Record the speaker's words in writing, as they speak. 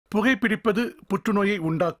புகைப்பிடிப்பது புற்றுநோயை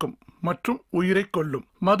உண்டாக்கும் மற்றும் உயிரை கொல்லும்.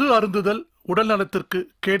 மது அருந்துதல் உடல் நலத்திற்கு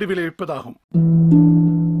கேடு விளைவிப்பதாகும்.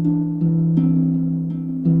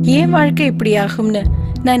 ஏன் வாழ்க்கை இப்படி ஆகும்னு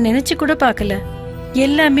நான் நினைச்சு கூட பார்க்கல.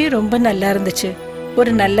 எல்லாமே ரொம்ப நல்லா இருந்துச்சு.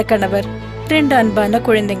 ஒரு நல்ல கணவர், 2 அன்பான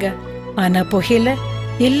குழந்தைங்க. ஆனா புகையில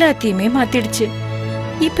எல்லாத்தையுமே மாத்திடுச்சு.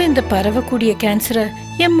 இப்ப இந்த பரவக்கூடிய கேன்சரை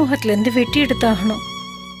என் முகத்துல இருந்து வெட்டி எடுத்தாகணும்.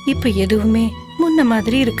 இப்ப எதுவுமே முன்ன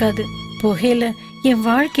மாதிரி இருக்காது. புகையில என்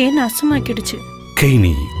வாழ்க்கையை நாசமாக்கிடுச்சு.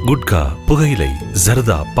 கெய்னி, குட்கா, புகையிலை,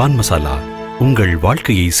 ஜர்தா, பான் மசாலா உங்கள்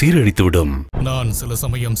வாழ்க்கையை சீரழித்துவிடும். நான் சில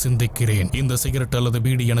சமயம் சிந்திக்கிறேன், இந்த சிகரெட் அல்லது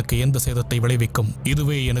பீடி எனக்கு எந்த சேதத்தை விளைவிக்கும்?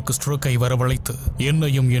 இதுவே எனக்கு ஸ்ட்ரோக்கை வரவழைத்து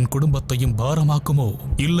என்னையும் என் குடும்பத்தையும் பாரமாக்குமோ?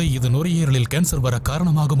 இல்லை இது நுரையீரலில் கேன்சர் வர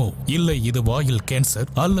காரணமாகுமோ? இல்லை இது வாயில்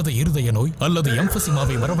கேன்சர் அல்லது இருதய நோய் அல்லது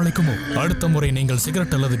எம்பசிமாவை வரவழைக்குமோ? அடுத்த முறை நீங்கள்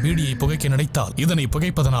சிகரெட் அல்லது பீடியை புகைக்க நினைத்தால் இதனை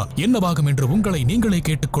புகைப்பதனால் என்னவாகும் என்று உங்களை நீங்களே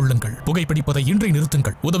கேட்டுக் கொள்ளுங்கள். புகைப்பிடிப்பதை இன்றை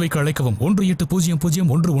நிறுத்துங்கள். உதவிக்கு அழைக்கவும்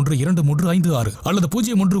 1800012356 அல்லது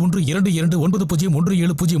 0112290170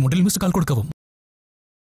 மிஸ் கால் கொடுக்கவும்.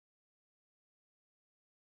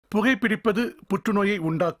 புகைப்பிடிப்பது புற்றுநோயை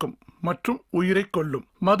உண்டாக்கும் மற்றும் உயிரை கொல்லும்.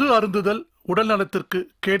 மது அருந்துதல் உடல் நலத்திற்கு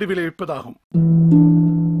கேடு விளைவிப்பதாகும்.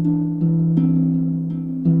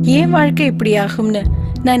 ஏன் வாழ்க்கை இப்படி ஆகும்னு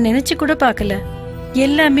நான் நினைச்சு கூட பார்க்கல.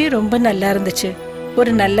 எல்லாமே ரொம்ப நல்லா இருந்துச்சு.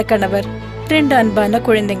 ஒரு நல்ல கணவர், 2 அன்பான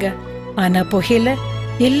குழந்தைங்க. ஆனா புகையில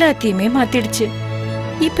எல்லாத்தையுமே மாத்திடுச்சு.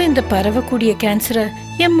 இப்ப இந்த பரவக்கூடிய கேன்சரை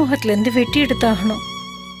என் முகத்துல இருந்து வெட்டி எடுத்தாகணும்.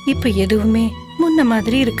 இப்ப எதுவுமே முன்ன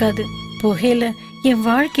மாதிரி இருக்காது. புகையில என்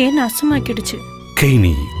வாழ்க்கையை நாசமாக்கிடுச்சு.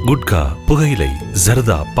 கெய்னி, குட்கா, புகையிலை,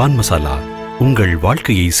 ஜர்தா, பான் மசாலா உங்கள்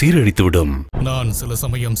வாழ்க்கையை சீரழித்துவிடும். நான் சில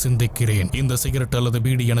சமயம் சிந்திக்கிறேன், இந்த சிகரெட் அல்லது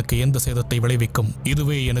பீடி எனக்கு எந்த சேதத்தை விளைவிக்கும்?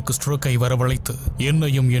 இதுவே எனக்கு ஸ்ட்ரோக்கை வரவழைத்து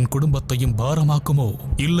என்னையும் என் குடும்பத்தையும் பாரமாக்குமோ?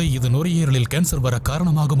 இல்லை இது நுரையீரலில் கேன்சர் வர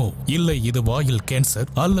காரணமாகுமோ? இல்லை இது வாயில்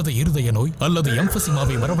கேன்சர் அல்லது இருதய நோய் அல்லது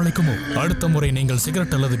எம்பசிமாவை வரவழைக்குமோ? அடுத்த முறை நீங்கள்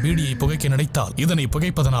சிகரெட் அல்லது பீடியை புகைக்க நினைத்தால் இதனை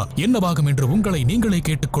புகைப்பதனால் என்னவாகும் என்று உங்களை நீங்களே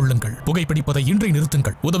கேட்டுக் கொள்ளுங்கள். புகைப்பிடிப்பதை இன்றை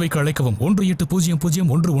நிறுத்துங்கள். உதவிக்கு அழைக்கவும்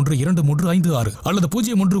 1800112356 அல்லது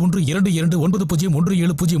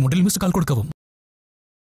 0112290170 மிஸ் கால் கொடுக்கவும்.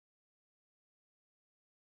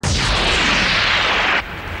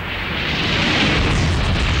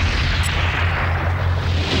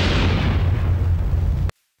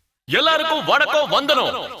 எல்லாருக்கும் வணக்கம்,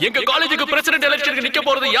 வந்தனம். எங்க காலேஜுக்கு பிரசிடென்ட் எலெக்ஷனுக்கு நிக்க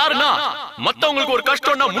போறது யாருன்னா, மத்தவங்களுக்கு ஒரு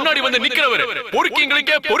கஷ்டம்னா முன்னாடி வந்து நிக்கிறவர்.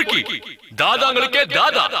 பொறுக்கிங்களுக்கே பொறுக்கி, தாதாங்களுக்கே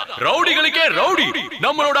தாதா, ரவுடிகளுக்கே ரவுடி,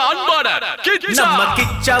 நம்மளோட அன்பான கிச்சா. நம்ம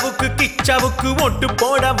கிச்சாவுக்கு ஓட்டு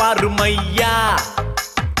போட வறுமையா.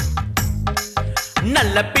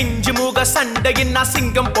 நல்ல பிஞ்சு முக சண்டையின்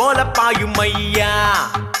சிங்கம் போல பாயும் ஐயா.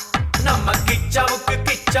 நம்ம கிச்சாவுக்கு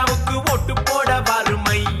ஓட்டு போட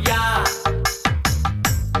வறுமையா.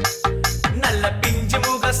 நல்ல பிஞ்சு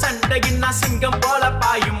முக சண்டையின் சிங்கம் போல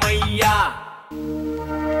பாயும் ஐயா.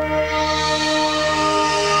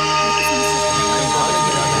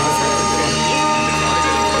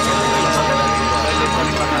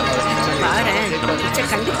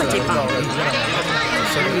 கண்டிப்பா ஜெயிப்பாங்க.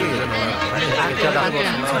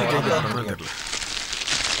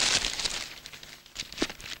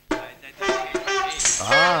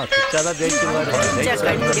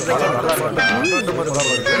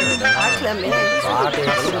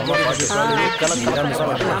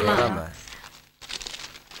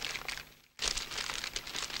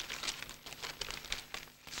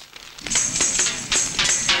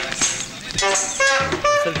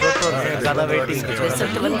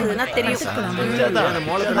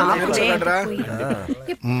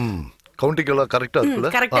 கவுண்டிங் எல்லாம் கரெக்டா இருக்குல்ல?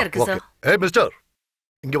 கரெக்டா இருக்கு சார். ஏய் மிஸ்டர்,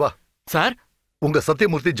 இங்க வா சார். உங்க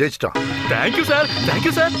Sathyamoorthy ஜெயிச்சிட்டான். Thank you sir,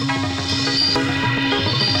 thank you sir.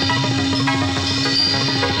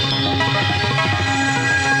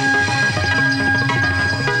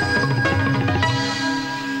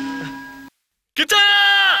 Kichcha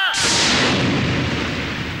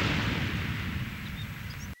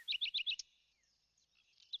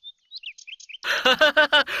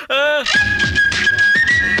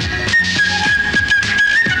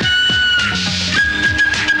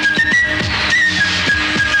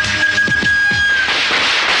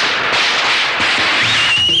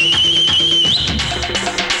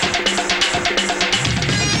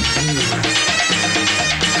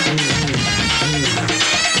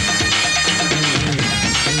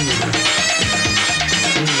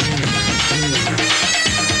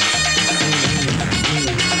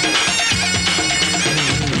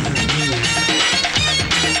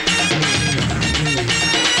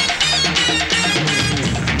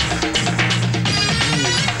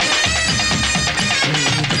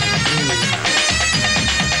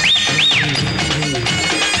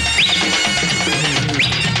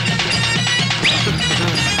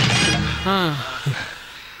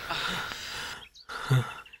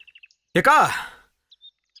ஏக்கா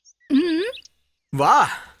வா.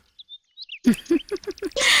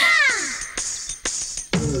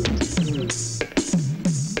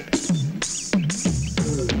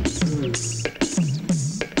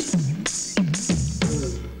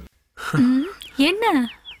 என்ன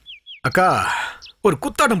அக்கா ஒரு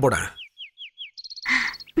குத்தாட்டம் போட.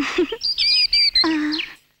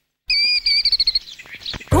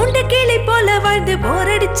 கூண்டு கிளி போல வாழ்ந்து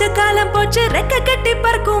போரடிச்ச காலம் போச்சு. ரெக்க கட்டி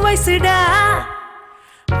பறக்கும் வயசுடா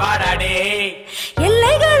வாடாடே.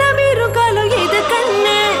 எல்லைகள மீறும் காலம் இது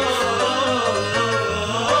கண்ணு.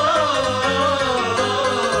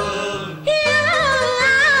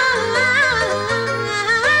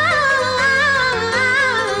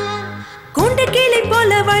 கூண்டு கிளி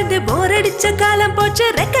போல வாழ்ந்து போரடிச்ச காலம் போச்சு.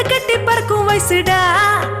 ரெக்க கட்டி பறக்கும் வயசுடா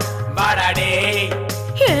வாடாடே.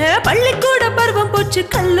 பள்ளிக்கூட பருவம் போச்சு.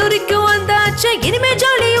 கல்லூரிக்கு வந்தாச்சு. இனிமே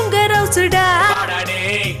ஜாலி உங்க ரவுசுடா.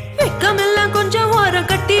 வெக்கம் எல்லாம் கொஞ்சம் ஓரம்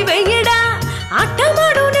கட்டி வையடா.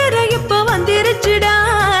 ஆட்டமாடும் நேரம் இப்ப வந்துருச்சுடா.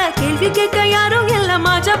 கேள்வி கேட்க யாரும் எல்லாம்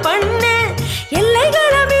மாஜா பண்ணு.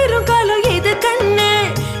 எல்லைகள மீறும் காலம் இது கண்ணு.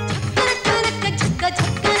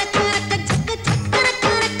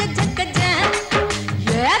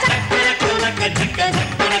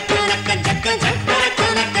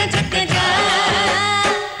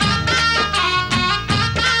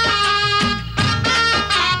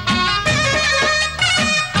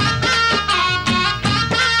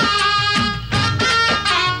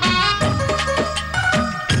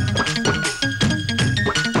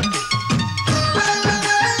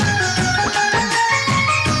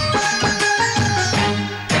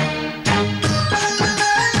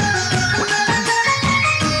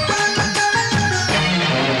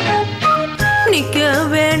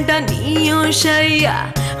 ஷையா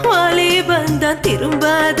வாலி பந்தா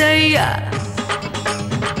திரும்பாதையா.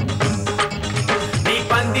 நீ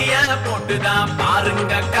பந்திய போட்டுதான்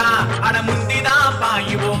பாருங்கக்கா. அட முந்திதான்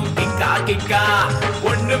பாயுவோம் கிக்கா கிக்கா.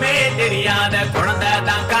 ஒண்ணுமே தெரியாத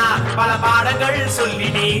குழந்தைதான்க்கா. பல பாடங்கள் சொல்லி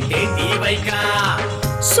நீ தேத்தி வைக்கா.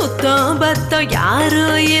 சுத்தம் பத்தம்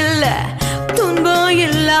யாரும் இல்ல. துன்பம்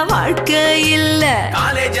இல்ல வாழ்க்கை இல்ல.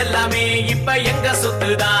 காலேஜ் எல்லாமே இப்ப எங்க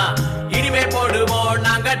சுத்துதான். இனிமே போடுவோம்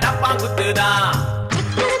நாங்க டப்பா குத்துதான்.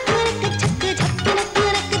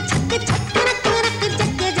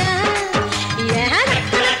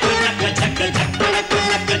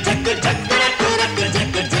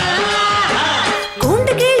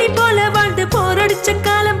 கூண்டு கிளி போல வாழ்ந்து போரடிச்ச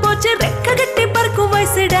காலம் போச்சு. ரெக்க கட்டி பறக்கும்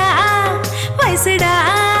வயசுடா வயசுடா.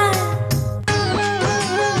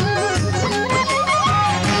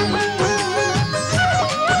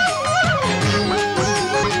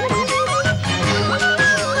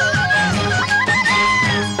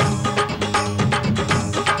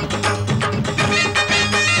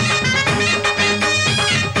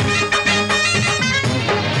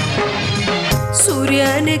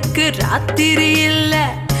 சூரியனுக்கு ராத்திரி இல்ல.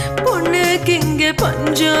 பொண்ணுக்கு இங்க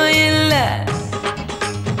பஞ்சம் இல்ல.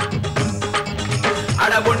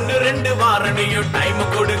 அட 1-2 வாரணியும் டைம்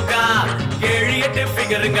கொடுக்கா. 7-8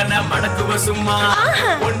 ஃபிகருங்க மடக்குவ சும்மா.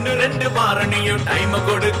 1-2 வாரணியும் டைம்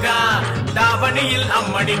கொடுக்கா. தாவணியில்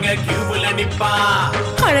அம்மடிங்க கியூபுல நிப்பா.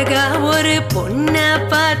 அழகா ஒரு பொண்ண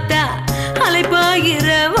பார்த்தா அலைப்பாயிர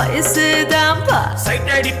வயசுதான்ப்பா.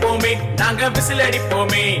 சைட் அடிப்போமே நாங்க விசில்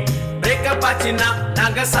அடிப்போமே. பிரேக்கப் ஆச்சுன்னா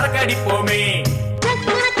நாங்க சரக்கு அடிப்போமே.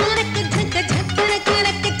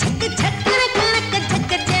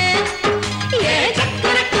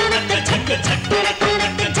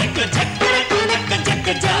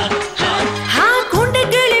 கூண்டு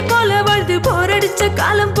கிளி போல வாழ்ந்து போரடிச்ச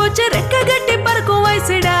காலம் போச்சு. ரெக்க கட்டி பறக்கும்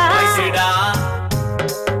வயசுடா வயசுடா.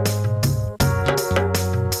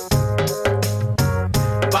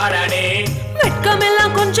 வாடாடே. வெட்கம்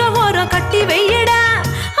எல்லாம் கொஞ்சம் ஓரம் கட்டி வையடா.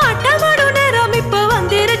 ஆட்டமாடும் நேரம் இப்ப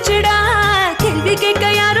வந்துருச்சுடா. கேள்வி கேட்க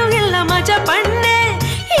யாரும் எல்லாம் மஜா பண்ணு.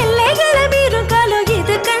 எல்லைகள மீறும் காலம்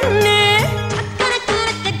இது கண்ணு.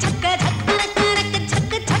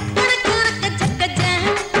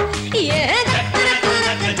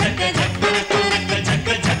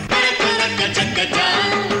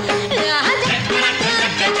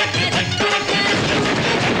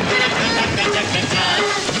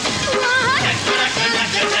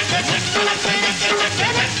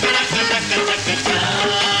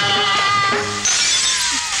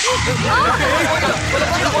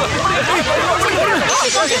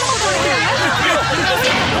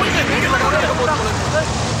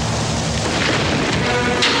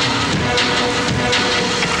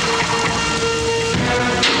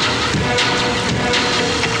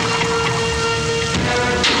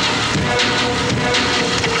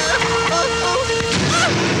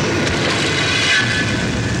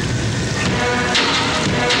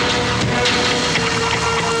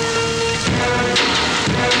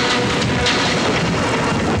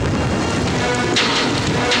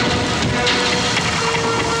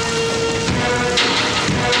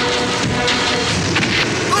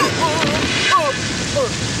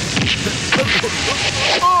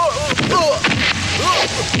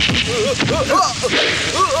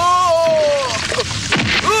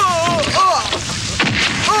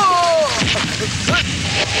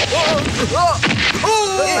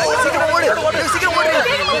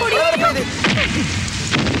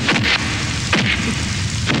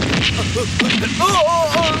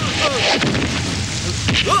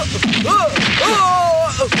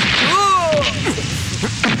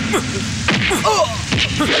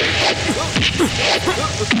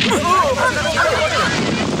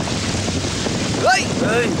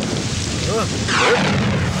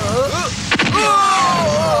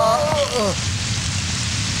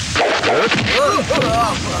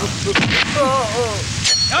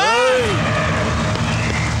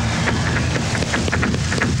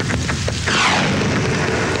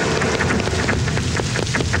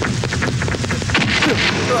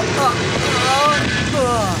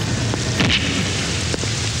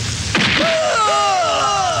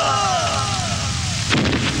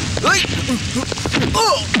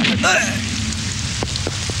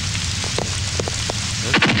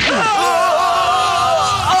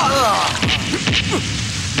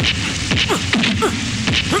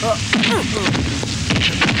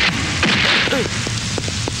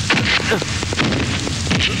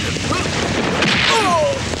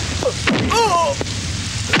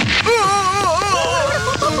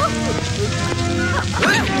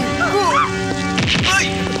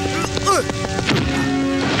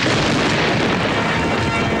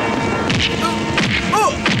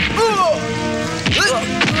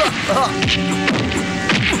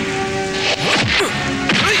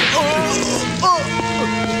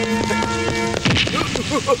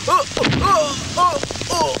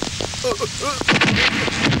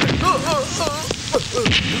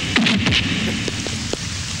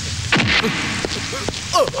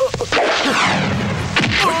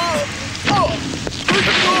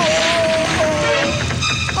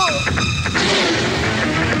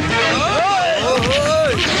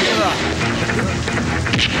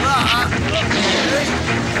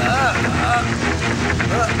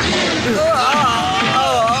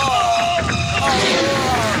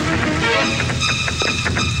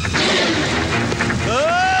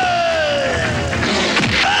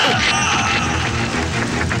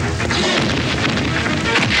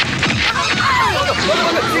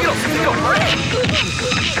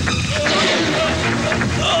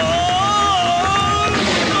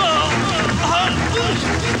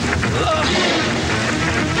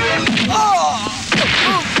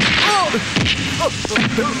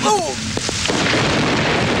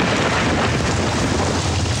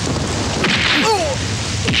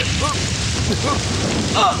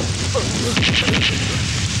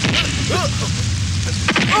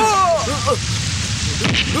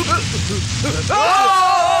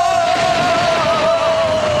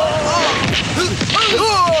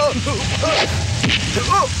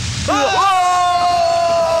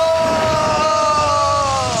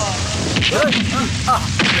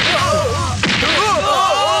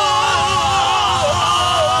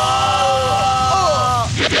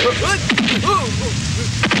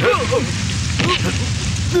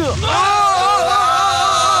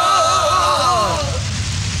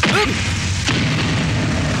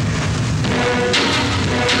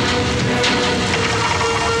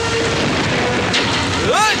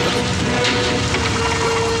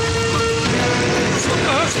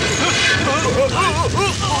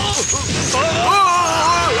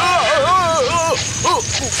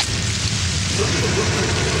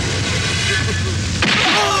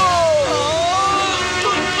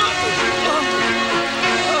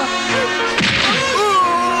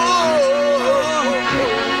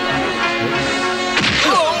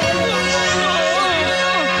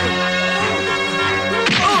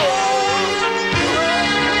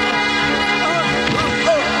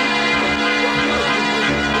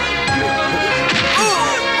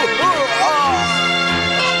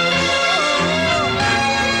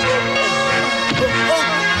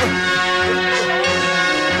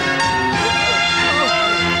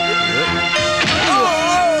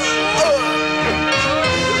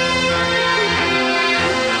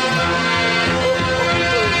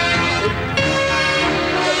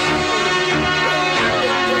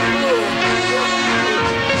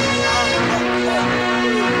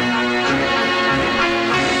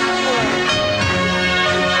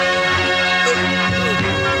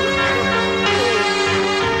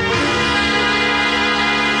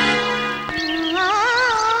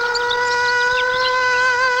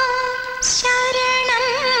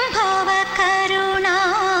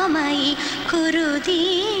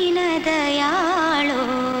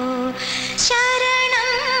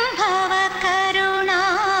 शरणं भव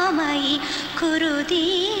करुणामयि कुरु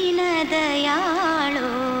दीनदयाळो दयाळो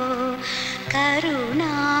करुणारसवरुणालय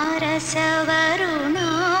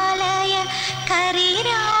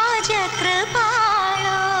करिराज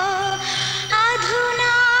कृपाळो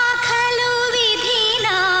अधुना खलु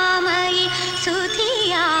विधिनामयि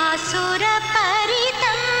सुधिया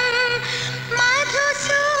सुरपरितं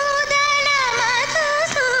मधुसूदन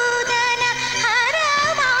मधुसूदन हर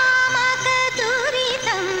मामक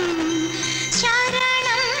दुरितं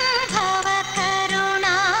शरणं भव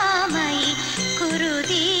करुणामयि कुरु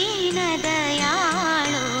दीनदयाळो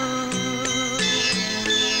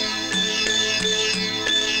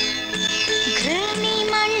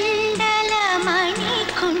घृणिमण्डल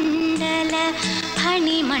मणिकुण्डल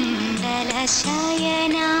फणिमण्डल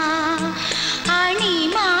शयना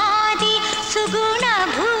अणिमादि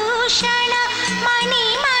सुगुणभूषण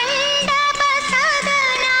मणिमण्डप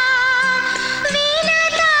सदना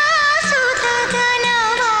विलता सुतगन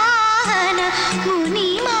वाहन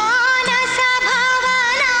मुनिमानस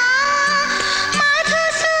भवना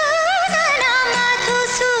मधुसूदन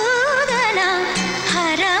मधुसूदन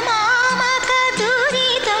हर मामक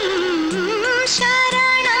दुरितं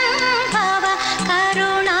शरणं भव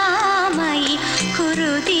करुणामयि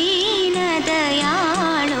कुरु दीनदयाळो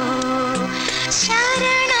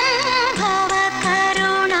शरणं भव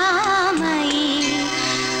करुणामयि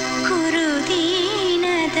कुरु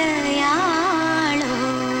दीनदयाळो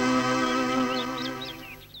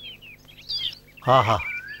ஆஹா,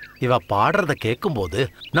 இவ பாடுறத கேட்கும்போது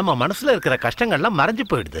நம்ம மனசுல இருக்கிற கஷ்டங்கள்லாம் மறைஞ்சு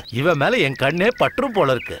போயிடுது. இவ மேல என் கண்ணே பற்றும் போல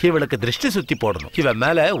இருக்கு. இவளுக்கு திருஷ்டி சுத்தி போடணும். இவ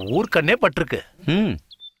மேல ஊர் கண்ணே பட்டிருக்கு.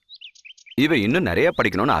 இவ இன்னும் நிறைய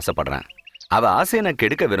படிக்கணும்னு ஆசைப்படுறேன். அவ ஆசையை நான்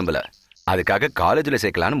கெடுக்க விரும்பல. அதுக்காக காலேஜ்ல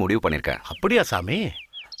சேர்க்கலான்னு முடிவு பண்ணிருக்கேன். அப்படியா சாமி?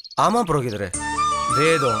 ஆமா புரோகிதரே,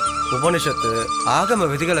 வேதம் உபனிஷத்து ஆகம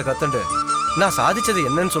விதிகளை கத்துண்டு நான் சாதிச்சது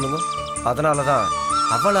என்னன்னு சொல்லுங்க. அதனாலதான்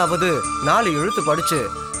அவளாவது 4 எழுத்து படிச்சு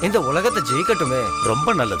இந்த உலகத்தை ஜெயிக்கட்டுமே. ரொம்ப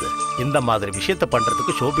நல்லது. இந்த மாதிரி விஷயத்த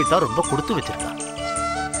பண்றதுக்கு சோபிதா ரொம்ப கொடுத்து வச்சிருக்கா.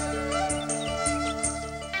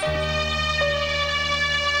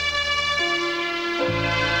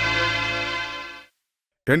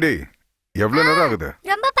 ஏண்டி எவ்வளவு நேரம் ஆகுது?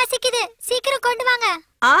 ரொம்ப பசிக்குது, சீக்கிரம் கொண்டு வாங்க.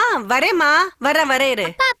 வரேம்மா, வரேரு.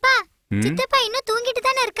 அப்பா சித்தப்பா இன்னும் தூங்கிட்டு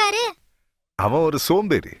தானே இருக்காரு. அவன் ஒரு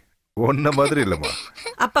சோம்பேறி, ஒன்ன மாதிரி இல்லம்மா.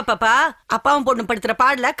 அப்பா அப்பாவும் பொண்ணு படுத்துற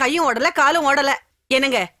பாடல கையும் ஓடல காலும் ஓடல.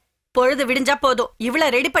 என்னங்க, பொழுது விடிஞ்சா போதும்.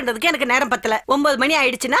 இவ்வளவு ரெடி பண்றதுக்கு எனக்கு நேரம் பத்தல. 9 மணி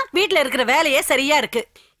ஆயிடுச்சுன்னா வீட்டுல இருக்கிற வேலையே சரியா இருக்கு.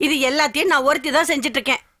 இது எல்லாத்தையும் நான் ஒருத்தி தான் செஞ்சுட்டு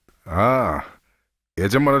இருக்கேன்.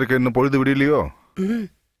 எஜமானருக்கு இன்னும் பொழுது விடலையோ?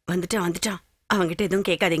 வந்துட்டான். அவன்கிட்ட எதுவும்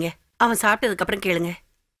கேட்காதீங்க. அவன் சாப்பிட்டதுக்கு அப்புறம் கேளுங்க.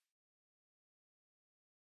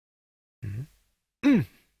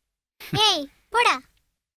 ஏய் போடா.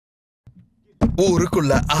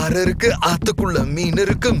 ஊருக்குள்ள ஆறு இருக்கு, ஆத்துக்குள்ள மீன்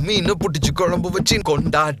இருக்கு. மீன் புடிச்சு குழம்பு வச்சு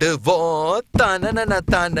கொண்டாடுவோம். தானன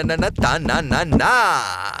தானன தானனா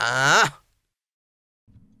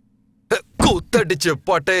கூத்தடிச்சு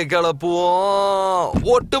பட்டைய கிளப்புவோம்.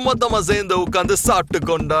 ஒட்டு மொத்தமா சேர்ந்து உட்காந்து சாப்பிட்டு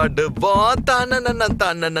கொண்டாடுவோம். தானன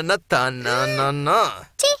தானன தானனா.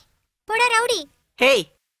 போடா ரவுடி. ஹேய்,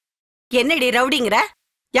 என்னடி ரவுடிங்கற?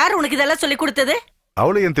 யார் உனக்கு இதெல்லாம் சொல்லி கொடுத்தது?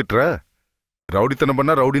 அவளை ஏன் திட்டுற? ரவுடித்தனம்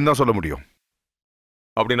பண்ணா ரவுடின்னு தான் சொல்ல முடியும்.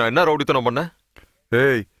 அப்படி நான் என்ன ரவுடித்தனம் பண்ண?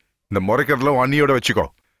 ஏய், இந்த முறைக்கிறதெல்லாம் அண்ணியோட வச்சுக்கோ.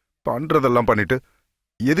 பண்றதெல்லாம் பண்ணிட்டு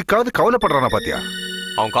எதுக்காவது கவலைப்படுறானா பாத்தியா?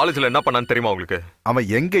 அவன் காலேஜ்ல என்ன பண்ணான்னு தெரியுமா உங்களுக்கு? அவன்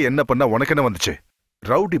எங்க என்ன பண்ணா உனக்கு என்ன வந்துச்சு?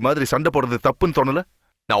 ரவுடி மாதிரி சண்டை போடுறது தப்புன்னு தோணல?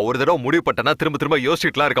 நான் ஒரு தடவை முடிவு பண்ணேன்னா திரும்ப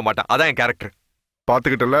யோசிச்சுட்டுலாம் இருக்க மாட்டேன். அதான் என் கேரக்டர்.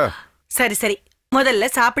 பாத்துக்கிட்டல? சரி, முதல்ல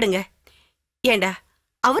சாப்பிடுங்க. ஏண்டா,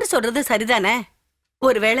 அவரு சொல்றது சரிதானே?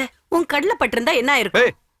 ஒருவேளை உன் கடல பட்டிருந்தா என்ன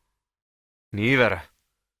ஆயிருக்கும்? நீ வேற.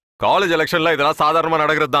 காலேஜ் எலெக்ஷன்ல இதெல்லாம் சாதாரணமா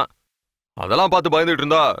நடக்கிறது தான். அதெல்லாம் பார்த்து பயந்துட்டு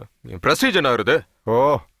இருந்தா என் பிரஸ்டீஜ் என்ன ஆகுது? ஓ,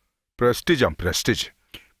 பிரஸ்டீஜாம்.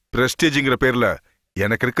 பிரஸ்டீஜ்ங்கிற பேர்ல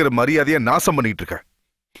எனக்கு இருக்கிற மரியாதையை நாசம் பண்ணிட்டு இருக்க.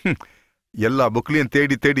 எல்லா புக்லயும்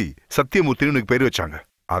தேடி தேடி சத்தியமூர்த்தின்னு உனக்கு பேர் வச்சாங்க.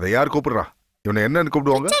 அதை யார் கூப்பிடுறா? இவனை என்னன்னு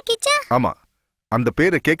கூப்பிடுவாங்க? ஆமா, அந்த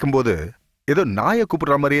பேரை கேட்கும்போது ஏதோ நாயை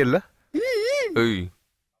கூப்பிடுற மாதிரியே இல்ல?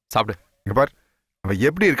 சாப்பிடு. இங்க பாரு, அவன்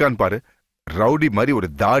எப்படி இருக்கான்னு பாரு. ரவுடி மாதிரி ஒரு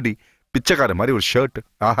தாடி, பிச்சைக்கார மாதிரி ஒரு ஷர்ட்.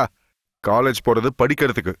 ஆஹா, காலேஜ் போறது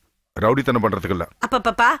படிக்கிறதுக்கு, ரவுடித்தனம் பண்றதுக்கு இல்ல.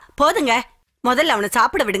 அப்பா போதுங்க, முதல்ல அவனை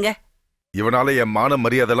சாப்பிட விடுங்க. இவனால என் மான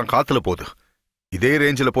மரியாதை எல்லாம் காத்துல போகுது. இதே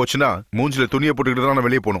ரேஞ்சில போச்சுன்னா மூஞ்சில துணியை போட்டுக்கிட்டு தான் நான்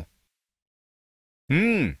வெளியே போகணும்.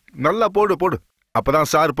 நல்லா போடு.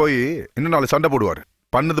 அப்பதான் சார் போய் இன்னும் 4 சண்டை போடுவாரு.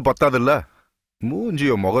 பண்ணது பத்தாது இல்ல,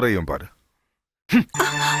 மூஞ்சியும் முகரையும் பாரு.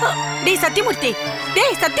 டேய் சத்தியமூர்த்தி,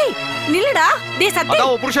 டேய் சத்தி, நில்லுடா. டேய் சத்தி,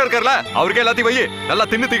 அதான் புருஷன் இருக்கார்ல, அவருக்கு எல்லாத்தையும் வை. நல்லா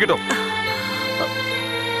தின்னு தீக்கட்டும்.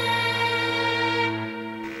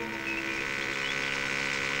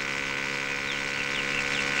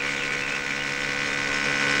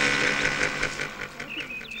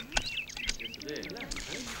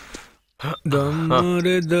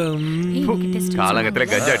 காலங்கத்துல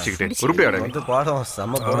கஞ்சா அடிச்சுக்கிட்டு உருப்படியோட வந்து பாடம்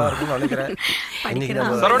செம்ம போடா இருக்கும்னு நினைக்கிறேன். இன்னைக்கு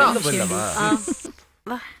நம்ம சரவணா. வெளில போயிடலாமா?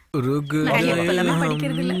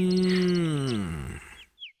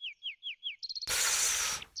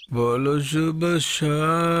 बोलो शुभ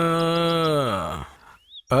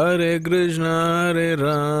हरे कृष्ण हरे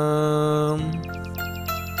राम.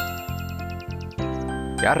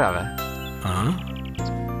 யார் அவ?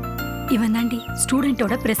 இவன் தாண்டி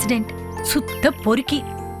ஸ்டூடெண்டோட பிரசிடென்ட். சுத்த பொறுக்கி.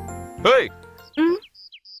 ஏய்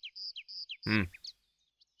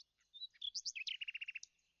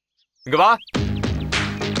இங்க வா.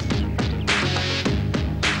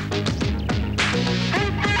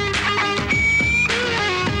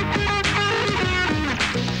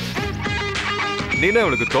 நீனே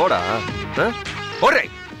அவளுக்கு தோடா? ஓரே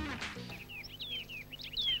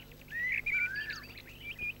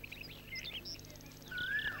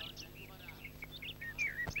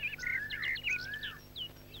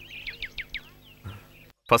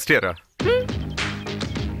ஃபர்ஸ்ட் இயரா?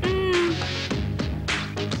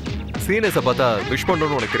 சீனியர்ஸை பார்த்தா விஷ்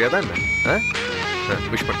பண்ணணும்னு உனக்கு தெரியாதா என்ன?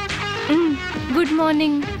 விஷ் பண்ணு. Good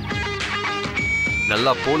morning.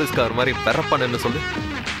 நல்லா போலீஸ்கார் மாதிரி பெறப்பானு சொல்லு.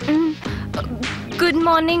 Good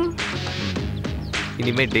morning.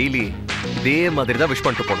 இனிமே டெய்லி இதே மாதிரி தான் விஷ்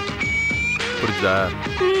பண்ணிட்டு போகணும். புரிஞ்சுதா?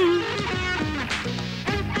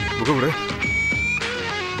 புக்கு விடு.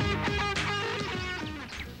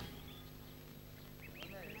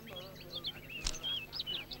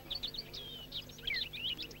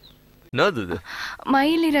 என்னது இது?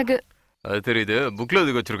 மயிலிறகு. அது தெரியுது. புக்ல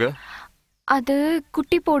எதுக்கு வச்சிருக்க? அது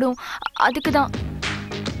குட்டி போடும், அதுக்கு தான்.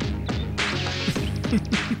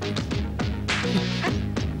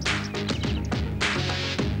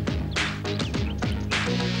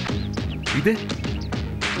 இது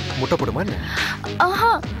முட்டை போடுமா என்ன?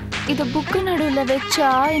 ஆஹா, இது புக்கு நடுவுல வச்சா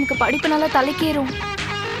எனக்கு படிப்பு நல்லா தலைக்கேறும்.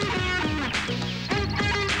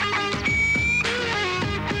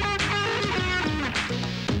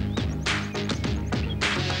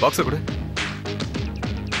 பாக்ஸ் கொடு.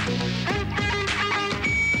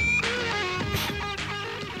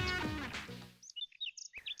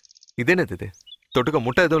 இது என்னது? இது தொட்டுக்க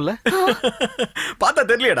முட்டை எதுவும் இல்ல? பார்த்தா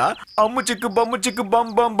தெரியலடா. அம்முச்சிக்கு பம்முச்சிக்கு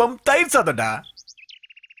பம் பம் பம் தயிர் சாதடா.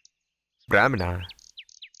 பிராமணா?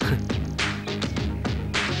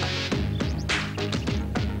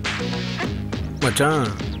 மச்சான்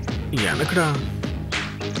எனக்குடா.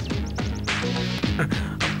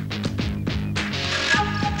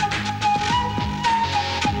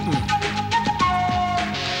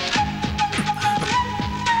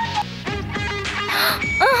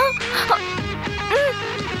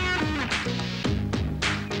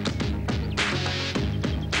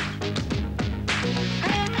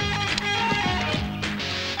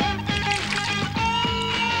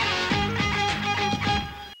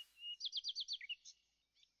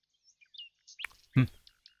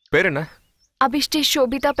 பேர் என்ன? அபிஷ்டே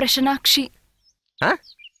சோபிதா பிரசனாக்ஷி.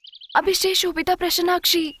 அபிஷ்டே சோபிதா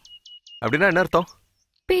பிரசனாக்ஷி அப்படின்னா என்ன அர்த்தம்?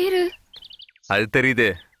 பேரு அது தெரியுது,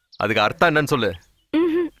 அதுக்கு அர்த்தம் என்னன்னு சொல்லு.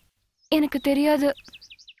 எனக்கு தெரியாது.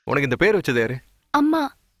 உனக்கு இந்த பேர் வச்சது யாரு? அம்மா.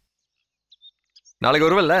 நாளைக்கு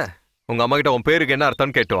வருவல்ல, உங்க அம்மா கிட்ட உன் பேருக்கு என்ன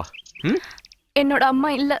அர்த்தம்னு கேட்டு வா. என்னோட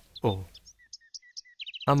அம்மா இல்ல. ஓ,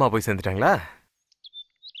 அம்மா போய் சேர்ந்துட்டாங்களா?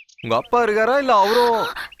 உங்க அப்பா இருக்காரா இல்ல அவரும்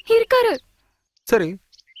இருக்காரு? சரி,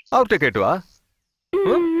 அவர்கிட்ட கேட்டு வா.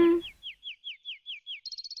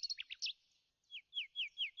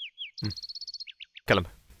 கிளம்பு.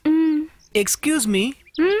 எக்ஸ்கியூஸ் மீ,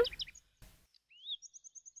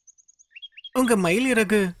 உங்க மயில்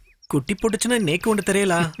இறகு குட்டி போட்டுச்சுன்னா நேக்கு ஒன்று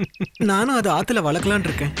தெரியலா? நானும் அது ஆத்துல வளர்க்கலான்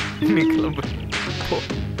இருக்கேன். நீ கிளம்பு.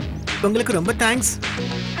 உங்களுக்கு ரொம்ப தேங்க்ஸ்.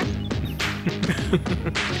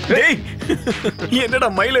 டேய், என்னடா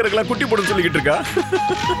மயில் இறகுலாம் குட்டி போட்டு சொல்லிக்கிட்டு இருக்கா?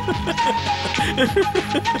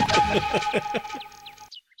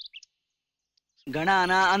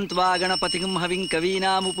 गणानान्त्वा गणपतिं हविं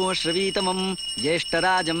कवीनामुपश्रवीतमं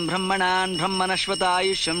ज्येष्ठराजं ब्रह्मणान्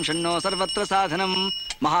ब्रह्मणश्वतायुष्यं षण्णो सर्वत्र साधनं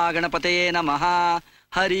महागणपतये नमः.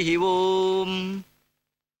 हरिः ओम्.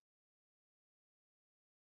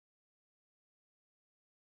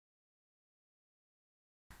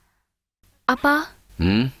 அப்பா,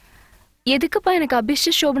 எதுக்குப்பா எனக்கு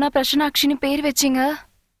அபிஷ்ட சோபனா பிரசனாக்ஷின்னு பேர் வச்சீங்க?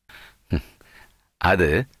 அது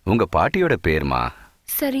உங்க பாட்டியோட பேர்மா.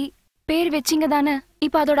 சரி, பேர் வச்சீங்க தானே,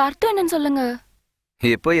 இப்ப அதோட அர்த்தம் என்னன்னு சொல்லுங்க.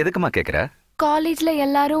 இப்போ எதுக்குமா கேக்குற? காலேஜ்ல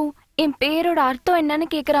எல்லாரும் என் பேரோட அர்த்தம் என்னன்னு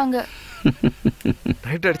கேக்குறாங்க.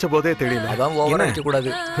 நைட் அடிச்ச போதே தெரியல, அதான் ஓவர் அடிக்க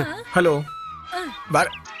கூடாது. ஹலோ,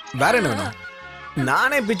 வேற என்ன வேணும்?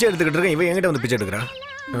 நானே பிச்சை எடுத்துக்கிட்டு இருக்கேன், இவன் என்கிட்ட வந்து பிச்சை எடுக்கிறா.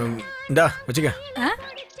 இந்தா வச்சுக்க.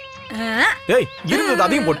 ஏய், இருந்தது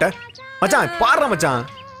அதையும் போட்ட. மச்சான் பாடுற மச்சான்.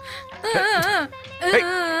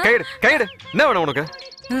 கைடு கைடு என்ன வேணும் உனக்கு?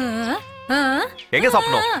 எங்க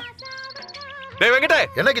சாப்பிடணும்? டேய் வெங்கடே,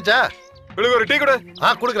 என்ன கிச்சா? உங்களுக்கு ஒரு டீ கொடு.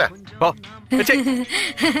 குடுக்குறேன். போ.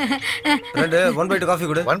 ரெண்டு 1/2 காஃபி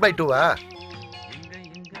கொடு. 1/2வா?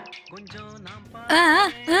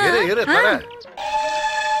 இரு தரேன்.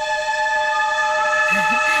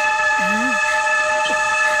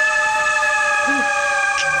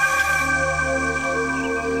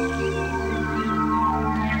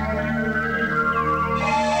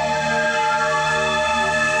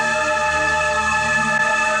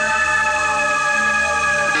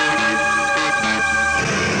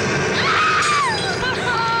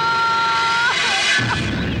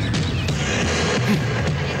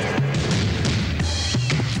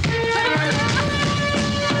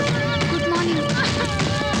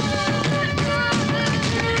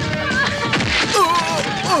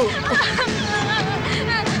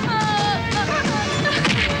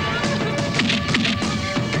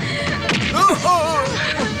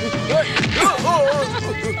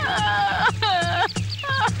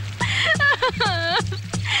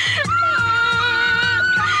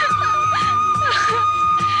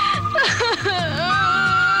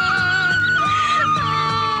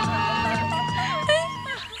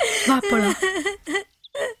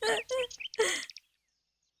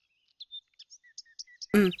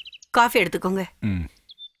 காஃபி எடுத்துக்கோங்க.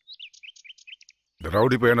 இந்த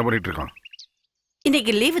ரவுடி போய் என்ன பண்ணிட்டு இருக்கான்?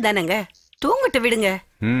 இன்னைக்கு லீவு தானேங்க, தூங்கிட்டு விடுங்க.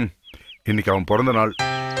 இன்னைக்கு அவன் பிறந்த நாள்.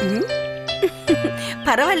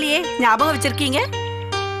 பரவாயில்லையே, ஞாபகம் வச்சிருக்கீங்க.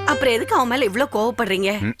 அப்புறம் எதுக்கு அவன் மேல இவ்ளோ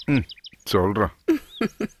கோவப்படுறீங்க? சொல்றேன்.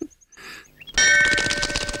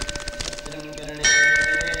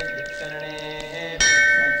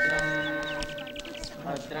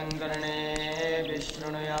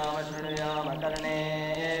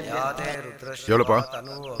 எவ்வளோப்பா?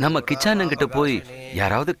 நம்ம கிச்சான் கிட்ட போய்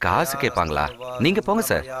யாராவது காசு கேட்பாங்களா? நீங்க போங்க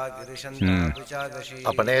சார்.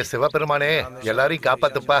 அப்பனே சிவபெருமானே, எல்லாரையும்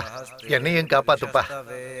காப்பாத்துப்பா, என்னையும் காப்பாத்துப்பா.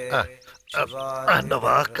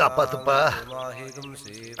 அண்ணவா காப்பாத்துப்பா.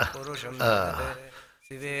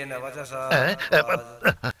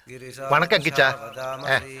 வணக்கம் கிச்சா.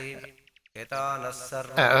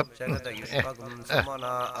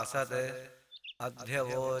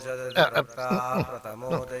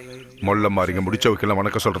 மொல்ல மாறிங்க முடிச்ச வைக்கலாம்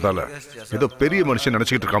வணக்கம் சொல்றதால ஏதோ பெரிய மனுஷன்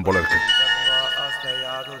நினைச்சுக்கிட்டு இருக்கான் போல இருக்கு.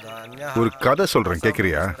 ஒரு கதை சொல்றேன்,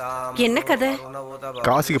 கேக்குறியா? என்ன கதை?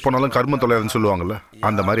 காசிக்கு போனாலும் கர்மம் தொலையாதுன்னு சொல்லுவாங்கல்ல,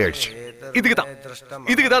 அந்த மாதிரி ஆயிடுச்சு.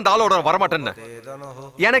 இதுக்குதான் தாளோட வரமாட்டேன்னு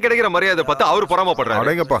எனக்கு கிடைக்கிற மரியாதை பார்த்து அவரு பொறாமப்படுறாரு.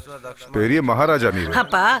 அடேங்கப்பா, பெரிய மகாராஜா நீ.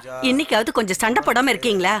 அப்பா, இன்னைக்காவது கொஞ்சம் சண்டை போடாம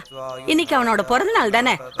இருக்கீங்களா? இன்னைக்கு அவனோட பிறந்த நாள்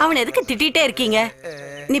தானே, அவன் எதுக்கு திட்டிட்டே இருக்கீங்க?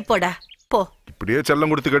 நீ போடா போ. இப்படியே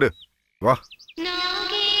செல்லம் கொடுத்து கேடு. வா.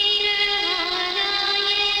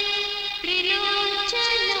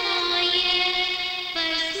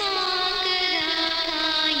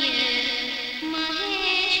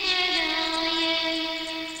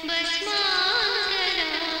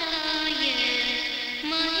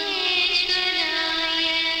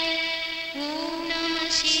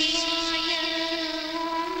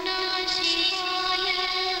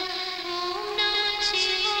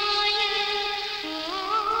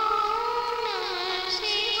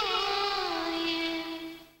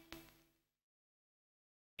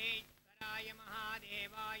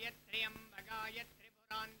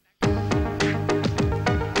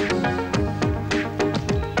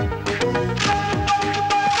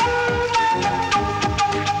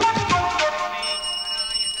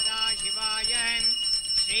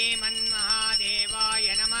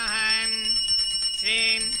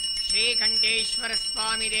 श्रीकण्ठेश्वर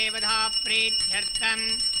स्वामी देवता प्रीत्यर्थं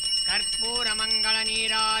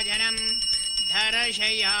कर्पूरमङ्गलनीराजनं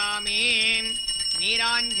दर्शयामि।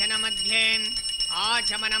 नीराञ्जनमध्ये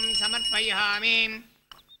आचमनं समर्पयामि।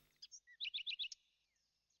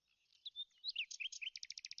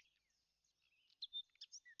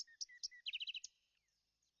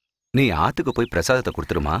 நீ ஆத்துக்கு போய் பிரசாதத்தை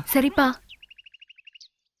கொடுத்துருமா? சரிப்பா.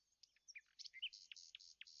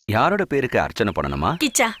 யாரோட பேருக்கு அர்ச்சனை பண்ணணுமா?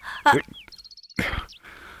 கிச்சா.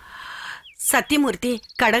 சத்தியமூர்த்தி,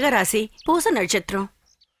 கடகராசி, பூச நட்சத்திரம்.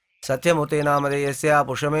 सत्यमूर्ति नामधेयस्य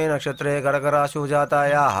पुष्यमे नक्षत्रे कर्कराशु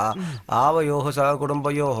जातायाः आवयोः सह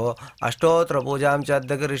कुटुम्बयोः अष्टोत्तर पूजां च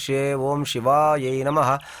अद्य करिष्ये। ओम शिवायै नमः,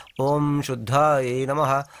 ओम शुद्धायै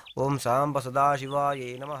नमः, ओम सांब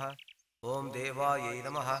सदाशिवायै नमः, ओम देवायै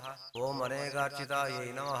नमः, ओम अनेकार्चितायै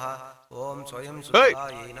नमः, ओम स्वयं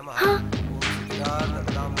सुधायै नमः, ओम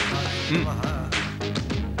सिद्धार्थप्रदाय नमः।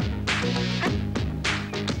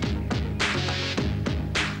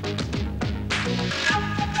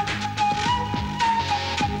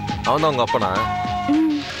 அவன் தான் உங்க அப்பனா?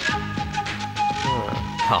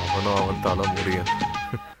 அவனும் அவன் தலை முடியும்.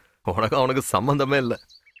 உனக்கு அவனுக்கு சம்பந்தமே இல்லை.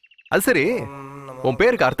 அது சரி, உன்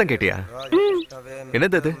பேருக்கு அர்த்தம் கேட்டியா?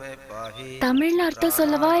 என்னது அது? தமிழ்ல அர்த்தம்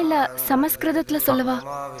சொல்லவா இல்ல சமஸ்கிருதத்துல சொல்லவா?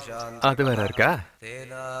 அது வேற இருக்கா?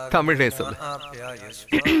 தமிழே சொல்லு.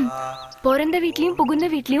 பிறந்த வீட்லயும் புகுந்த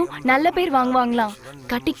வீட்லயும் நல்ல பேர் வாங்குவாங்களாம்.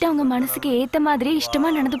 கட்டிக்கிட்டு அவங்க மனசுக்கு ஏத்த மாதிரி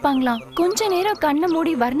இஷ்டமா நடந்துப்பாங்களாம். கொஞ்ச நேரம் கண்ணை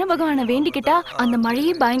மூடி வர்ண பகவானை வேண்டிக்கிட்டா அந்த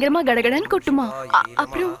மழையே பயங்கரமா கடகடன்னு கொட்டுமா.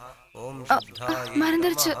 அப்புறம்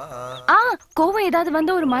மறந்துருச்சு. கோவம் ஏதாவது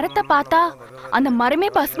வந்து ஒரு மரத்தை பார்த்தா அந்த மரமே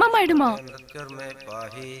பஸ்மம் ஆயிடுமா.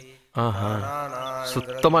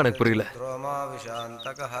 சுத்தமா எனக்கு புரியல.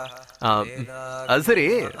 அது சரி,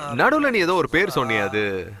 நடுவுல நீ ஏதோ ஒரு பேர் சொன்னியே, அது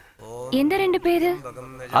எந்த 2 பேரு?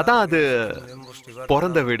 அதான் அது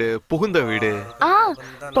பிறந்த வீடு புகுந்த வீடு.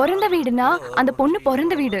 பிறந்த வீடுனா அந்த பொண்ணு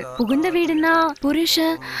பிறந்த வீடு. புகுந்த வீடுனா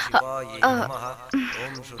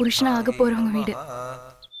புருஷனா ஆக போறவங்க வீடு.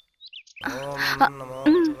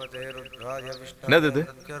 என்னது?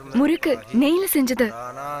 முறுக்கு நெய்ல செஞ்சது.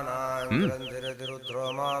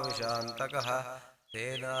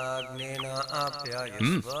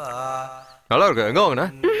 நல்லா இருக்கு. எங்க வாங்கின?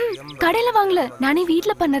 கடையில வாங்கல, நானே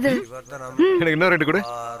வீட்ல பண்ணது. எனக்கு இன்னும் 2 கொடு.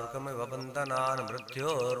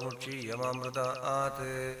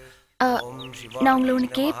 நான் உங்களை ஒண்ணு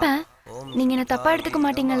கேட்பேன், நீங்க என்ன தப்பா எடுத்துக்க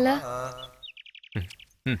மாட்டீங்கல்ல?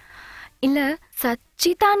 இல்ல,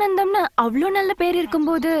 சச்சிதானந்தம்னு அவ்வளோ நல்ல பேர்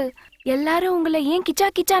இருக்கும்போது எல்லாரும் உங்களை ஏன் கிச்சா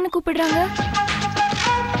கிச்சான்னு கூப்பிடுறாங்க?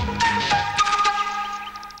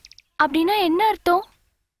 அப்படின்னா என்ன அர்த்தம்?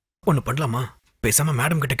 ஒண்ணு பண்ணலாமா? பேசாம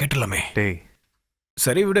மேடம் கிட்ட கேட்டுலாமே. டேய்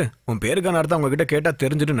சரி விடு, உன் பேருக்கான அர்த்தம் அவங்க கிட்ட கேட்டா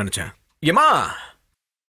தெரிஞ்சுட்டு நினைச்சேன். ஏமா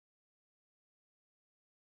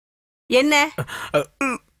என்ன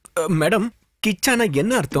மேடம், கிச்சானா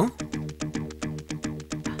என்ன அர்த்தம்?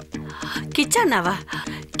 கிச்சானாவா?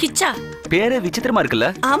 கிச்சா பேரே விசித்திரமா இருக்குல்ல?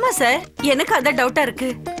 ஆமா சார், எனக்கு அத டவுட்டா இருக்கு.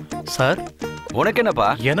 சார் உனக்கு என்னப்பா?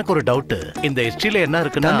 எனக்கு ஒரு டவுட். இந்த ஹிஸ்டரியில என்ன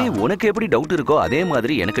இருக்குன்னா, உனக்கு எப்படி டவுட் இருக்கோ அதே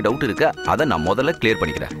மாதிரி எனக்கு டவுட் இருக்கு. அத நான் முதல்ல கிளியர்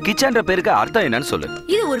பண்ணிக்கிறேன். கிச்சான்ற பேருக்கு அர்த்தம் என்னன்னு சொல்லு.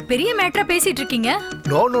 இது ஒரு பெரிய மேட்டரா பேசிட்டு இருக்கீங்க.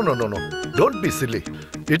 No no no no, don't B chilli.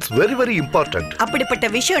 It's very very important. அப்படிப்பட்ட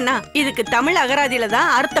விஷயம்னா இதுக்கு தமிழ் அகராதியில தான்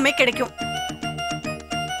அர்த்தமே கிடைக்கும்.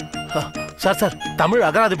 சார் சார், தமிழ்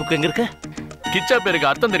அகராதி புக் எங்க இருக்கு? கிச்சா பேருக்கு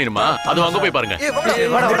அர்த்தம் தெரியுமா? அது அங்க போய் பாருங்க.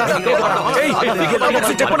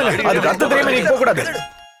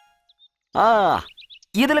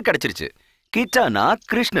 இதுல கிடைச்சிருச்சு. கிச்சானா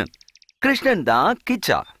கிருஷ்ணன், கிருஷ்ணன் தான்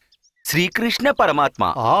கிச்சா. ஸ்ரீ கிருஷ்ண பரமாத்மா.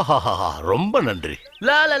 ஆஹா, ரொம்ப நன்றி.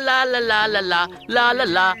 லா லா லா லா லா லா லா லா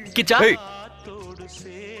லா. கிச்சா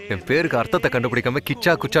என் பேருக்கு அர்த்தத்தை கண்டுபிடிக்காம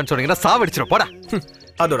கிச்சா குச்சான்னு சொன்னீங்கன்னா சாவடிச்சிடும். போடா.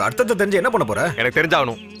 அதோட அர்த்தத்தை தெரிஞ்சு என்ன பண்ண போற? எனக்கு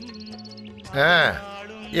தெரிஞ்சாகணும்.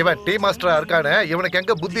 இவன் டீ மாஸ்டரா இருக்கானே, இவனுக்கு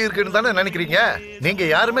எங்க புத்தி இருக்குன்னு தானே நினைக்கிறீங்க? நீங்க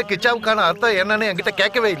யாருமே கிச்சாவுக்கான அர்த்தம் என்னன்னு என்கிட்ட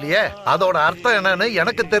கேட்கவே இல்லையே. அதோட அர்த்தம் என்னன்னு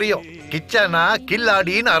எனக்கு தெரியும். கிச்சானா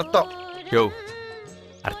கில்லாடின்னு அர்த்தம். யோ,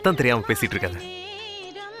 அர்த்தம் தெரியாம பேசிட்டு இருக்காத.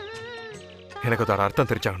 எனக்கு அதோட அர்த்தம்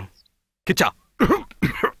தெரிஞ்சாகணும். கிச்சா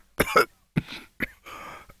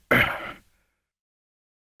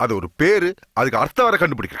அது ஒரு பேரு, அதுக்கு அர்த்தம் வர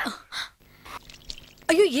கண்டுபிடிக்கிறேன்.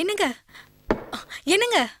 ஐயோ, என்னங்க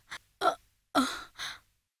என்னங்க?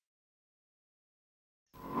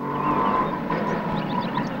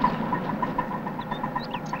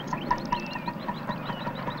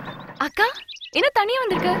 அக்கா, என்ன தனியா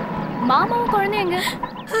வந்திருக்க? மாமாவும் குழந்தைங்க?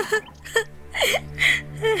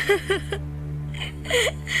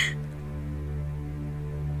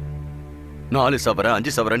 4 சவரன்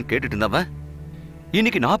 5 சவரன் கேட்டுட்டு இருந்தவன்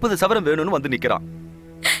இன்னைக்கு 40 சவரன் வேணும்னு வந்து நிக்கிறான்.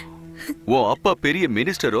 ஓ அப்பா பெரிய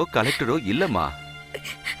மினிஸ்டரோ கலெக்டரோ இல்லம்மா,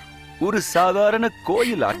 ஒரு சாதாரண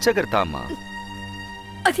கோயில் அர்ச்சகர் தாமா.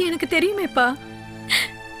 அது எனக்கு தெரியுமேப்பா.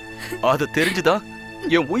 அது தெரிஞ்சுதான்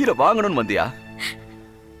என் உயிரை வாங்கணும்னு வந்தியா?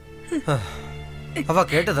 அவ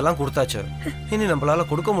கேட்டதெல்லாம் கொடுத்தாச்சு. இனி நம்மளால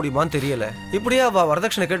கொடுக்க முடியுமான்னு தெரியல. இப்படியே அவ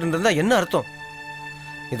வரதட்சணை கேட்டு இருந்தா என்ன அர்த்தம்?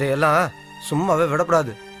 இதையெல்லாம் சும்மாவே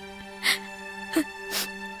விடப்படாது.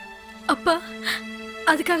 அப்பா,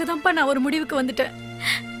 அதுக்காக தான்ப்பா நான் ஒரு முடிவுக்கு வந்துட்டேன்.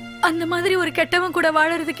 அந்த மாதிரி ஒரு கெட்டவன் கூட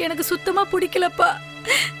வாழறதுக்கு எனக்கு சுத்தமா பிடிக்கலப்பா.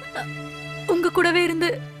 உங்க கூடவே இருந்து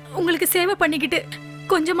உங்களுக்கு சேவை பண்ணிக்கிட்டு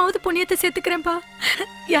கொஞ்சமாவது புண்ணியத்தை சேர்த்துக்கிறேன்ப்பா.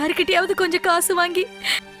 யாருக்கிட்டையாவது கொஞ்சம் காசு வாங்கி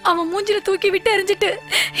அவன் மூஞ்சில தூக்கி விட்டு எறிஞ்சிட்டு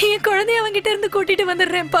என் குழந்தைய அவங்கிட்ட இருந்து கூட்டிட்டு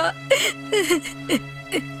வந்துடுறேன்ப்பா.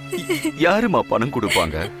 யாருமா பணம்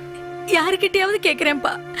கொடுப்பாங்க? யாருக்கிட்டையாவது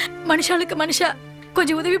கேக்குறேன்ப்பா. மனுஷாளுக்கு மனுஷா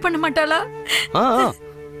கொஞ்சம் உதவி பண்ண மாட்டாளா?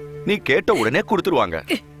 நீ கேட்ட உடனே கொடுத்துருவாங்க.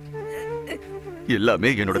 எல்லாமே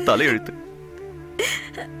என்னோட தலையெழுத்து.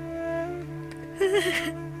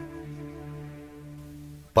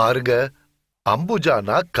 பாருங்க,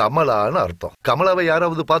 அம்புஜானா கமலான்னு அர்த்தம். கமலாவை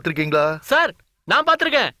யாராவது பாத்திருக்கீங்களா? சார் நான்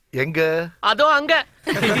பாத்திருக்கேன். எங்க? அதோ அங்க.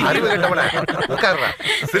 அறிவு கட்டவன உட்கார்றா.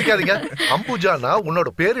 சிரிக்காதீங்க. அம்புஜானா உன்னோட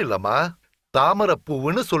பேர் இல்லம்மா, தாமரை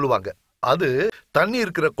பூவுன்னு சொல்லுவாங்க. அது தண்ணி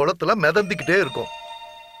இருக்கிற குளத்துல மிதந்துக்கிட்டே இருக்கும்.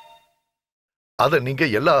 அத நீங்க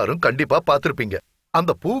எல்லாரும் கண்டிப்பா பாத்திருப்பீங்க.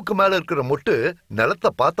 அந்த பூவுக்கு மேல இருக்கிற மொட்டு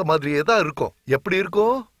நிலத்தை பார்த்த மாதிரியே தான் இருக்கும். எப்படி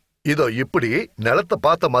இருக்கும்? இதோ இப்படி நிலத்தை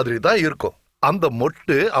பார்த்த மாதிரி தான் இருக்கும். அந்த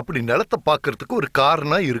மொட்டு அப்படி நிலத்தை பார்க்கறதுக்கு ஒரு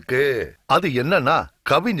காரணம் இருக்கு. அது என்னன்னா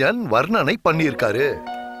கவிஞன் வர்ணனை பண்ணியிருக்காரு.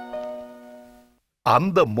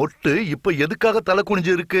 அந்த மொட்டு இப்ப எதுக்காக தலை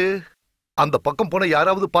குனிஞ்சு இருக்கு? அந்த பக்கம் போன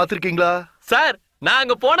யாராவது பாத்திருக்கீங்களா? சார் நான்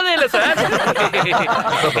அங்க போனதே இல்ல சார்.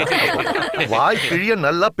 வாய் கிழிய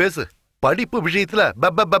நல்லா பேசு. படிப்பு விஷயத்துல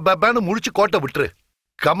பன்னு முடிச்சு கோட்டை விட்டுரு.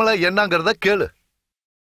 கமலா என்னங்கறத கேளு.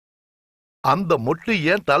 அந்த மொட்டு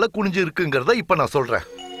ஏன் தலை குனிஞ்சு இருக்குங்கிறத இப்ப நான் சொல்றேன்.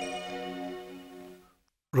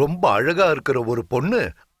 ரொம்ப அழகா இருக்கிற ஒரு பொண்ணு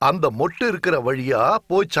அந்த மொட்டு இருக்கிற வழியா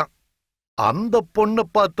போச்சான். அந்த பொண்ணை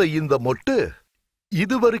பார்த்த இந்த மொட்டு,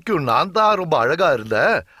 இது வரைக்கும் நான் தான் ரொம்ப அழகா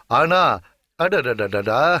இருந்தேன், ஆனா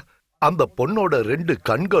அடடடடா அந்த பொண்ணோட 2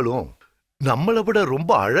 கண்களும் நம்மளை விட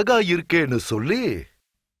ரொம்ப அழகா இருக்கேன்னு சொல்லி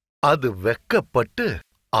அது வெக்கப்பட்டு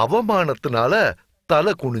அவமானத்தினால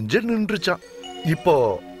தலை குனிஞ்சு நின்றுச்சான். இப்போ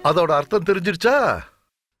அதோட அர்த்தம் தெரிஞ்சிருச்சா?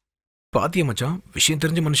 பாத்தியா மச்சான், விஷயம்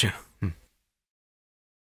தெரிஞ்ச மனுஷன்.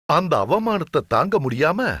 அந்த அவமானத்தை தாங்க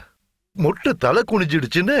முடியாம மொட்டு தலை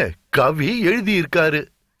குனிஞ்சிடுச்சுன்னு கவி எழுதி இருக்காரு.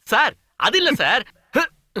 சார் அது இல்ல சார்.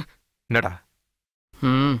 என்னடா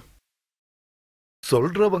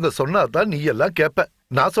சொல்றவங்க சொன்னாதான் நீ எல்லாம் கேப்ப.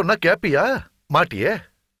 நான் சொன்னா கேப்பியா? மாட்டியே.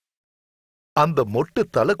 அந்த மொட்டு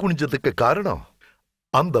தலை குனிஞ்சதுக்கு காரணம்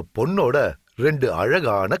அந்த பொண்ணோட 2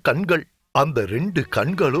 அழகான கண்கள். அந்த 2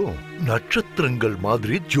 கண்களும் நட்சத்திரங்கள்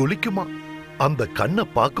மாதிரி ஜொலிக்குமா. அந்த கண்ணை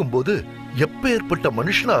பார்க்கும்போது எப்பேற்பட்ட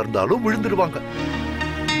மனுஷனா இருந்தாலும் விழுந்துருவாங்க.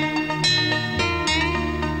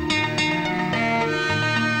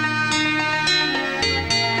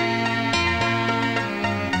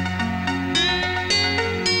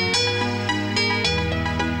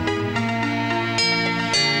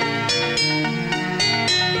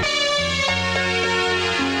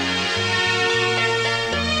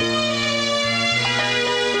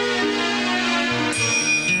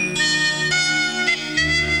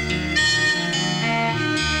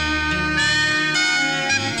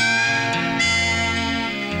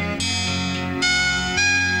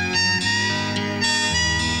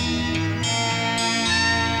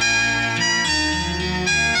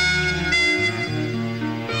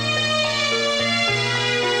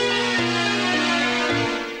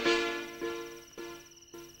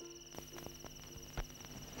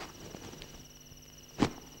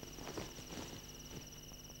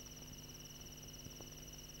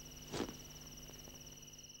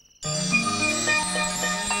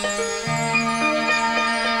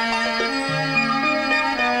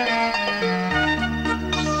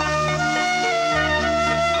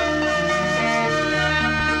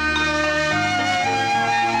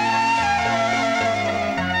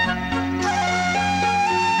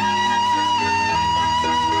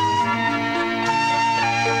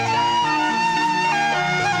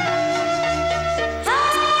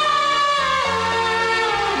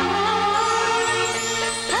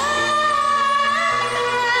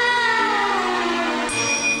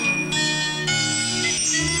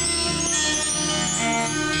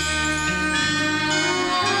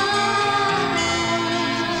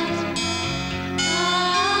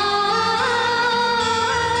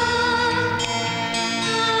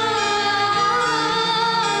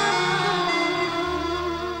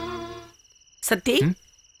 சத்தி,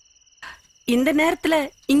 இந்த நேரத்துல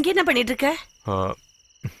இங்க என்ன பண்ணிட்டு இருக்க?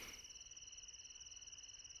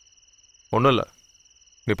 ஒண்ணும் இல்ல,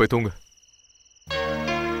 நீ போய் தூங்கு.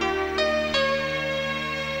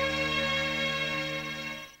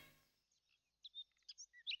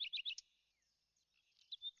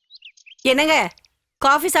 என்னங்க,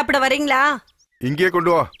 காஃபி சாப்பிட வரீங்களா? இங்கே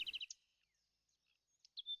கொண்டு வா.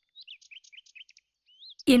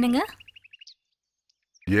 என்னங்க?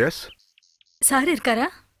 எஸ் சார் இருக்காரா?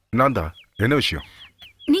 நான் தான். என்ன விஷயம்?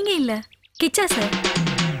 நீங்க இல்ல, கிச்சா சார்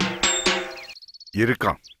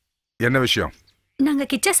இருக்கான். என்ன விஷயம்? நாங்க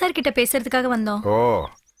கிச்சா சார் கிட்ட பேசுறதுக்காக வந்தோம். ஓ,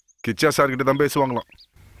 கிச்சா சார் கிட்ட தான் பேசுவாங்களாம்.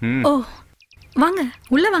 ஓ, வாங்க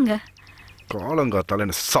உள்ள வாங்க. காலங்காத்தால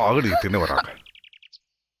என்ன சாகடி தின்னு வராங்க.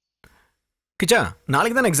 கிச்சா,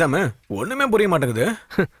 நாளைக்கு தானே எக்ஸாம், ஒண்ணுமே புரிய மாட்டேங்குது.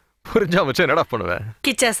 புரிஞ்சா வச்சு என்னடா பண்ணுவேன்?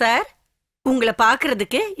 கிச்சா சார், உங்களை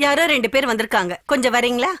பாக்குறதுக்கு யாரோ 2 பேர் வந்திருக்காங்க, கொஞ்சம்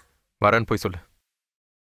வரீங்களா? வரேன்னு போய் சொல்லு.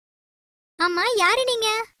 ஆமா, யாரு நீங்க?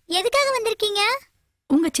 எதுக்காக வந்திருக்கீங்க?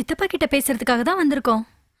 உங்க சித்தப்பா கிட்ட பேசுறதுக்காக தான் வந்திருக்கோம்.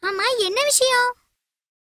 ஆமா என்ன விஷயம்?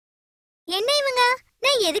 என்ன இவங்க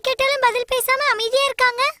நான் எது கேட்டாலும் பதில் பேசாம அமைதியா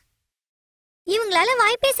இருக்காங்க? இவங்களால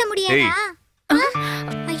வாய் பேச முடியாதா?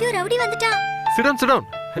 ஐயோ ரவுடி வந்துட்டான். சிட் டவுன்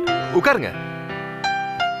உட்காருங்க.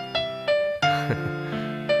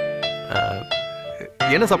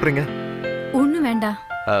 என்ன சாப்பிடுறீங்க? ஒண்ணு வேண்டாம்.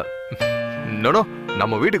 நோ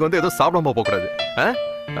நம்ம வீட்டுக்கு வந்து ஏதோ சாப்பிடாம போக கூடாது.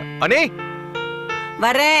 அண்ணே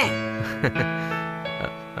வரேன்.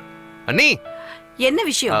 அண்ணி என்ன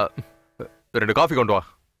விஷயம்? 2 காஃபி கொண்டு வா.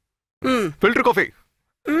 Filter coffee.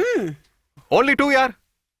 only 2 யார்?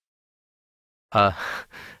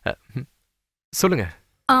 சொல்லுங்க.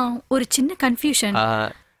 ஒரு சின்ன கன்ஃபியூஷன்.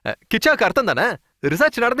 கிச்சாக்கு அர்த்தம் தானே?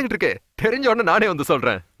 ரிசர்ச் நடந்துகிட்டு இருக்கு. தெரிஞ்ச உடனே நானே வந்து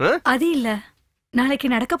சொல்றேன். அது இல்ல, நாளைக்கு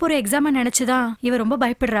நடக்க போற எக்ஸாம் நினைச்சுதான் இவ ரொம்ப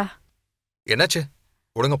பயப்படுறா. என்னாச்சு?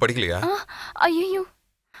 ஒழுங்கா படிக்கலையா? ஐயோ.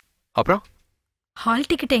 அப்புறம் ஹால்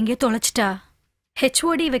டிக்கெட் எங்கேயோ தொலைச்சிட்டா.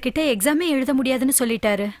 ஹெச்ஓடி இவகிட்ட எக்ஸாமே எழுத முடியாதுன்னு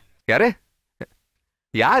சொல்லிட்டாரு. யாரு?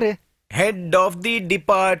 யாரு? Head of the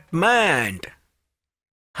department.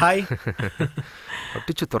 Hi.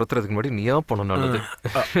 அடிச்சு துரத்துறதுக்கு முன்னாடி நீயா போன நல்லது.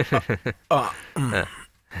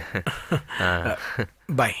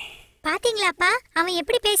 பை. பாத்தீங்களாப்பா அவன்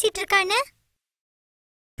எப்படி பேசிட்டு இருக்கான்னு?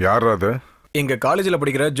 யார் அது? எங்க காலேஜ்ல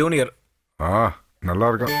படிக்கிற ஜூனியர். நல்லா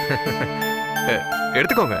இருக்கான்.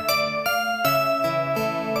 எடுத்துக்கோங்க.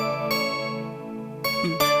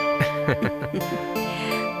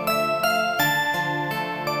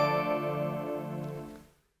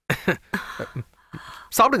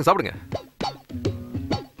 சாப்பிடுங்க சாப்பிடுங்க.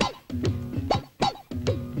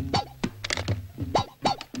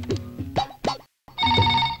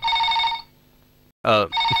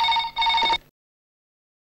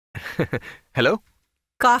 ஹலோ.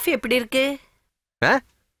 காஃபி எப்படி இருக்கு?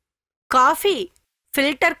 காஃபி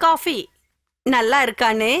ஃபில்டர் காஃபி நல்லா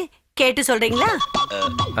இருக்கான்னு கேட்டு சொல்றீங்களா?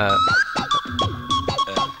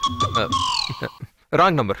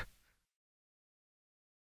 Wrong number.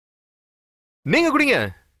 நீங்க குடிங்க.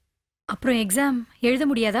 அப்புறம் எக்ஸாம் எழுத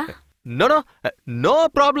முடியாதா? No no no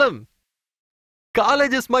problem.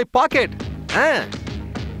 College is my packet.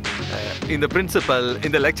 இந்த பிரின்சிபல்,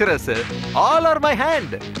 இந்த lecturers all R my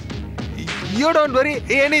hand. You don't worry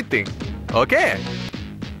anything. Okay?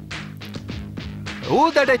 Who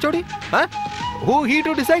that HOD? Who he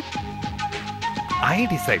to decide? I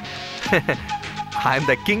decide. I am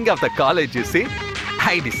the king of the college, you see.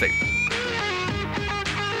 I decide.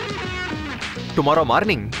 Tomorrow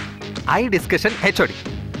morning, I discussion HOD.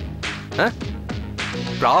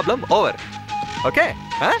 Problem over. Okay?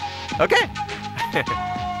 Okay?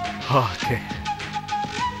 Okay.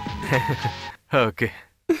 Okay.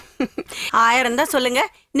 1000 தான் சொல்லுங்க.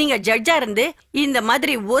 நீங்க ஜட்ஜா இருந்து இந்த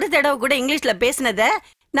மாதிரி ஒரு தடவை கூட இங்கிலீஷ்ல பேசினத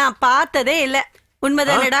நான் பார்த்ததே இல்ல.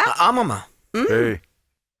 உண்மைதானடா? ஆமாமா. ஏய்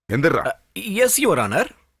எந்திரா. Yes your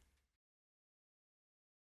honour.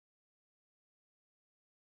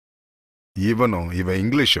 இவனும் இவன்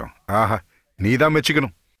இங்கிலீஷும் ஆஹா நீதான்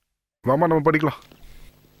மெச்சிக்கணும். வாமா நம்ம படிக்கலாம்.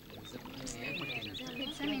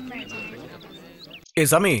 ஏ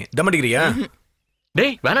சாமி தம்மடிக்கிறியா?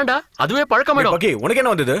 டேய் வேணாண்டா, அதுவே பழக்கமாயிடும். ஓகே, உனக்கு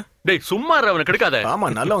என்ன வந்தது? டேய் சும்மா அவன கெடுக்காத. ஆமா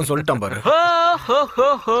நல்லவன் சொல்லிட்டான் பாரு.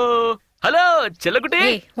 ஹலோ செல்லக்குட்டி.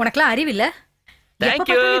 ஏய் உனக்குலாம் அறிவு இல்ல? Thank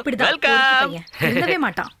you. வெல்கம். எழுதவே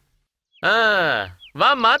மாட்டான்.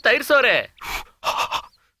 வாம்மா தயிர் சோறு.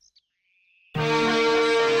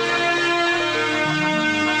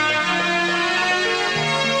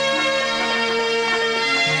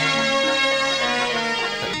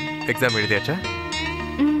 எக்ஸாம் எழுதியாச்சா?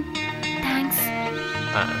 தேங்க்ஸ்.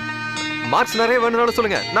 மார்க்ஸ் நிறைய வேணும்னாலும்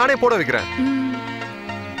சொல்லுங்க, நானே போட வைக்கிறேன்.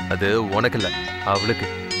 அது உனக்கு இல்ல, அவளுக்கு.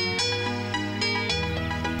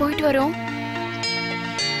 போயிட்டு வரோம்.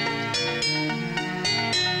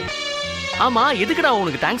 ஆமா எதுக்குடா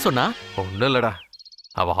உனக்கு தேங்க்ஸ் சொன்னா? ஒண்ணும் இல்லடா,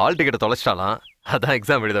 அவ ஹால் டிக்கெட் தொலைச்சிட்டாலாம், அதான்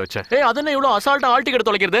எக்ஸாம் எழுத வச்சேன். ஏய் அதென்ன இவ்வளவு அசால்ட்டா ஹால் டிக்கெட்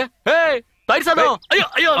தொலைக்கிறது? ஏய் தயிர் சாதம். ஐயோ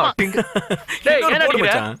ஐயோ டேய் என்ன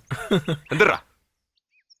அடிக்குற? எந்திரா.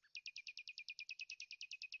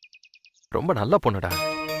 ரொம்ப நல்ல பொண்ணுடா.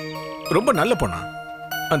 ரொம்ப நல்ல பொண்ணா?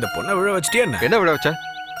 அந்த பொண்ணை விழ வச்சிட்டியா என்ன? என்ன விழ வச்ச?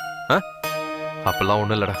 அப்பெல்லாம்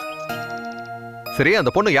ஒண்ணும் இல்லடா. சரி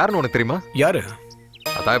அந்த பொண்ணு யாருன்னு உனக்கு தெரியுமா? யாரு?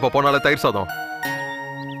 அதான் இப்ப போனால தயிர் சாதம்.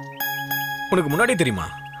 உனக்கு முன்னாடி தெரியுமா?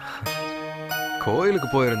 கோயிலுக்கு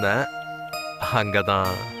போயிருந்தேன்,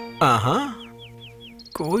 அங்கதான். ஆஹா,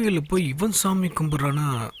 கோயிலுக்கு போய் இவன் சாமி கும்பிடுறானா?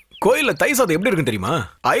 கோயில்ல தயிர் சாதம் எப்படி இருக்குன்னு தெரியுமா?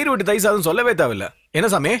 ஐயர் வீட்டு தயிர் சாதம் சொல்லவே தேவையில்ல. என்ன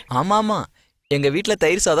சாமி? ஆமா ஆமா, எங்க வீட்டுல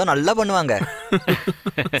தயிர் சாதம் நல்லா பண்ணுவாங்க.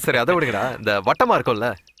 சரி அதை விடுங்கடா, இந்த வட்டமா இருக்கும்ல.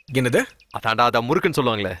 என்னது? அதான்டா, அத முறுக்குன்னு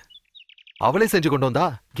சொல்லுவாங்களே, அவளே செஞ்சு கொண்டு வந்தா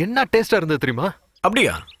என்ன டேஸ்டா இருந்தது தெரியுமா?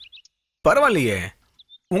 அப்படியா? பரவாயில்லையே.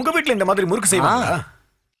 உங்க வீட்டுல இந்த மாதிரி முறுக்கு செய்வாங்களா?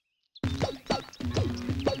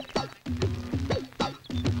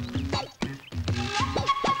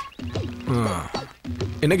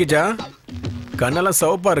 என்ன கிச்சா கண்ணெல்லாம்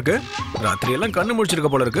சிவப்பா இருக்கு, ராத்திரி எல்லாம் கண்ணு முடிச்சிருக்க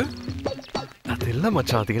போல இருக்கு. அது இல்ல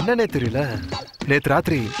மச்சான், அது என்னன்னே தெரியல. நேத்து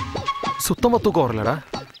ராத்திரி சுத்தமா தூக்கம் வரலடா.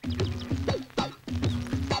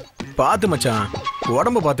 பாத்து மச்சான்,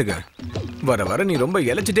 உடம்ப பாத்துக்க. வர வர நீ ரொம்ப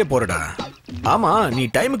இழைச்சிட்டே போறடா. ஆமா, நீ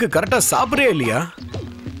டைமுக்கு கரெக்டா சாப்பிடவே இல்லையா?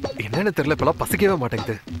 என்னன்னு தெரியல, இப்பெல்லாம் பசிக்கவே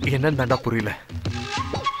மாட்டேங்குது. என்னன்னு தாண்டா புரியல.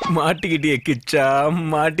 மாட்டிக்கிட்டியே கிச்சா,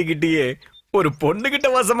 மாட்டிக்கிட்டியே. ஒரு பொண்ணுகிட்ட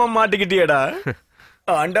வசமா மாட்டிக்கிட்டியடா.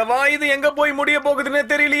 ஆண்டவா, இது எங்க போய் முடிய போகுதுன்னே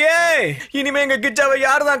தெரியலையே. இனிமே எங்க கிச்சாவை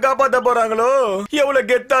யார் தான் காப்பாத்த போறாங்களோ? எவ்வளவு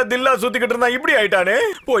கெத்தா தில்லா சுத்திக்கிட்டு இருந்தா இப்படி ஆயிட்டானே.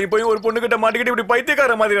 போய் போய் ஒரு பொண்ணுகிட்ட மாட்டிக்கிட்டு இப்படி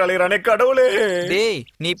பைத்தியக்கார மாதிரி அலையறானே கடவுளே. டேய்,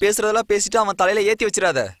 நீ பேசுறதெல்லாம் பேசிட்டு அவன் தலையில ஏத்தி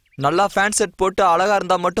வச்சிராத. நல்லா ஃபேன் செட் போட்டு அழகா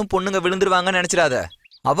இருந்தா மட்டும் பொண்ணுங்க விழுந்துருவாங்கன்னு நினைச்சிராத.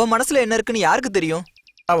 அவ மனசுல என்ன இருக்குன்னு யாருக்கு தெரியும்?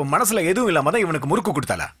 அவ மனசுல எதுவும் இல்லாம தான் இவனுக்கு முறுக்கு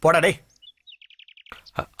கொடுத்தாளா? போடா டேய்.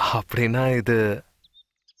 அப்படின்னா இது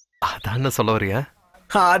அதான் சொல்ல வரியா?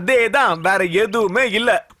 அதேதான், வேற எதுவுமே இல்ல.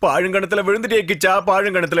 பாழுங்கணத்துல விழுந்துட்டியே கிச்சா,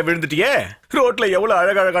 பாழுங்கணத்துல விழுந்துட்டியே. ரோட்ல எவ்வளவு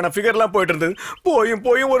அழகழகான ஃபிகர் எல்லாம் போயிட்டு இருந்தது. போயும்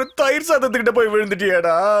போயும் ஒரு தயிர் சாதத்துக்கிட்ட போய்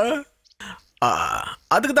விழுந்துட்டியேடா.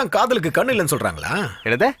 அதுக்கு தான் காதலுக்கு கண்ணு இல்லைன்னு சொல்றாங்களா?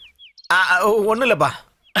 என்னது? ஒண்ணு இல்லப்பா.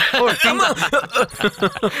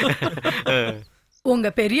 உங்க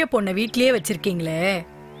பெரிய பொண்ணை வீட்லயே வச்சிருக்கீங்களே,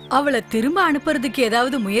 அவளை திரும்ப அனுப்புறதுக்கு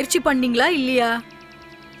ஏதாவது முயற்சி பண்ணீங்களா இல்லையா?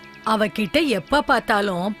 அவகிட்ட எப்ப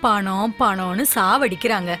பார்த்தாலும் பணம் பணம்னு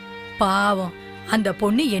சாவடிக்கிறாங்க. பாவம், அந்த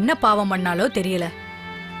பொண்ணு என்ன பாவம் பண்ணாலோ தெரியல.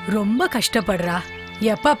 ரொம்ப கஷ்டப்படுறா.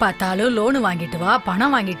 எப்ப பார்த்தாலும் லோனு வாங்கிட்டு வா,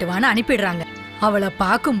 பணம் வாங்கிட்டு வான்னு அனுப்பிடுறாங்க. அவளை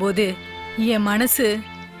பார்க்கும்போது என் மனசு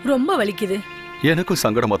ரொம்ப வலிக்குது. எனக்கும்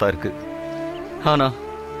சங்கடமா தான் இருக்கு. ஆனா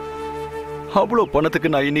அவ்வளவு பணத்துக்கு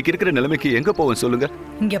நான் இன்னைக்கு இருக்கிற நிலைமைக்கு எங்க போவேன் சொல்லுங்க?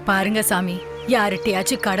 இங்க பாருங்க சாமி,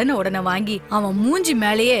 யார்கிட்டயாச்சும் கடனை உடனே வாங்கி அவன் மூஞ்சி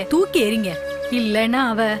மேலேயே தூக்கி எறிங்க. இல்லன்னா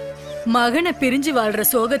அவ மகனை பிரிஞ்சு வாழ்ற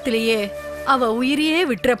சோகத்திலேயே அவ உயிரையே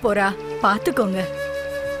விட்டுற போறா. பாத்துக்கோங்க.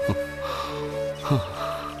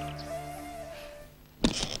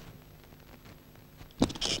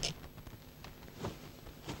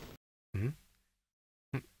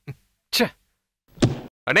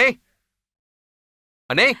 அண்ணே,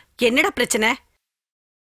 அண்ணே, என்னடா பிரச்சனை?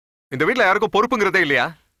 இந்த வீட்ல யாருக்கும் பொறுப்புங்கிறதே இல்லையா?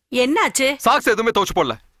 என்னாச்சு? சாக்ஸ் எதுவுமே துவைச்சு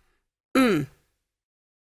போடல.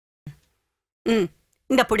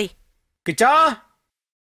 இந்த புடி. கிச்சா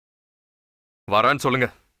வரான்னு சொல்லுங்க.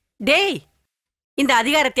 டேய், இந்த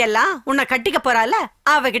அதிகாரத்தை எல்லாம் உன்னை கட்டிக்க போறால,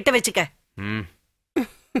 அவகிட்ட வச்சுக்க.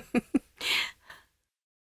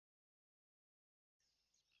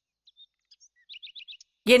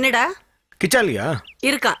 என்னடா? கிச்சா இல்லையா?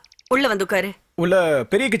 இருக்கான், உள்ள வந்து உட்காரு. உள்ள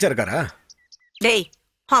பெரிய கிச்சா இருக்காரா? டேய்,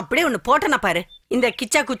 அப்படியே ஒண்ணு போட்டனா பாரு. இந்த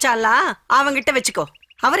கிச்சா குச்சா எல்லாம் அவங்கிட்ட வச்சுக்கோ.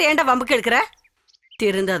 அவர் ஏன்டா வம்புக்கு எடுக்கிற?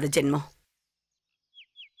 திருந்தாத ஜென்மம்.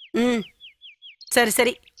 சரி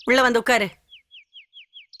சரி, உள்ள வந்து உட்காரு.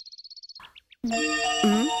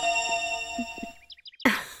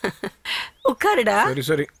 உட்காருடா. சரி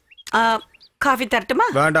சரி. காஃபி தரட்டுமா?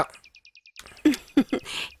 வேண்டாம்.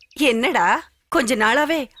 என்னடா, கொஞ்ச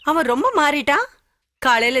நாளாவே அவன் ரொம்ப மாறிட்டான்.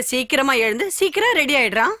 காலையில சீக்கிரமா எழுந்து சீக்கிரம் ரெடி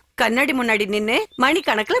ஆயிடுறான். கண்ணாடி முன்னாடி நின்னு மணி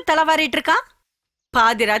கணக்குல தலைவாரிட்டு இருக்கான்.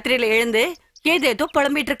 பாதி ராத்திரியில எழுந்து ஏதேதோ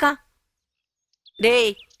புலம்பிட்டு இருக்கான்.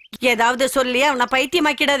 டேய், ஏதாவது சொல்லி அவனை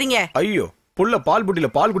பைத்தியமாக்கிடாதீங்க. ஐயோ, புள்ள பால் புட்டில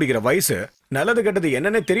பால் குடிக்கிற வயசு. நல்லது கெட்டது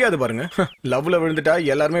என்னன்னே தெரியாது பாருங்க. லவ்ல விழுந்துட்டா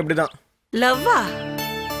எல்லாருமே இப்படிதான். லவ்வா?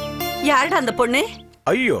 யாருடா அந்த பொண்ணு?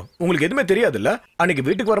 ஐயோ, உங்களுக்கு எதுவுமே தெரியாதுல்ல? அன்னைக்கு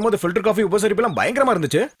வீட்டுக்கு வரும்போது ஃபில்டர் காஃபி உபசரிப்பு எல்லாம் பயங்கரமா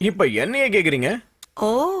இருந்துச்சு. இப்ப என்னையே கேக்குறீங்க? ஓ,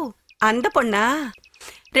 அந்த பொண்ணா?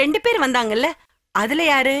 2 பேர் வந்தாங்கல்ல, அதுல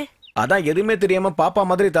யாரு? அதான் எதுவுமே தெரியாம பாப்பா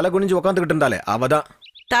மாதிரி தலை குனிஞ்சு உட்காந்துக்கிட்டு இருந்தாலே அவதான்.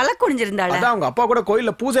 தலை குனிஞ்சிருந்தாளா? அதான் அவங்க அப்பா கூட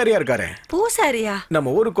கோயில்ல பூசாரியா இருக்காரு. பூசாரியா?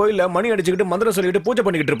 நம்ம ஊரு கோயில்ல மணி அடிச்சுக்கிட்டு மந்திரம் சொல்லிட்டு பூஜை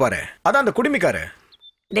பண்ணிக்கிட்டு இருப்பாரு. அதான் அந்த குடிமிக்காரு.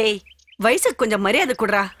 டேய், வயசுக்கு கொஞ்சம் மரியாதை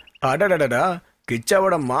குடுறா. அடடடடா,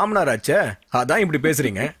 கிச்சாவோட மாமனார் ஆச்சே, அதான் இப்படி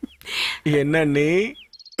பேசுறீங்க. என்ன நீ?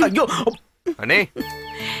 ஐயோ அண்ணே,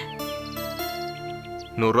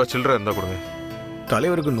 100 ரூபா சில்லறை இருந்தா கொடுங்க.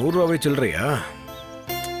 தலைவருக்கு 100 ரூபாவே சில்லறையா?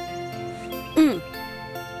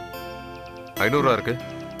 500 ரூபா இருக்கு.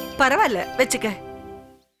 பரவாயில்ல, வச்சுக்க.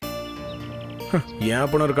 ஏன்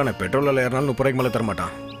பணம் இருக்கான? பெட்ரோல் ஏறினாலும் 30 ரூபாய்க்கு மேல தர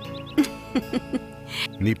மாட்டான்.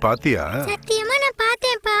 நீ பாத்தியா? சத்தியமா நான்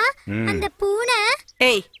பார்த்தேன்ப்பா. அந்த பூனை.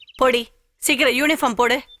 ஏய், போடி, சீக்கிரம் யூனிஃபார்ம்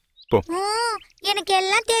போடு. எனக்கு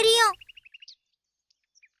எல்லாம் தெரியும்.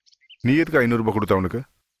 நீ எதுக்கு 500 ரூபாய் கொடுத்த அவனுக்கு?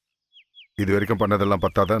 இது வரைக்கும் பண்ணதெல்லாம்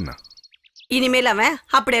பத்தாதா என்ன? இனிமேல் அவன்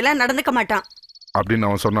அப்படியெல்லாம் நடந்துக்க மாட்டான் அப்படின்னு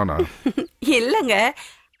அவன் சொன்னானா? இல்லங்க,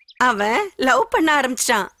 அவன் லவ் பண்ண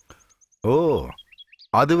ஆரம்பிச்சிட்டான். ஓ,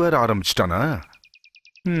 அது வேற ஆரம்பிச்சிட்டானா?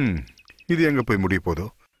 இது எங்க போய் முடிய போதோ?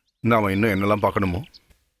 நாம இன்னும் என்னெல்லாம் பார்க்கணுமோ?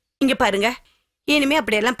 இங்க பாருங்க, இனிமே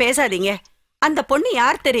அப்படியெல்லாம் பேசாதீங்க. அந்த பொண்ணு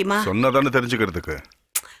யார் தெரியுமா? சொன்னதானே தெரிஞ்சுக்கிறதுக்கு.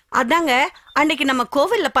 அதாங்க அன்னைக்கு நம்ம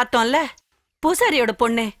கோவில்ல பார்த்தோம்ல, பூசாரியோட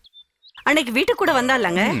பொண்ணு. அன்னைக்கு வீட்டுக்கு கூட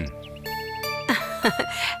வந்தாலங்க.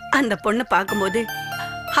 அந்த பொண்ணு பார்க்கும்போது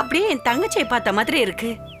அப்படியே என் தங்கச்சியை பார்த்த மாதிரி இருக்கு.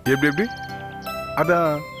 எப்படி எப்படி?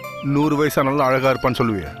 அதான் 100 வயசானாலும் அழகா இருப்பான்னு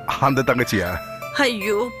சொல்லுவிய, அந்த தங்கச்சியா?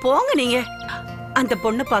 ஐயோ போங்க நீங்க. அந்த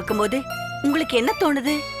பொண்ணு பார்க்கும்போது உங்களுக்கு என்ன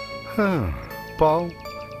தோணுது? பாவம்,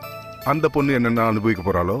 அந்த பொண்ணு என்னென்ன அனுபவிக்க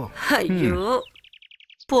போறாளோ. ஐயோ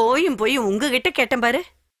போய் உங்ககிட்ட கேட்டேன் பாரு.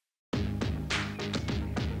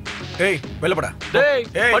 ஏய் வெள்ளப்படா. டேய்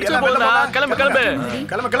படிச்சு போடா. கிளம்பு கிளம்பு.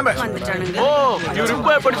 கிளம்பு. வந்துட்டானுங்க. ஓ இவர்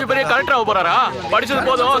இப்ப படிச்சு பெரிய கலெக்டர் ஆக போறாரா? படிச்சது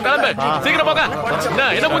போதும், கிளம்பு. சீக்கிரம் போங்க.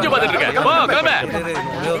 என்ன மூஞ்சி பார்த்துட்டு இருக்க? போ கிளம்பு.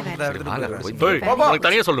 டேய் உனக்கு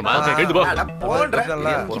தனியா சொல்லுமா? எழுந்து போ.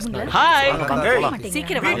 ஹாய்.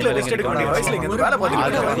 சீக்கிரம் வீட்ல ரெஸ்ட் எடுக்க வேண்டிய வயசுல இங்க வேலை பார்த்துட்டு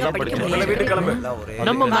இருக்க. வீட்டுக்கு கிளம்பு.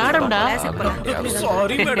 நம்ம மேடம்டா.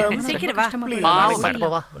 Sorry madam. சீக்கிரம் வா.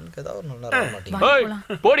 வா. ஏய்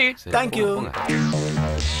போடி. Thank you.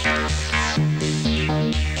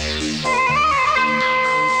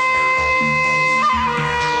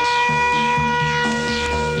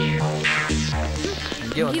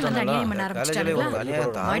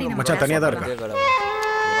 மச்சான் தனியா தான் இருக்கா?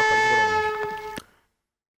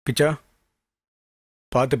 கிச்சா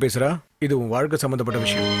பார்த்து பேசுறா. இது உன் வாழ்க்கை சம்பந்தப்பட்ட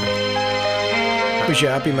விஷயம். Wish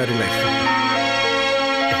happy married life.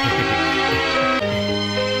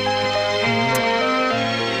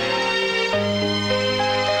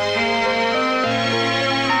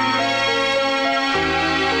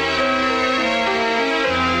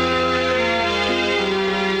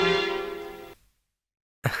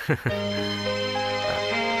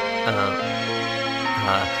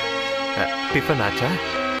 Tiffin ஆச்சா?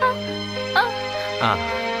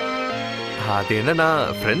 அது என்னன்னா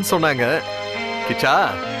ஃப்ரெண்ட்ஸ் சொன்னாங்க, கிச்சா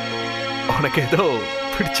உனக்கு ஏதோ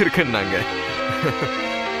பிடிச்சிருக்குன்னாங்க.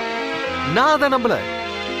 நான் அதை நம்பல.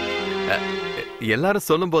 எல்லாரும்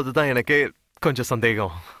சொல்லும் போதுதான் எனக்கு கொஞ்சம்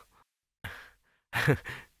சந்தேகம்.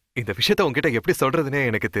 இந்த விஷயத்த உன்கிட்ட எப்படி சொல்றதுன்னே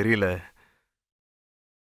எனக்கு தெரியல.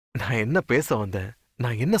 நான் என்ன பேச வந்தேன்,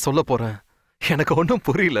 நான் என்ன சொல்ல போறேன், எனக்கு ஒன்றும்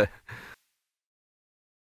புரியல.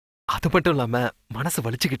 அது மட்டும் இல்லாம மனசு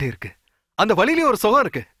வலிச்சுக்கிட்டே இருக்கு. அந்த வலியிலே ஒரு சுகம்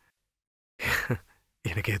இருக்கு.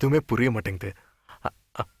 எனக்கு எதுவுமே புரிய மாட்டேங்குது.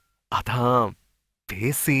 அதான்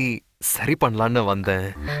பேசி சரி பண்ணலான்னு வந்தேன்.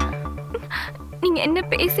 நீங்க என்ன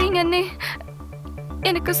பேசுறீங்கன்னு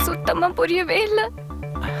எனக்கு சுத்தமா புரியவே இல்லை.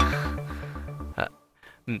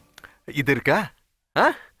 இது இருக்கா?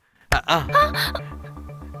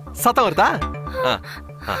 சத்தம் வருதா?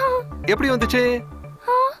 எப்படி வந்துச்சு?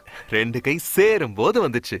 2 கை சேரும் போது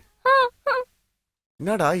வந்துச்சு.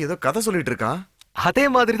 என்னடா ஏதோ கதை சொல்லிட்டு இருக்கான்? அதே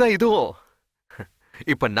மாதிரி தான் இதுவும்.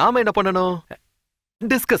 இப்ப நாம என்ன பண்ணணும்?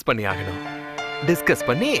 டிஸ்கஸ் பண்ணி ஆகணும். டிஸ்கஸ்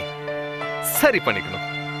பண்ணி சரி பண்ணிக்கணும்.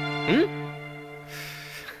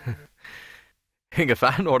 எங்க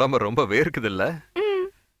ஃபேன் உடம்பு ரொம்ப வேர்க்குது இல்ல?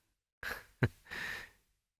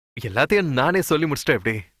 எல்லாத்தையும் நானே சொல்லி முடிச்சிட்டேன்.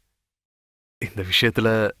 எப்படி இந்த விஷயத்துல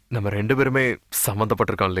நம்ம 2 பேருமே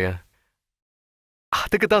சம்பந்தப்பட்டிருக்கோம் இல்லையா?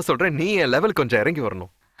 அதுக்கு தான் சொல்றேன், நீ என் லெவல் கொஞ்சம் இறங்கி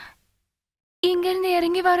வரணும். எங்க இருந்து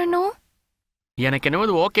இறங்கி வரணும்? எனக்கு என்ன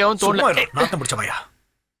வந்து ஓகேவும் தோணல. நாத்தம் பிடிச்சவையா?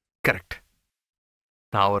 கரெக்ட்.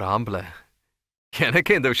 நான் ஒரு ஆம்பளை,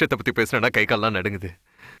 எனக்கே இந்த விஷயத்தை பத்தி பேசுறேன்னா கை கால்லாம் நடுங்குது.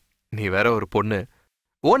 நீ வேற ஒரு பொண்ணு.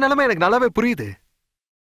 ஓ நிலைமை எனக்கு நல்லாவே புரியுது.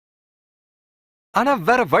 ஆனா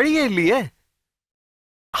வேற வழியே இல்லையே.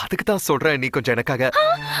 அதுக்கு தான் சொல்றேன், நீ கொஞ்சம் எனக்காக.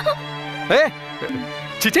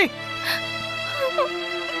 சிச்சி,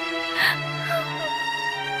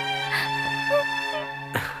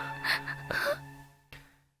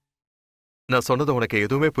 நான் சொன்னது உனக்கு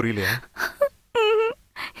எதுவுமே புரியலையா?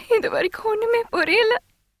 இது வரைக்கும் ஒண்ணுமே புரியல.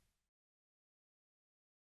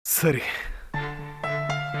 சரி,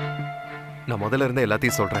 நான் முதல்ல இருந்து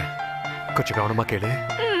எல்லாத்தையும் சொல்றேன், கொஞ்சம் கவனமா கேளு.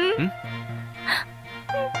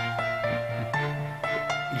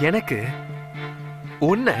 எனக்கு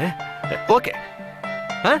உன்னை ஓகே,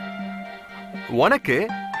 உனக்கு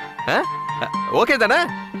ஓகே தானே?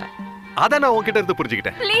 அதான் நான் உன்கிட்ட இருந்து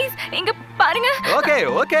புரிஞ்சுக்கிட்டேன். ப்ளீஸ் இங்க பாருங்க. Okay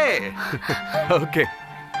okay okay.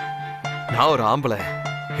 நான் ஒரு ஆம்பளை,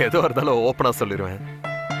 ஏதோ இருந்தாலும் ஓப்பனா சொல்லிடுவேன்.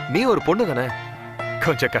 நீ ஒரு பொண்ணு தானே,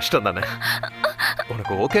 கொஞ்சம் கஷ்டம் தானே.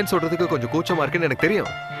 உனக்கு ஓகேன்னு சொல்றதுக்கு கொஞ்சம் கூச்சமா இருக்குன்னு எனக்கு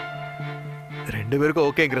தெரியும். 2 பேருக்கும்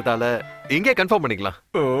ஓகேங்கிறதால இங்கே கன்ஃபார்ம் பண்ணிக்கலாம்.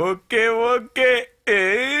 Okay okay.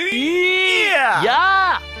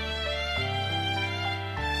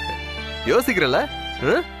 யோசிக்கிறல்ல,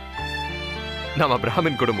 நம்ம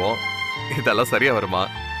பிராமின் குடும்பம், இதெல்லாம் சரியா வருமா?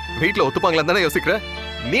 வீட்டுல ஒத்துப்பாங்களா தானே யோசிக்கிற?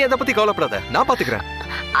 நீ எதை பத்தி கவலைப்படாத, நான் பாத்துக்கிறேன்.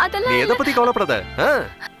 நீ எதை பத்தி கவலைப்படாத.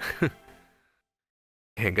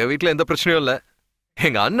 எங்க வீட்டுல எந்த பிரச்சனையும் இல்ல.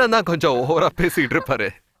 எங்க அண்ணன் தான் கொஞ்சம் ஓவரா பேசிட்டு இருப்பாரு.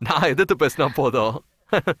 நான் எதிர்த்து பேசினா போதும்.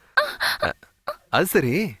 அது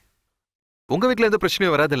சரி, உங்க வீட்டுல எந்த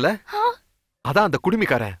பிரச்சனையும் வராது இல்ல? அதான் அந்த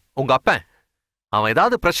குடுமிக்காரன் உங்க அப்பன், அவன்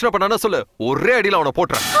ஏதாவது பிரச்சனை பண்ணானா சொல்லு, ஒரே அடியில அவனை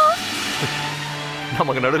போட்டுறேன்.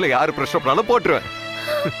 நமக்கு நடுவில் யாரு பிரச்சனை பண்ணாலும் போட்டுருவேன்.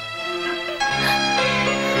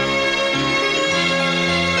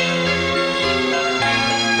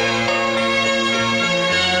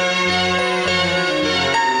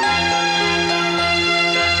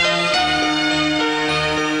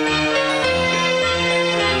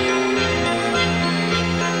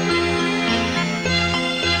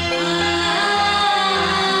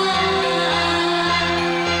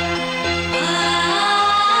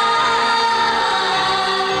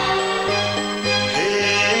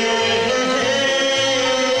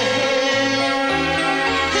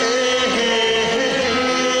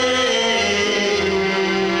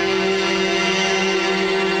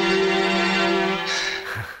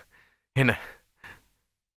 என்ன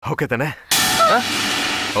ஓகே தானே?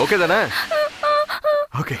 ஓகே தானே?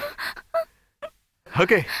 Okay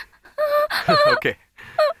okay okay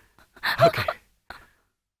okay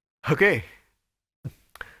okay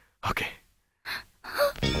okay.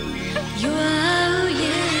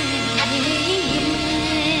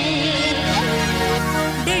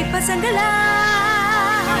 டேய் பசங்களா,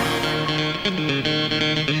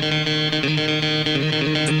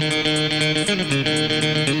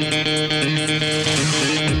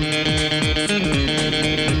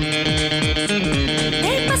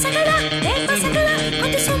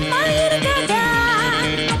 கொஞ்சம் சும்மா இருக்கடா.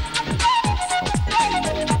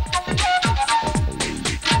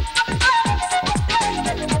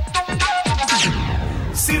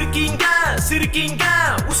 சிரிக்கீங்க சிரிக்கீங்க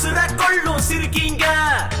உசுர கொள்ளும் சிரிக்கீங்க.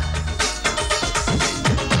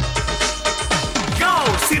 யோ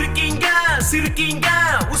சிரிக்கீங்க சிரிக்கீங்க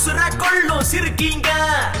உசுர கொள்ளும் சிரிக்கீங்க.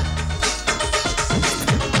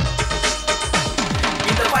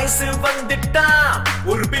 இந்த வயசு வந்துட்டா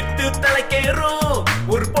ஒரு பித்து தலைக்கேறும்,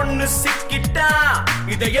 ஒரு பொண்ணு சிக்கிட்டா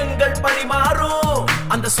இதயங்கள் பரிமாறும்,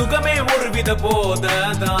 அந்த சுகமே ஒரு வித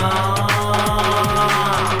போததான்.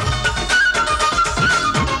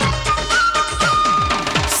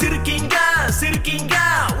 சிரிக்கீங்க சிரிக்கீங்க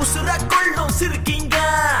உசுர கொள்ளும் சிரிக்கீங்க.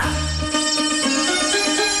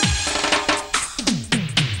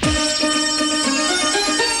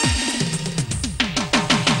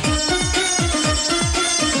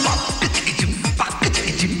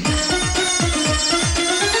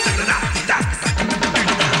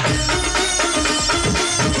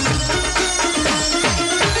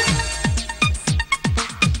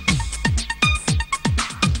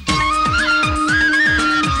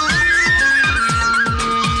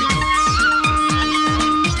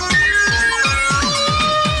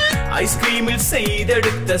 ஐஸ்கிரீமில்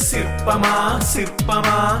செய்தெடுத்த சிற்பமா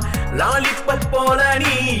சிற்பமா, லாலிபப் போல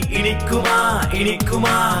நீ இனிக்குமா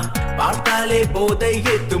இனிக்குமா. பார்த்தாலே போதை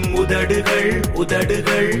ஏத்தும் உதடுகள்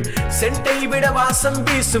உதடுகள், சென்ட்டை விட வாசம்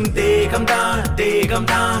வீசும் தேகம்தான்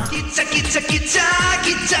தேகம்தான். கிச்ச கிச்ச கிச்சா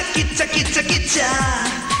கிச்ச கிச்ச கிச்ச கிச்சா,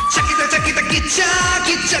 சக்கித சக்கித கிச்சா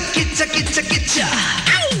கிச்ச கிச்ச கிச்ச கிச்சா,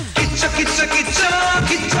 கிச்ச கிச்ச கிச்சா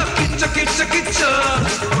கிச்ச கிச்ச கிச்ச கிச்சா,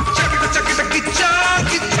 சக்கித சக்கித கிச்சா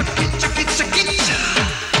கிச்ச கிச்ச கிச்ச கிச்சா.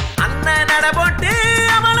 அண்ணன் நட போட்டு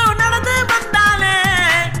அவளும் நடந்து வந்தாலே,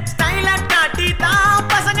 ஸ்டைல காட்டி தான்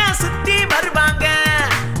பசங்க சுத்தி வருவாங்க.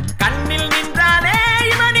 கண்ணில் நின்றாலே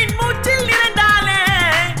இவனின் மூச்சில் நிறைந்தாலே,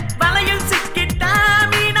 வலையில் சிக்கிட்டா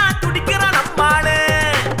மீனா துடிக்கிற நம்மாளு.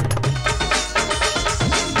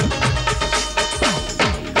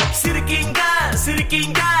 சிரிக்கீங்க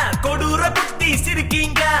சிரிக்கீங்க கொடூர புத்தி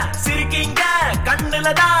சிரிக்கீங்க சிரிக்கீங்க,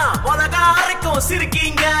 கண்ணுலதான் உலகா அரைக்கும்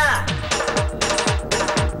சிரிக்கீங்க.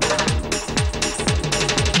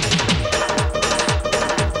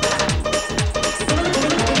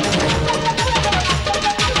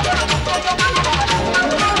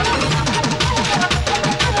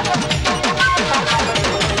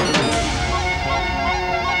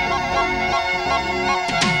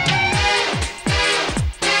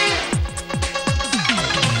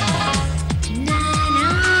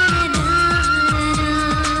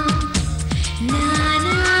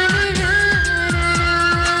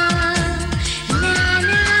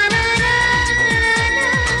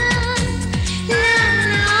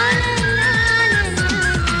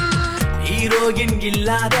 ஹீரோயின்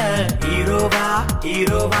இல்லாத ஹீரோவா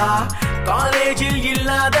ஹீரோவா, காலேஜில்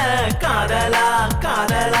இல்லாத காதலா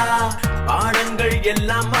காதலா. பாடங்கள்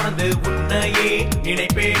எல்லாம் மறந்து உன்னையே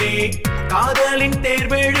நினைப்பேனே, காதலின்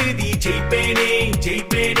தேர்வெழுதி ஜெயிப்பேனே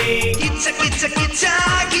ஜெயிப்பேனே. கிச்ச கிச்ச கிச்சா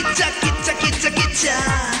கிச்ச கிச்ச கிச்ச கிச்சா,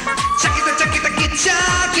 சக்கித சக்கித கிச்சா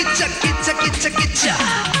கிச்ச கிச்ச கிச்ச கிச்சா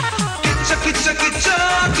கிச்ச கிச்ச கிச்சா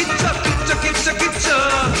கிச்ச கிச்ச கிச்ச கிச்சா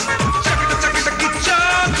சகட சகட கிச்சா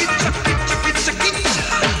கிச்ச கிச்ச கிச்ச கிச்சா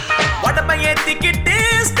உடம்ப ஏத்திக்கிட்டு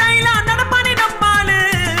ஸ்டைலா நடப்பானே நம்மாளு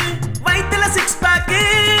வயித்துல 6 பேக்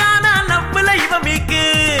ஆனா லவ்ல இவ மீக்கு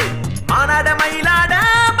மானாட மயிலாட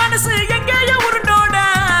மனசு எங்கேயோ உருண்டோட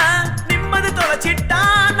நிம்மதி தொலைச்சிட்டா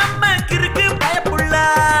நம்ம கிறுக்கு பயப்புள்ள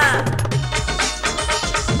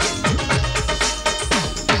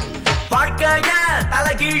வாழ்க்கைய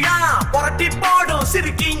தலைகீழா புரட்டி போடும்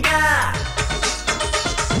சிரிக்கீங்க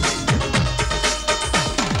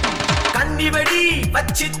கண்ணி வெடி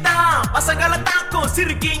வச்சிட்டா பசங்களை தாக்கும்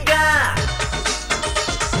சிரிக்கீங்க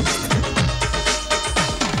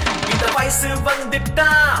இந்த வயசு வந்துட்டா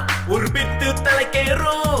ஒரு பித்து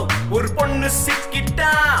தலைக்கேறும் ஒரு பொண்ணு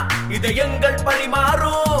சிக்கிட்டா இதை எங்கள்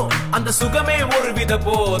பரிமாறும் அந்த சுகமே ஒரு வித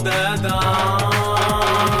போததான்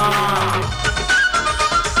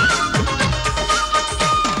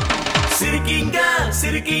சிரிக்கீங்க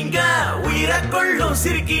சிரிக்கீங்க உயிரை கொள்ளும்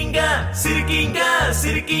சிரிக்கீங்க சிரிக்கீங்க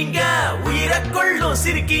சிரிக்கீங்க உயிரை கொள்ளும்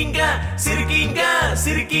சிரிக்கீங்க சிரிக்கீங்க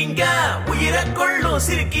சிரிக்கீங்க உயிரை கொள்ளும்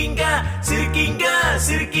சிரிக்கீங்க சிரிக்கீங்க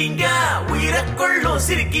சிரிக்கீங்க உயிரை கொள்ளும்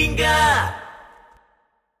சிரிக்கீங்க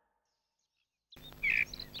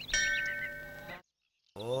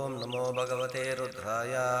ஓம் நமோ பகவதே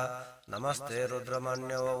ருத்ராய நமஸ்தே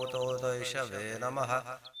ருத்ரமன்யோதோதயிஷவே நமः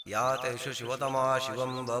யாதேஷு சிவதமா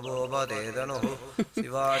சிவம் பபோபதேதனுः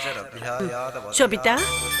சிவாசரப்யாயாத சோபிதா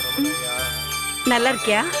நல்லா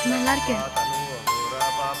இருக்கியா? நல்லா இருக்கேன்.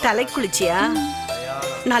 தலை குளிச்சியா?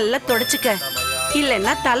 நல்லா தொடச்சுக்க,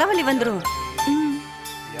 இல்லைன்னா தலைவலி வந்துரும்.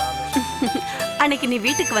 அன்னைக்கு நீ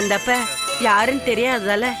வீட்டுக்கு வந்தப்ப யாருன்னு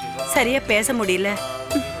தெரியாததால சரியா பேச முடியல.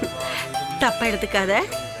 தப்பா எடுத்துக்காத.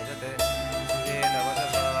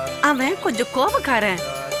 அவன் கொஞ்சம் கோபக்காரன்,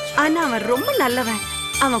 ஆனா அவன் ரொம்ப நல்லவன்.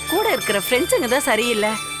 அவன் கூட இருக்கிற ஃப்ரெண்ட்ஸுங்க தான்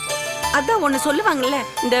சரியில்லை. அதான் ஒண்ணு சொல்லுவாங்கல்ல,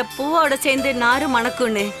 இந்த பூவோட சேர்ந்து நாறு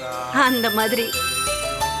மணக்குன்னு, அந்த மாதிரி.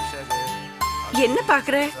 என்ன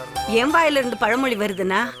பாக்குற? என் வாயில இருந்து பழமொழி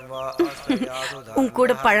வருதுன்னா உன்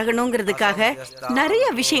கூட பழகணுங்கிறதுக்காக நிறைய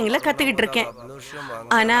விஷயங்களை கத்துக்கிட்டு இருக்கேன்.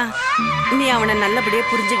 ஆனா நீ அவனை நல்லபடியா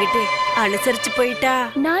புரிஞ்சுக்கிட்டு அனுசரிச்சு போயிட்டா.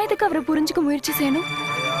 நான் எதுக்கு அவரை புரிஞ்சுக்க முயற்சி செய்யணும்?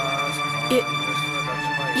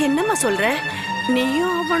 என்னம்மா சொல்ற?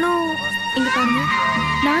 நீயும் அவனும் இங்க பாருங்க,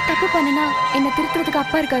 நான் தப்பு பண்ணனா என்ன திருத்துறதுக்கு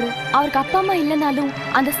அப்பா இருக்காரு. அவருக்கு அப்பா அம்மா இல்லைனாலும்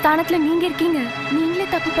அந்த ஸ்தானத்துல நீங்க இருக்கீங்க. நீங்களே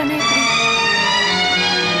தப்பு பண்ண எப்படி?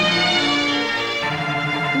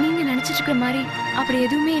 நீங்க நினைச்சிட்டு இருக்கிற மாதிரி அப்படி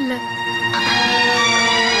எதுவுமே இல்லை.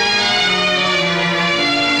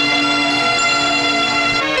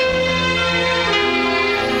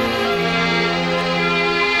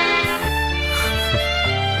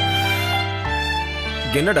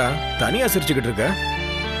 என்னடா தனியா சிரிச்சுக்கிட்டு இருக்க?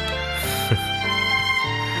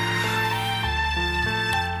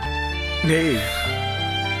 டேய்,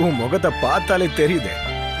 உன் முகத்தை பார்த்தாலே தெரியுது.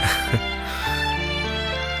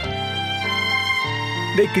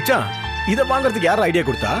 டேய் கிச்சா, இத வாங்குறதுக்கு யார் ஐடியா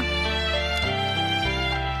கொடுத்தா?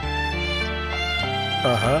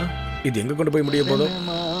 ஆஹா, இது எங்க கொண்டு போய் முடிய போதோ?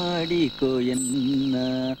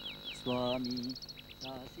 சுவாமி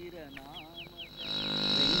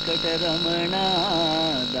வெங்கடரமணா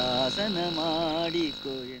தாசன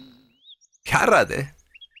மாடிக்கோயன். யாரா அது?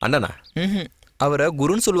 அண்ணனா? அவரை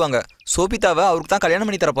குருன்னு சொல்லுவாங்க. சோபிதாவை அவருக்கு தான் கல்யாணம்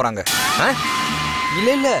பண்ணி தர போறாங்க. இல்ல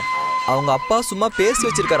இல்ல, அவங்க அப்பா சும்மா பேசி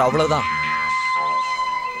வச்சிருக்காரு, அவ்வளவுதான்.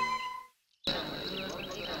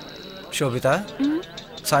 சோபிதா,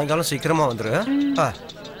 சாயங்காலம் சீக்கிரமா வந்துரு.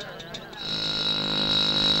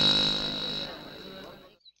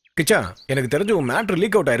 கிச்சா, எனக்கு தெரிஞ்சு உன் மேட்ரு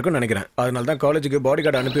லீக் அவுட் ஆயிருக்குன்னு நினைக்கிறேன். அதனால தான் காலேஜுக்கு பாடி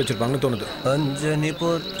கார்டு அனுப்பி வச்சிருப்பாங்கன்னு தோணுது. அஞ்சனி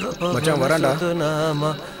புத்ர மச்சான் வரான்டா.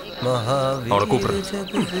 அவனை கூப்பிடுறேன்.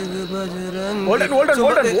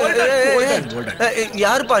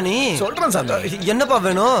 யாருப்பா நீ? சொல்றேன் சாமி. என்னப்பா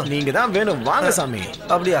வேணும்? நீங்க தான் வேணும். வாங்க சாமி.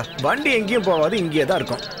 அப்படியா? வண்டி எங்கேயும் போவாது, இங்கேயே தான்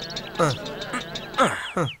இருக்கும்.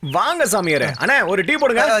 வாங்க சாமியாரே. அண்ணா ஒரு டீ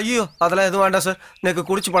போடுங்க. ஐயோ, அதெல்லாம் எதுவும் வேண்டாம் சார். எனக்கு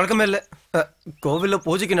குடிச்சு பழக்கமே இல்லை. கோவில்ல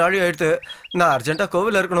பூஜைக்கு நாளை ஆயிடுத்து. நான் அர்ஜென்ட்டா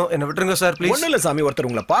கோவில்ல இருக்கணும். என்ன விட்டுருங்க சார் ப்ளீஸ். ஒன்றும் இல்லை சாமி, ஒருத்தர்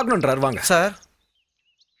உங்களை பார்க்கணுன்றார். வாங்க சார்.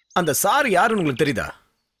 அந்த சார் யாருன்னு உங்களுக்கு தெரியுதா?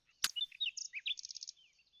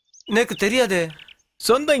 எனக்கு தெரியாது.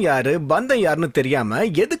 சொந்தம் யாரு பந்தம் யாருன்னு தெரியாம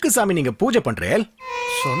எதுக்கு சாமி நீங்க பூஜை பண்றேன்?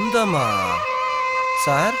 சொந்தமா?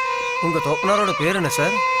 சார், உங்க தோப்பனாரோட பேர் என்ன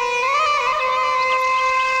சார்?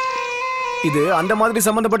 இது அந்த மாதிரி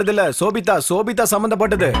சம்பந்தப்பட்டது இல்ல. சோபிதா சோபிதா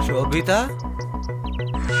சம்பந்தப்பட்டது. சோபிதா?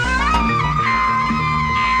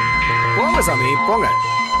 போங்க சாமி போங்க.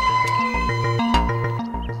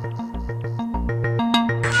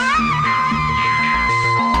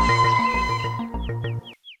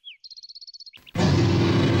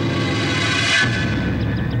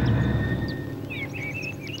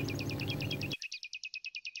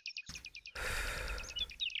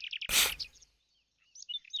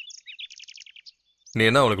 நீ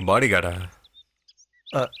என்ன அவளுக்கு பாடி கார்டா?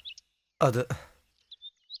 அது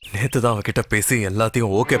நேத்து தான் அவகிட்ட பேசி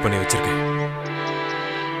எல்லாத்தையும் ஓகே பண்ணி வச்சிருக்கேன்.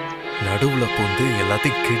 நடுவுல பூந்து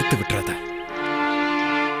எல்லாத்தையும் கெடுத்து விட்டுறத.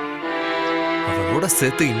 அவளோட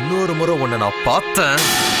சேர்த்து இன்னொரு முறை உன்னை நான் பார்த்தேன்.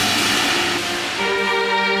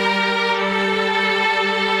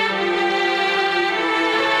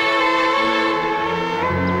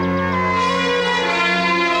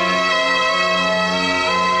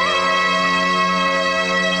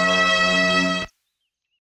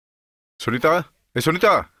 சுனிதா,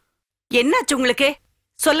 சுனிதா, என்னாச்சு உங்களுக்கு?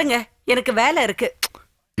 சொல்லுங்க, எனக்கு வேலை இருக்கு.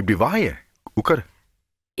 இப்படி வாய உட்காரு.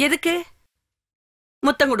 எதுக்கு?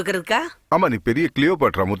 முத்தம் கொடுக்கறதுக்கா? ஆமா, நீ பெரிய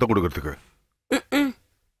கிளியோபாட்ரா முத்தம் கொடுக்கறதுக்கு.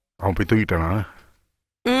 அவன் போய் தூங்கிட்டானா?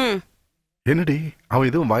 என்னடி அவன்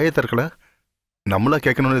எதுவும் வாயை திறக்கல? நம்மளா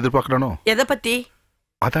கேட்கணும்னு எதிர்பார்க்கறானோ? எதை பத்தி?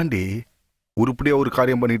 அதாண்டி உருப்படியா ஒரு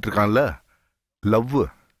காரியம் பண்ணிட்டு இருக்கான்ல, லவ்.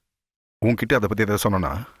 உன்கிட்ட அதை பத்தி எதாவது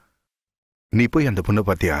சொன்னா? நீ போய் அந்த பொண்ணை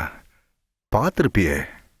பாத்தியா? பாத்திருப்பியே.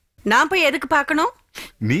 நான் போய் எதுக்கு பார்க்கணும்?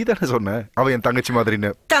 நீ தானே சொன்ன அவன் என் தங்கச்சி மாதிரின்னு.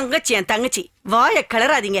 தங்கச்சி என் தங்கச்சி. வாயை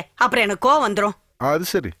கிளறாதீங்க, அப்புறம் எனக்கு கோவம் வந்துரும். அது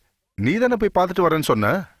சரி, நீ தானே போய் பார்த்துட்டு வரேன்னு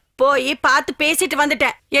சொன்ன. போய் பார்த்து பேசிட்டு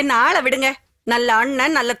வந்துட்டேன். என்ன ஆள விடுங்க. நல்ல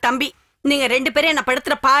அண்ணன், நல்ல தம்பி. நீங்க 2 பேரும் என்ன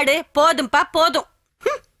படுத்துற பாடு போதும்பா, போதும்.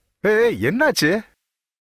 ஏய், என்னாச்சு?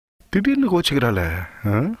 திடீர்னு கோச்சுக்கிறாள?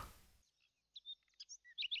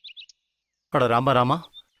 அட ராமா ராமா,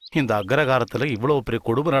 இந்த அக்ரகாரத்துல இவ்வளவு பெரிய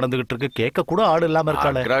கொடுமை நடந்துகிட்டு இருக்கு, கேட்க கூட ஆடு இல்லாம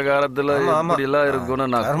இருக்காளே. அக்ரகாரத்துல இப்படி எல்லாம் இருக்கும்னு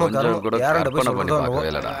நான் கொஞ்சம் கூட கற்பனை பண்ணி பார்க்கவே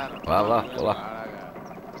இல்லடா. வா வா வா.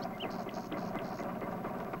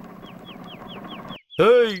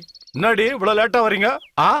 ஏய், முன்னாடி இவ்வளவு லேட்டா வரீங்க?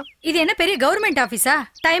 இது என்ன பெரிய கவர்மெண்ட் ஆபீஸா?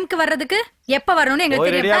 டைம்க்கு வர்றதுக்கு எப்ப வரணும்னு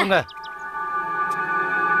எங்களுக்கு தெரியும்.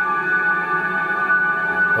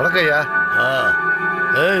 வணக்கம்யா.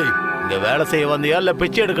 ஏய், இங்க வேலை செய்ய வந்தியா இல்ல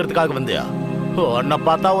பிச்சை எடுக்கிறதுக்காக வந்தியா? உன்னை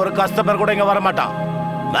பார்த்தா ஒரு கஸ்டமர் கூட இங்க வர மாட்டான்.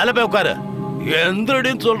 மேல போய் உட்காரு.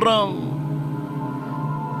 எந்திரடின்னு சொல்றான்.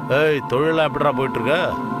 ஏய், தொழிலாம் எப்படிடா போயிட்டு இருக்க?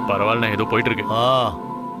 பரவாயில்ல, ஏதோ போயிட்டு இருக்கு.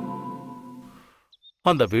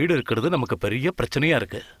 அந்த வீடு இருக்கிறது நமக்கு பெரிய பிரச்சனையா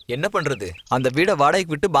இருக்கு. என்ன பண்றது? அந்த வீட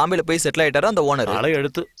வாடகைக்கு விட்டு பாம்பேல போய் செட்டில் ஆயிட்டாரு அந்த ஓனர். அலை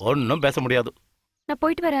எடுத்து ஒன்னும் பேச முடியாது. நான்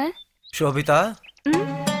போயிட்டு வரேன். சோபிதா,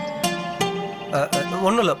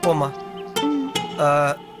 ஒண்ணும் இல்ல, போமா.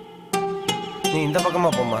 நீ இந்த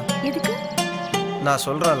பக்கமா போமா. எதுக்கு? நான்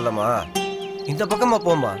சொல்றேன் இல்லம்மா, இந்த பக்கமா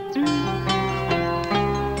போமா.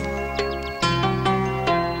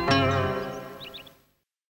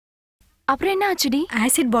 அப்புறம் என்ன ஆச்சுடி?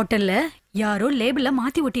 ஆசிட் பாட்டில்ல யாரோ லேபிள்ல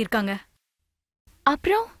மாத்தி ஒட்டி இருக்காங்க.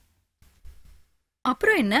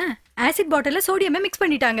 அப்புறம் என்ன? ஆசிட் பாட்டில்ல சோடியமே மிக்ஸ்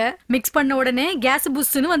பண்ணிட்டாங்க. மிக்ஸ் பண்ண உடனே கேஸ்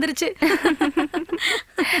புஷ்னு வந்துருச்சு.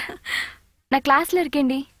 நான் கிளாஸ்ல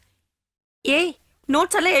இருக்கேன்டி. ஏய்,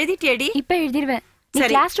 நோட்ஸ் எல்லாம் எழுதிட்டியாடி? இப்ப எழுதிடுவேன். நீ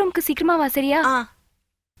கிளாஸ் ரூமுக்கு சீக்கிரமா வா, சரியா?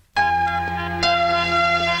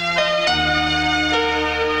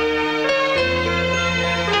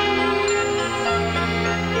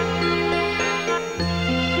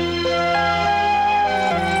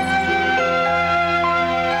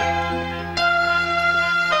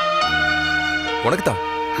 உனக்கு தான்.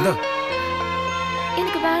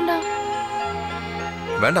 எனக்கு வேண்டாம்.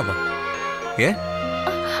 வேண்டாமா? ஏன்?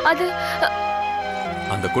 அது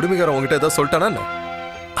அந்த குடுமிகாரன் உங்ககிட்ட ஏதாவது சொல்லிட்டானா?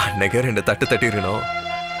 அன்னைக்கே 2 தட்டு தட்டிருக்கணும்.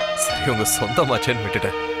 சரி, உங்க சொந்தமாச்சேன்னு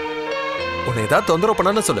விட்டுட்டேன். உன்னை ஏதாவது தொந்தரவு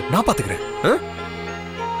பண்ணான்னு சொல்லு, நான் பாத்துக்கிறேன்.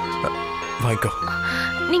 வாங்கிக்கோ.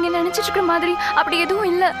 நீங்க நினைச்சிட்டு இருக்கிற மாதிரி அப்படி எதுவும்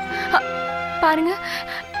இல்ல. பாருங்க,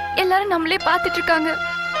 எல்லாரும் நம்மளே பாத்துட்டு இருக்காங்க.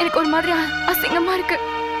 எனக்கு ஒரு மாதிரி அசிங்கமா இருக்கு.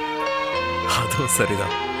 அதுவும்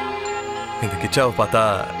சரிதான். இந்த கிச்சாவை பார்த்தா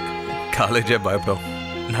காலேஜே பயப்படும்.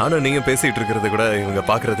 நானும் நீங்க பேசிட்டு இருக்கிறது கூட இவங்க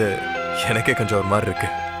பாக்குறது எனக்கே கொஞ்சம் ஒரு மாதிரி இருக்கு.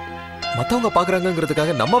 மத்தவங்க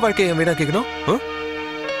பாக்குறாங்கிறதுக்காக நம்ம வாழ்க்கையை வீணா கேட்கணும்.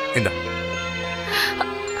 இந்த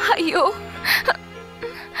ஐயோ,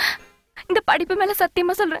 இந்த படிப்பு மேல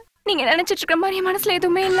சத்தியமா சொல்றேன், நீங்க நினைச்சிட்டு இருக்கிற மாதிரி மனசுல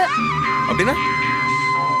எதுவுமே இல்ல. அப்படின்னா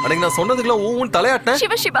அன்னைக்கு நான் சொன்னதுக்குலாம் ஊன் தலையாட்டினேன்.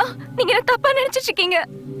 சிவா சிவா, நீங்க என்ன தப்பா நினைச்சிட்டு இருக்கீங்க.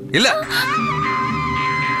 இல்ல,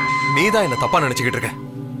 நீதான் என்ன தப்பா நினைச்சுக்கிட்டு இருக்க.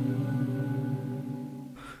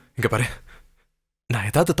 இங்க பாரு, நான்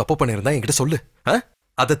ஏதாவது தப்பு பண்ணிருந்தா என்கிட்ட சொல்லு,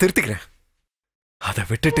 அதை திருத்திக்கிறேன். அதை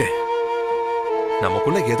விட்டுட்டு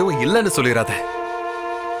நமக்குள்ள எதுவும் இல்லைன்னு சொல்லிடாத.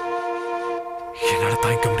 என்னால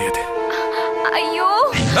தாங்கிக்க முடியாது. ஐயோ,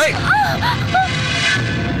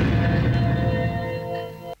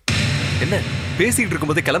 என்ன பேசிட்டு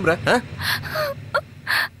இருக்கும்போது கிளம்புற?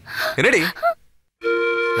 என்னடி,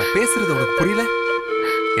 நான் பேசுறது உனக்கு புரியல?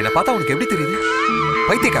 என்ன பார்த்தா உனக்கு எப்படி தெரியுது?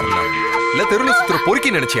 பைத்தியக்காரனா இல்ல தெருல சுத்துற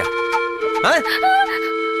பொறுக்கி நினைச்சியா?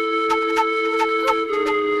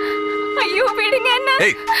 ஐயோ விடுங்க என்ன.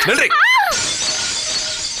 ஏய் நில்றி.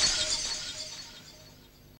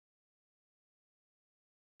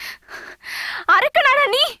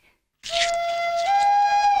 நீ?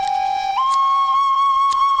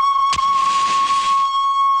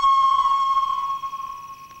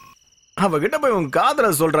 அவகிட்ட போய் உன் காதல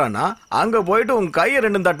சொல்றானா, அங்க போயிட்டு உன் கையை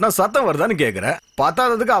ரெண்டும் தட்டினா சத்தம் வருதான்னு கேக்குற.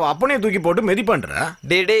 பத்தாததுக்கு அவ அப்பனே தூக்கி போட்டு மெதி பண்ற.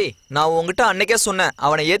 டேய் நான் உங்ககிட்ட அன்னைக்கே சொன்னேன்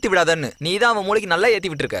அவனை ஏத்தி விடாதன்னு. நீ தான் அவன் மூளைக்கு நல்லா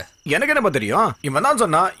ஏத்தி விட்டுருக்க. எனக்கு என்னப்பா தெரியும்? இவன் தான்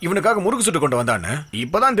சொன்னா இவனுக்காக முறுக்கு சுட்டு கொண்டு வந்தான்னு.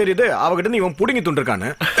 இப்பதான் தெரியுது அவகிட்ட இருந்து இவன் புடுங்கி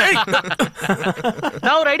துண்டிருக்கான்னு.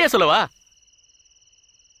 நான் ஒரு ஐடியா சொல்லவா?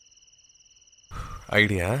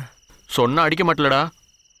 ஐடியா சொன்னா அடிக்க மாட்டலடா.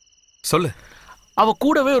 சொல்லு. அவ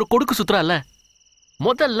கூடவே ஒரு கொடுக்கு சுத்துறால.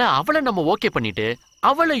 முதல்ல அவளை நம்ம ஓகே பண்ணிட்டு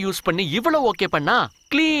அவளை யூஸ் பண்ணி இவளை ஓகே பண்ணா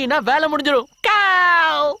கிளீனா வேலை முடிஞ்சிடும்.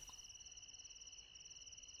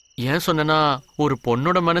 ஏன் சொன்னா ஒரு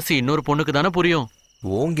பொண்ணோட மனசு இன்னொரு பொண்ணுக்கு தானே புரியும்.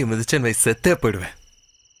 ஓங்கி மிதிச்சேன் வை செத்தே போயிடுவேன்.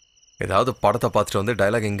 ஏதாவது படத்தை பார்த்துட்டு வந்து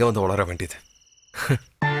டைலாக் எங்க வந்து வளர வேண்டியது.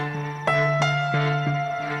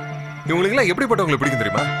 இவங்களுக்குலாம் எப்படிப்பட்டவங்களை பிடிக்கும்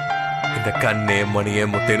தெரியுமா? இந்த கண்ணே மணியே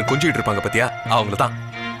முத்தேன்னு கொஞ்சிட்டு இருப்பாங்க பத்தியா,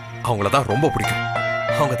 அவங்களதான் ரொம்ப பிடிக்கும்.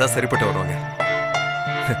 அவங்க தான் சரிப்பட்டு வருவாங்க.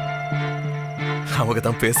 அவங்க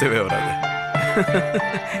தான் பேசவே வராது.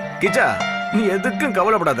 கிச்சா, நீ எதுக்கும்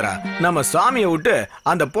கவலைப்படாதடா. நம்ம சாமியை விட்டு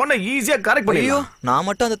அந்த பொண்ணை ஈஸியா கரெக்ட் பண்ணியோ. நான்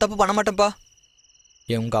மட்டும் அந்த தப்பு பண்ண மாட்டேன்ப்பா.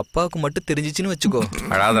 உங்க அப்பாவுக்கு மட்டும் தெரிஞ்சிச்சுன்னு வச்சுக்கோ.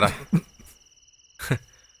 அழாதடா.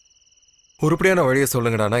 உருப்படியான வழியை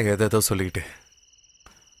சொல்லுங்கடா. நான் எதோ சொல்லிக்கிட்டு.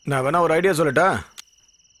 நான் வேணா ஒரு ஐடியா சொல்லட்டா?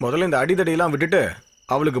 முதல்ல இந்த அடித்தடியெல்லாம் விட்டுட்டு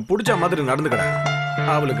அவளுக்கு பிடிச்ச மாதிரி நடந்துக்கடா.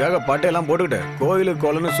 அவளுக்காக பட்டையெல்லாம் போட்டுக்கிட்டு கோயிலுக்கு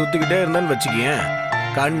கோலன்னு சுத்திக்கிட்டே இருந்தேன்னு வச்சுக்கேன்,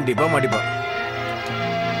 கண்டிப்பா மாட்டிப்பா.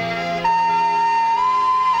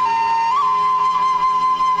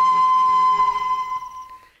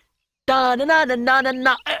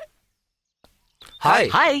 Hi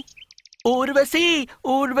hi Urvashi,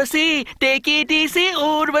 Urvashi take it easy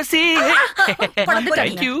Urvashi.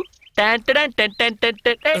 Thank you.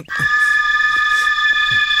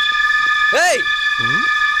 ஏய்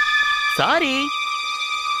சாரி.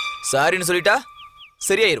 சாரின்னு சொல்லிட்டா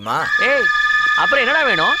சரியாயிருமா? ஏய் அப்புறம் என்னடா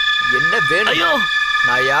வேணும்? என்ன வேணும்? ஐயோ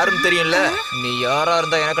நான் யாருன்னு தெரியும்ல. நீ யாரா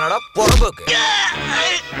இருந்தா எனக்கு என்னடா பொறம்போக்கு.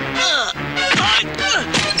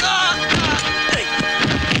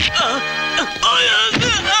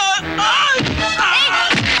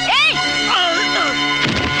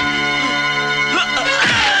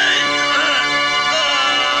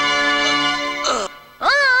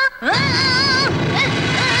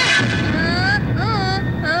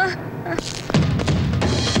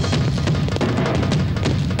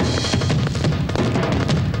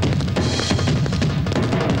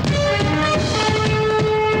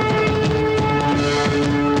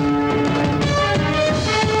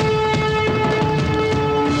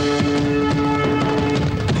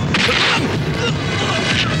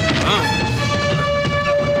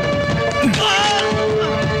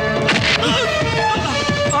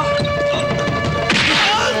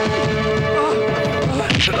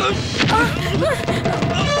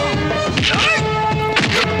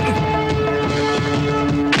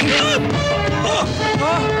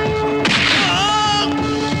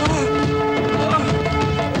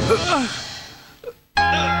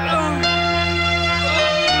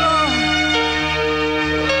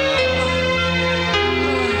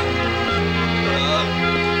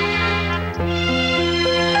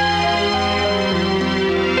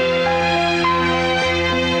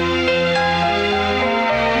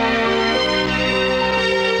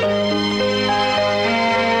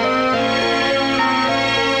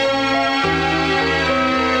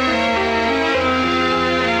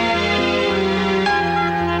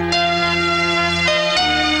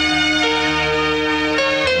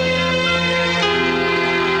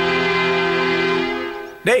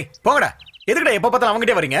 டேய் போங்கடா. எதுக்குடா எப்ப பார்த்தாலும்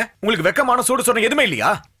அவங்ககிட்டே வரீங்க? உங்களுக்கு வெக்கமான சூடு சொன்ன எதுவுமே இல்லையா?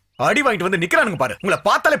 அடி வாங்கிட்டு வந்து நிக்கிறானுங்க பாரு. உங்களை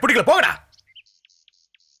பார்த்தாலே பிடிக்கல. போங்கடா.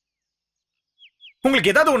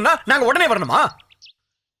 உங்களுக்கு ஏதாவது ஒண்ணா நாங்க உடனே வரணுமா?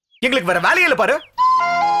 எங்களுக்கு வேற வேலையே இல்ல பாரு.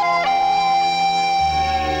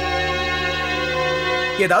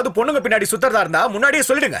 ஏதாவது பொண்ணுங்க பின்னாடி சுத்தறதா இருந்தா முன்னாடியே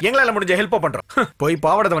சொல்லிடுங்க. எங்களால முடிஞ்ச ஹெல்ப் பண்றோம். போய்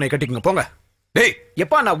பாவாடை கட்டிக்கங்க போங்க. டேய்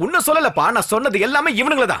எப்பா நான் உன்ன சொல்லலப்பா. நான் சொன்னது எல்லாமே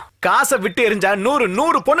இவனுங்கள தான். காசை விட்டு எரிஞ்சா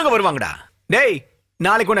 100 பொண்ணுங்க வருவாங்கடா. டேய்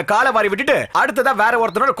நாளைக்கு உன்னை காலை வாரி விட்டுட்டு அடுத்ததா வேற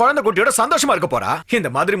ஒருத்தனோட குழந்தை குட்டியோட சந்தோஷமா இருக்க போறா. இந்த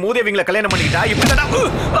மாதிரி மூதேவிங்களை கல்யாணம் பண்ணிக்கிட்டா இப்படிதான்.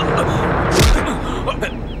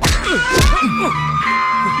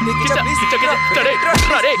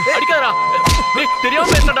 தெரியாம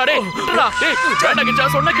பேசுறா. டேய் விட்டுடா. டேய் வேண்டாம் கிச்சா,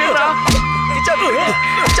 சொன்ன கேளுடா. கிச்சா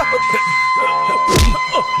கிச்சா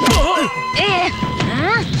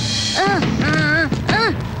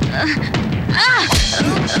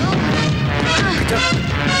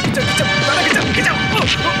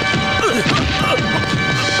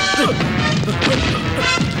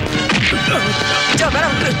கிச்சா கிச்சா வேற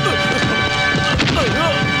விட்டு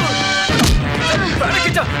வேற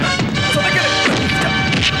கிச்சா சொன்னக்கே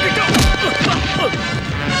கிச்சா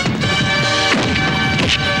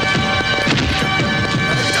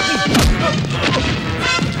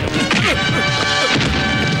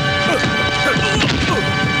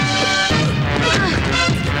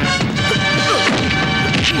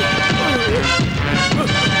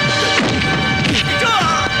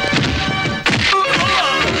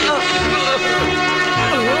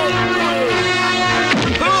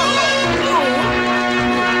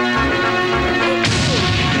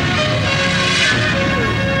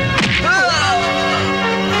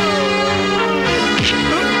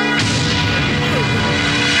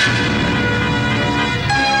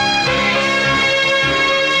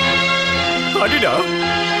அடிடா,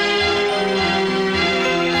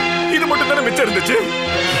 இது மட்டும் தானே மிச்சம் இருந்துச்சு.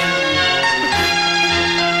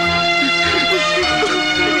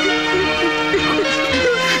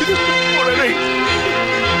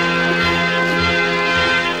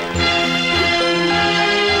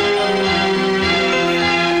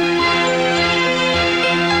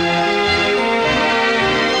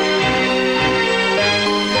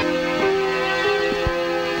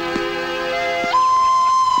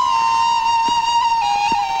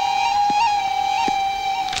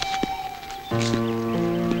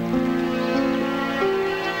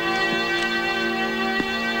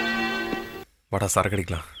 வாடா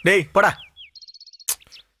சரக்கடிக்கலாம். டேய் போடா.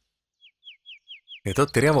 ஏதோ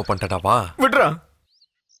தெரியாம பண்ணிட்டா. வா விட்றா.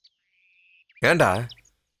 ஏண்டா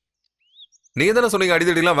நீங்க தானே சொன்னீங்க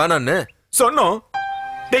அடிதடிலாம் வேணான்னு. சொன்னோம்.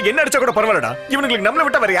 டேய் என்ன அடிச்சா கூட பரவாயில்லடா, இவனுங்களுக்கு நம்மள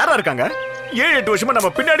விட்டா வேற யாரா இருக்காங்க? 7-8 வருஷமா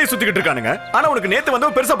நம்ம பின்னாடியே சுத்திக்கிட்டு இருக்கானுங்க. ஆனா உனக்கு நேத்து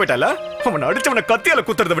வந்தவன் பெருசா போயிட்டால, அவன் அடிச்சவனை கத்தியால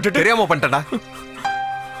குத்துறத விட்டு தெரியாம பண்ணிட்டா.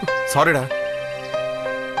 சாரிடா.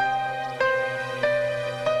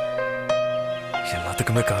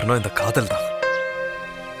 எல்லாத்துக்குமே காரணம் இந்த காதல் தான்.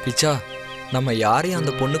 பிச்சா, நம்ம யாரையும்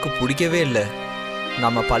அந்த பொண்ணுக்கு பிடிக்கவே இல்லை.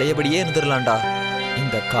 நம்ம பழையபடியே இருந்துடலாம்டா.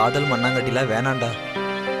 இந்த காதல் மண்ணாங்கட்டிலாம் வேணாண்டா.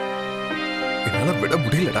 என்னால விட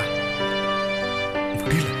முடியலடா,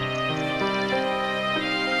 முடியல.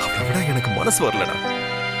 அவளை விட எனக்கு மனசு வரலடா.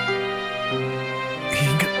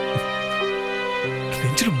 இங்க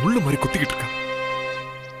நெஞ்சில முள்ளு மாதிரி குத்திக்கிட்டு இருக்கான்.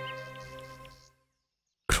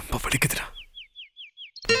 ரொம்ப வலிக்குதுடா.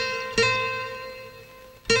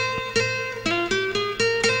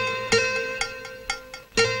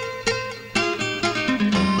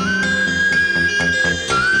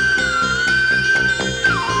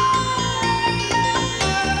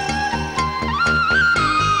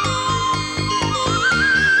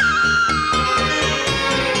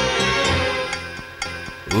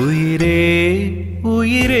 உயிரே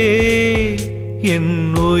உயிரே என்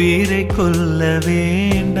உயிரை கொல்ல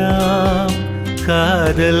வேண்டாம்.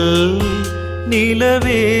 காதல்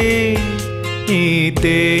நிலவே நீ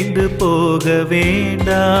தேய்ந்து போக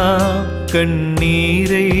வேண்டாம்.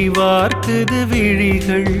 கண்ணீரை வார்க்குது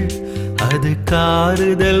விழிகள், அது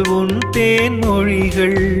காறுதல் உன் தேன்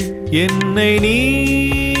மொழிகள். என்னை நீ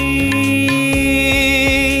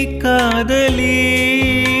காதலி,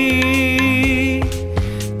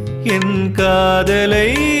 என் காதலை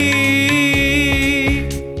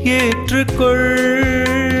ஏற்றுக்கொள்.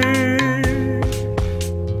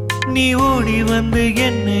 நீ ஓடி வந்து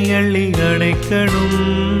என்னை அள்ளி அணைக்கணும்.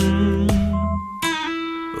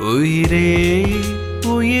 உயிரே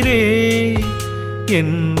உயிரே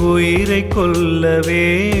என் உயிரை கொல்ல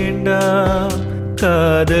வேண்டாம்.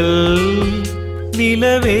 காதல்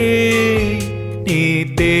நிலவே நீ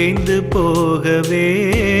தேய்ந்து போக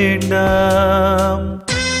வேண்டாம்.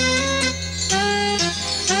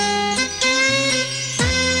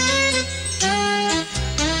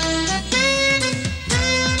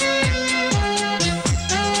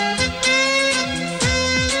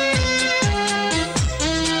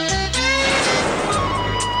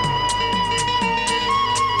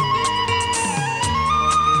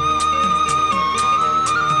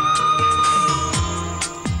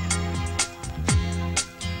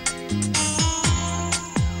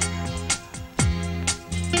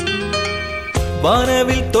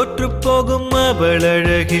 வானவில் தொற்று போகும் அவள்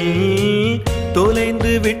அழகில்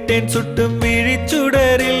தொலைந்து விட்டேன் சுட்டும்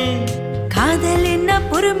விழிச்சுடரில். காதல் என்ன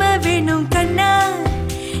பொறுமை வேணும் கண்ணா,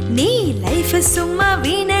 நீ லைஃப் சும்மா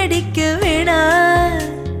வீணடிக்க வேணா.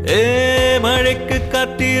 ஏ மழைக்கு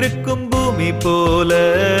காத்திருக்கும் பூமி போல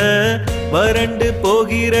வறண்டு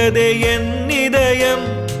போகிறதே என் இதயம்.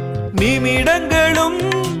 நிமிடங்களும்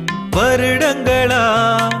வருடங்களா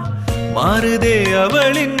மாறுதே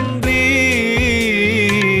அவளின்றி.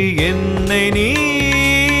 என்னை நீ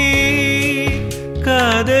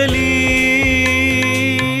காதலி,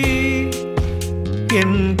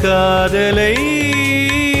 என் காதலை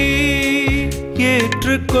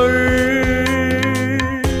ஏற்றுக்கொள்.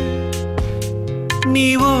 நீ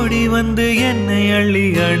ஓடி வந்து என்னை அள்ளி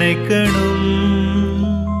அணைக்கணும்.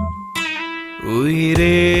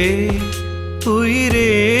 உயிரே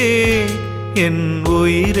உயிரே என்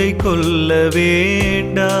உயிரை கொல்ல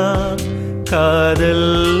வேண்டாம். காதல்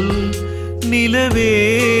நிலவே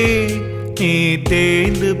நீ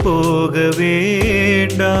தேய்ந்து போக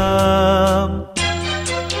வேண்டாம்.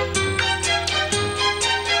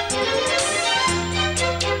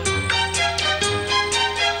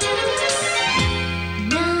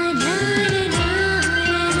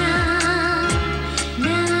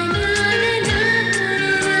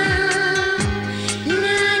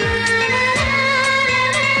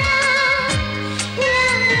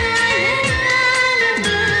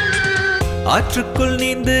 ஆற்றுக்குள்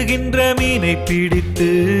நீந்துகின்ற மீனை பிடித்து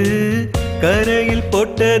கரையில்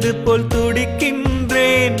போட்டது போல்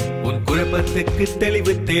துடிக்கின்றேன். உன் குழப்பத்துக்கு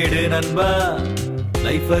தெளிவு தேடு நண்பா.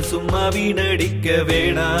 லைஃப சும்மா வீணடிக்க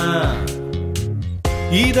வேணாம்.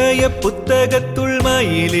 இதய புத்தகத்துள்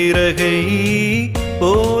மயிலிறகை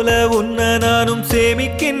போல உன்ன நானும்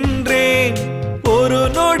சேமிக்கின்றேன். ஒரு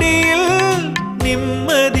நொடியில்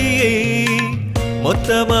நிம்மதியை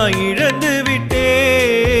மொத்தமாய் இழந்து விட்டேன்.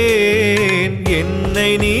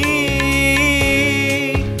 என்னை நீ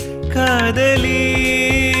காதலி,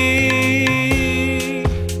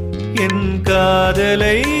 என்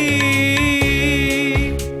காதலை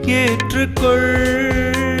ஏற்றுக்கொள்.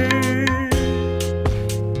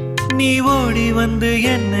 நீ ஓடி வந்து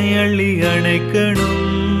என்னை அள்ளி அணைக்கணும்.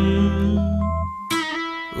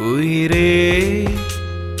 உயிரே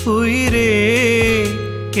உயிரே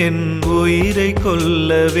என் உயிரை கொல்ல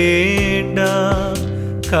வேண்டாம்.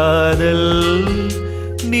 காதல்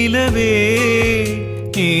நிலவே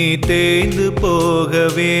நீ தேய்ந்து போக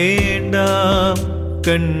வேண்டாம்.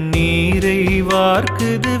 கண்ணீரை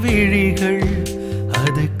வார்க்குது விழிகள்,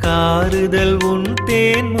 அது காறுதல் உன்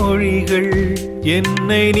தேன் மொழிகள்.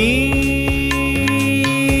 என்னை நீ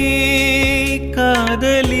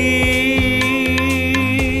காதலி,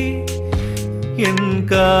 என்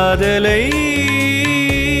காதலை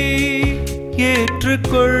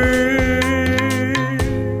ஏற்றுக்கொள்.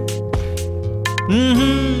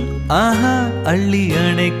 ஆஹா அள்ளி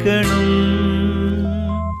அணைக்கணும்.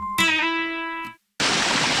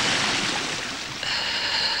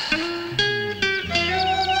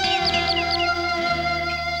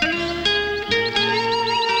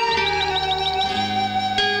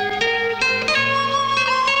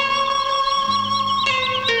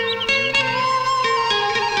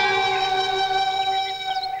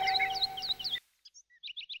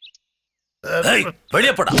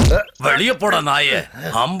 வெளியே போடா, வெளியே போடா நாயே.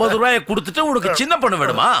 50 ரூபாயை கொடுத்துட்டு உனக்கு சின்ன பண்ண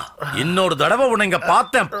வேணுமா? இன்னொரு தடவை உன்னை இங்க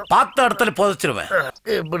பார்த்தேன், பார்த்த இடத்துல புதைச்சிருவேன்.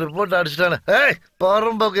 இப்படி போட்டு அடிச்சுட்டானே.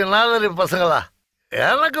 போறம்போக்கு நாதரி பசங்களா,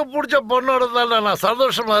 எனக்கு பிடிச்ச பொண்ணோட தானே நான்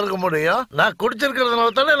சந்தோஷமா இருக்க முடியும். நான்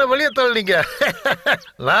குடிச்சிருக்கிறதுனால தானே என்ன வெளியே தள்ளிங்க.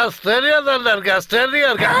 நான் ஸ்டெரியா தானே இருக்கேன்,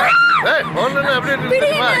 ஸ்டெரியா இருக்கேன். பொண்ணு எப்படி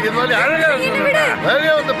இருக்குமா? இது மாதிரி அழகா இருக்கு.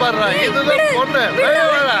 வெளியே வந்து பாடுறா, இதுதான் பொண்ணு. வெளியே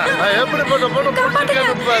வாடா. எப்படி போட்ட பொண்ணு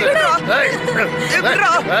பிடிச்சிருக்கேன்னு பாரு.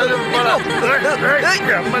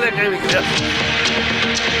 அம்மனே கை வைக்கிறேன்.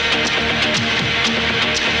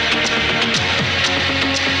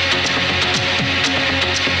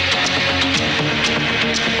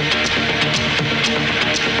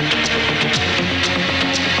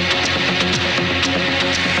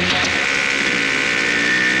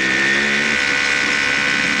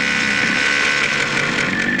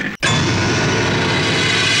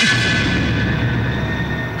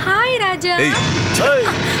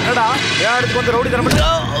 என்னடா யாருக்கு வந்து ரவுடி தர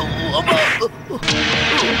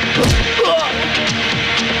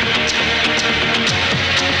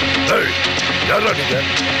யாரா நீங்க?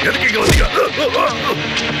 எதுக்கு இங்க வந்தீங்க?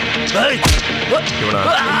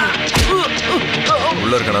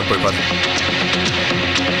 உள்ள இருக்க போய் பாரு.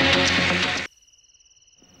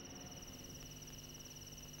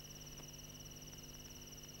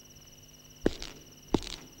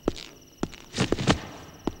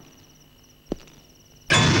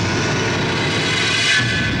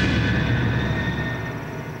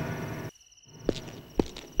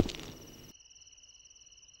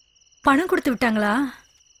 பணம் கொடுத்து விட்டாங்களா?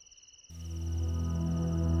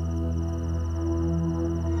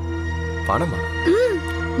 பணமா?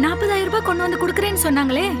 40,000 ரூபாய் கொண்டு வந்து கொடுக்கறேன்னு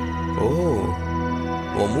சொன்னாங்களே. ஓ,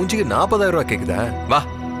 உன் மூஞ்சிக்கு 40,000 ரூபாய் கேக்குதா? வா,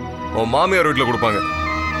 உன் மாமியார் வீட்டுல கொடுப்பாங்க.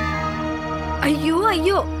 ஐயோ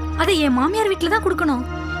ஐயோ, அதை என் மாமியார் வீட்டுல தான் கொடுக்கணும்.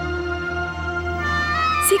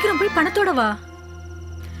 சீக்கிரம் போய் பணத்தோட வா.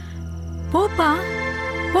 போப்பா,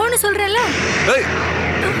 போன்னு சொல்றேன்ல.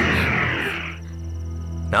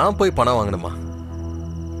 நான் போய் பணம் வாங்கணுமா?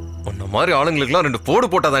 உன்ன மாதிரி ஆளுங்களுக்குலாம் 2 போடு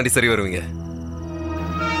போட்டா தாண்டி சரி வருவீங்க.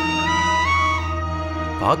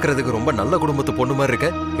 பாக்குறதுக்கு ரொம்ப நல்ல குடும்பத்து பொண்ணு மாதிரி இருக்க.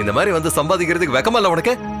 இந்த மாதிரி வந்து சம்பாதிக்கிறதுக்கு வெக்கமா இல்ல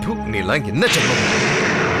உனக்கு? நீ எல்லாம் என்ன சொல்லணும்?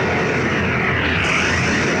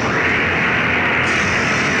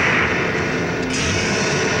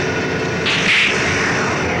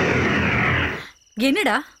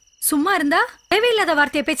 என்னடா சும்மா இருந்தா தேவையில்லாத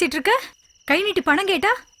வார்த்தையை பேசிட்டு இருக்க? கை நீட்டி பணம்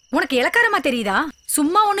கேட்டா உனக்கு இலக்காரமா தெரியுதா?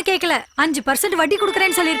 சும்மா ஒண்ணு கேட்கல, 5% வட்டி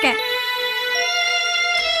கொடுக்கறேன்னு சொல்லிருக்கேன்.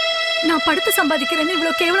 நான் படுத்து சம்பாதிக்கிறேன்னு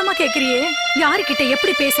இவ்வளவு கேவலமா கேக்குறியே. யாருக்கிட்ட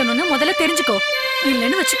எப்படி பேசணும்னு முதல்ல தெரிஞ்சுக்கோ.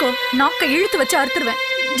 இல்லன்னு வச்சுக்கோ, நாக்க இழுத்து வச்சு அறுத்துருவேன்.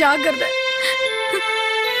 ஜாக்கிரதை.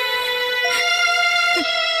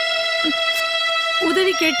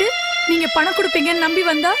 உதவி கேட்டு நீங்க பணம் கொடுப்பீங்கன்னு நம்பி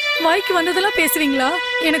வந்தா வாய்க்கு வந்ததெல்லாம் பேசுவீங்களா?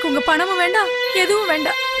 எனக்கு உங்க பணமும் வேண்டாம், எதுவும்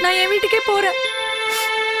வேண்டாம். நான் என் வீட்டுக்கே போறேன்.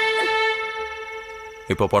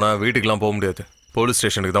 இப்ப போனா வீட்டுக்குலாம் போக முடியாது. போலீஸ்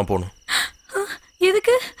ஸ்டேஷனுக்கு தான் போகணும்.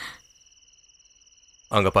 எதுக்கு?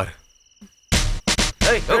 அங்க பாரு.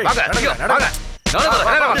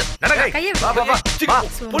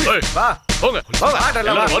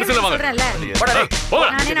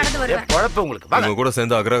 உங்க கூட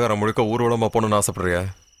சேர்ந்து அக்ரகாரம் முழுக்க ஊர்வலமா போகணும்னு ஆசைப்படுறியா?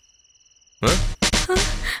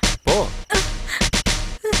 போ.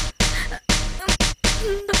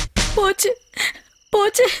 போச்சு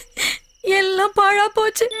போச்சு, எல்லாம் பாழா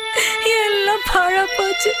போச்சு, எல்லாம் பாழா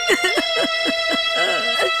போச்சு.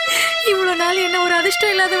 இவ்வளவு நாள் என்ன ஒரு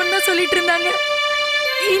அதிர்ஷ்டம் இல்லாதவன் தான் சொல்லிட்டு இருந்தாங்க.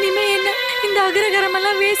 இனிமே என்ன இந்த அக்ரகாரம்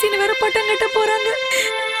எல்லாம் வேசின்னு வேற பட்டம் கட்ட போறாங்க.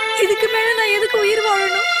 இதுக்கு மேல நான் எதுக்கு உயிர்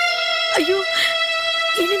வாழணும்? ஐயோ,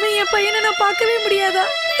 இனிமே என் பையனை நான் பார்க்கவே முடியாதா?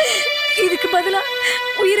 இதுக்கு பதிலா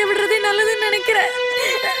உயிரை விடுறதே நல்லதுன்னு நினைக்கிறேன்.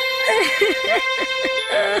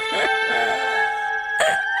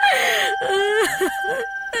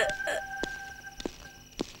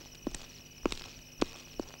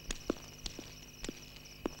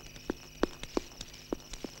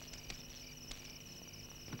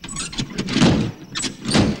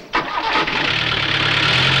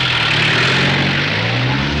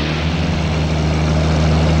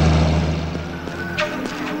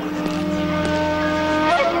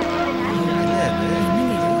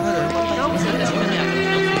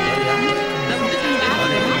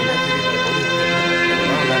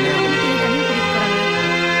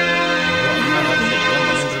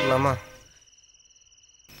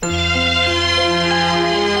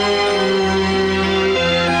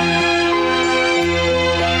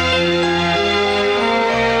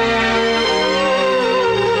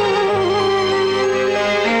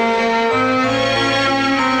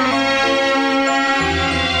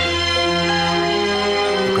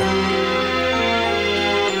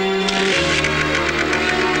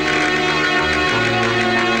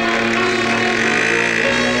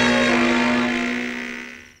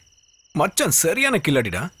 மச்சான் சரியான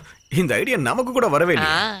கில்லாடிடா. இந்த ஐடியா நமக்கு கூட வரவே இல்லை.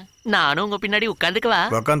 நானும் உங்க பின்னாடி உட்காந்துக்குவா.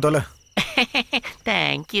 உட்காந்து தொலை.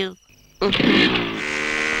 தேங்க்யூ.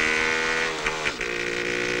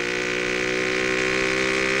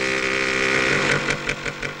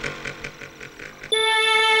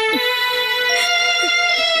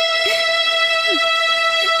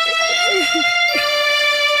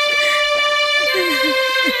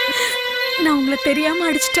 நான் உங்களை தெரியாம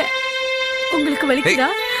அடிச்சிட்டேன். உங்களுக்கு வலிக்குதா?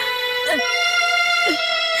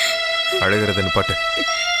 அழுகிறது நிப்பாட்டு.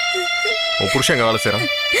 உன் புருஷன் எங்க வேலை செய்றான்?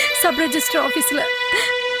 சப் ரெஜிஸ்டர் ஆபீஸ்ல.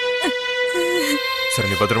 சரி,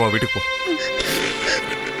 நீ பத்திரமா வீட்டுக்கு போ.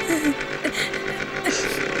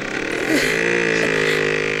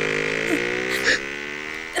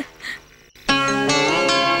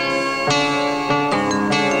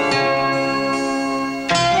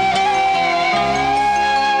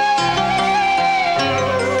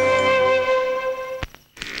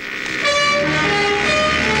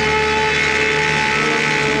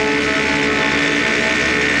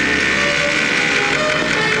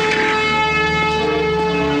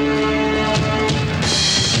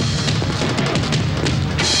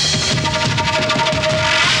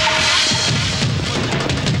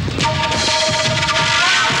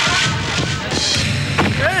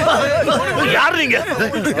 யார் நீங்க?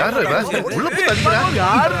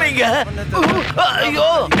 யார் நீங்க? ஐயோ,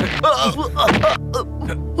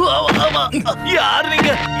 யார்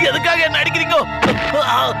நீங்க? எதுக்காக என்ன அடிக்கிறீங்க?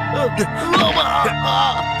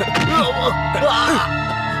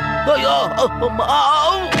 ஐயோ,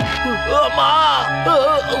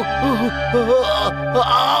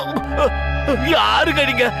 யாருங்க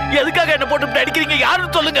நீங்க? எதுக்காக என்ன போட்டு அடிக்கிறீங்க?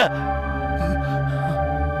 யாருன்னு சொல்லுங்க.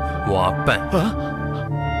 உன் அப்பன்.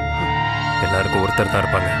 எல்லாருக்கும் ஒருத்தர் தான்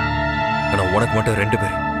இருப்பாங்க, ஆனா உனக்கு மட்டும் 2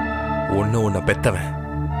 பேர். ஒன்னு உன்னை பெத்தவன்,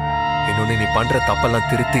 இன்னொன்னு நீ பண்ற தப்பெல்லாம்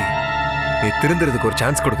திருத்தி நீ திருந்துறதுக்கு ஒரு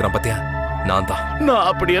சான்ஸ் கொடுக்கறான் பாத்தியா? நான் தான். நான்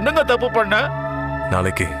அப்படி என்னங்க தப்பு பண்ண?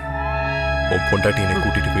 நாளைக்கு உன் பொண்டாட்டி என்னை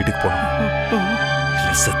கூட்டிட்டு வீட்டுக்கு போகணும்,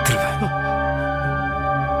 இல்ல செத்துருவேன்.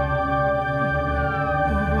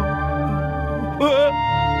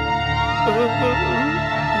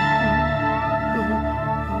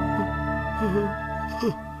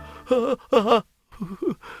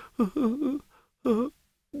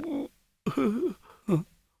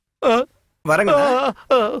 வரங்க.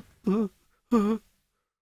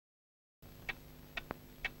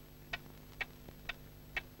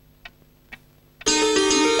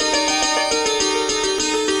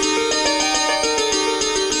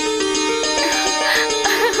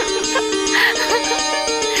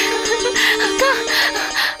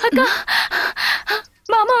 அக்கா,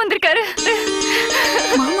 மாமா வந்திருக்காரு.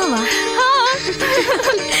 மாமாவா?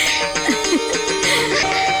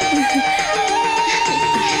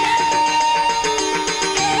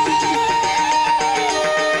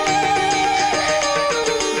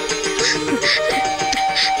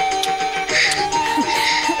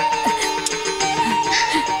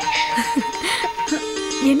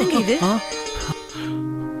 என்னங்க இது?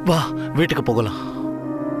 வா வீட்டுக்கு போகலாம்.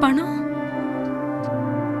 பணம்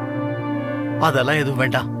அதெல்லாம் எதுவும்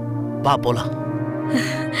வேண்டாம், வா போலாம்.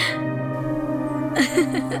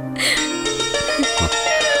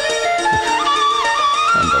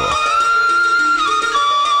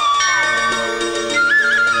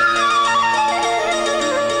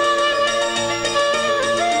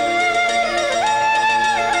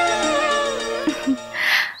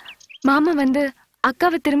 மாமா வந்து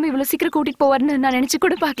அக்காவை திரும்ப இவ்வளவு சீக்கிரம் கூட்டிட்டு போவார்னு நான் நினைச்சு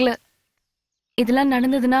கூட பாக்கல. இதெல்லாம்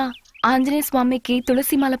நடந்ததுன்னா ஆஞ்சநேய சுவாமிக்கு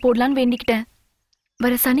துளசி மாலை போடலான்னு வேண்டிக்கிட்டேன்.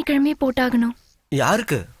 வர சனிக்கிழமையே போட்டாகணும்.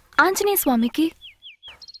 யாருக்கு? ஆஞ்சநேய சுவாமிக்கு.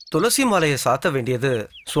 துளசி மாலையை சாத்த வேண்டியது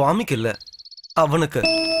சுவாமிக்கு இல்ல, அவனுக்கு.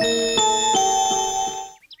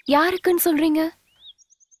 யாருக்குன்னு சொல்றீங்க?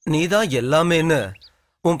 நீதான் எல்லாமேன்னு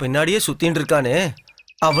உன் பின்னாடியே சுத்தின்னு இருக்கானே,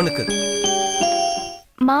 அவனுக்கு.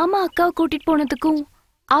 மாமா அக்காவை கூட்டிட்டு போனதுக்கும்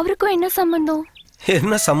அவருக்கும் என்ன சம்பந்தம்?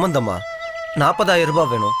 என்ன சம்பந்தமா? 40,000 ரூபாய்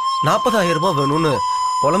வேணும், 40,000 ரூபாய் வேணும்னு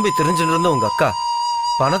புலம்பி தெரிஞ்சுட்டு இருந்த உங்க அக்கா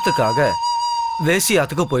பணத்துக்காக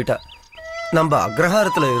வேசியாத்துக்கு போயிட்டா. நம்ம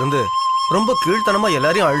அக்ரஹாரத்துல இருந்து ரொம்ப கீழ்த்தனமா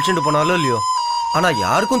எல்லாரையும் அழிச்சுட்டு போனாலோ இல்லையோ, ஆனா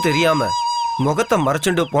யாருக்கும் தெரியாம முகத்தை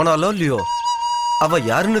மறைச்சுட்டு போனாலோ இல்லையோ, அவ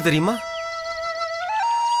யாருன்னு தெரியுமா?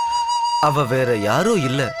 அவ வேற யாரோ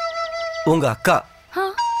இல்ல, உங்க அக்கா.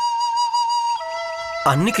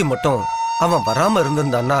 அன்னைக்கு மட்டும் அவன் வராம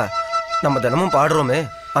இருந்திருந்தான்னா நம்ம தினமும் பாடுறோமே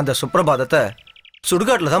அந்த சுப்பிரபாதத்தை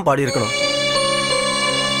சுடுகாட்டுல தான் பாடி இருக்கணும்.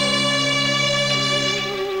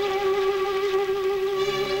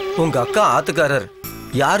 உங்க அக்கா ஆத்துக்காரர்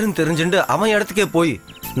யாருன்னு தெரிஞ்சுட்டு அவன் இடத்துக்கே போய்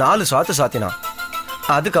 4 சாத்து சாத்தினான்.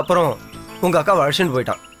 அதுக்கப்புறம் உங்க அக்கா அழைச்சிட்டு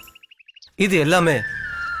போயிட்டான். இது எல்லாமே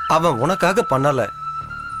அவன் உனக்காக பண்ணல.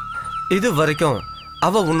 இது வரைக்கும்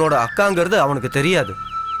அவ உன்னோட அக்காங்கிறது அவனுக்கு தெரியாது.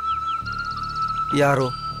 யாரோ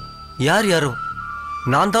யாரோ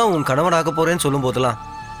நான் தான் உன் கணவனாக போறேன்னு சொல்லும் போதெல்லாம்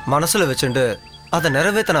மனசுல வச்சுட்டு அதை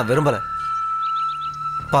நிறைவேற்ற நான் விரும்பல.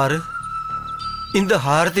 பாரு, இந்த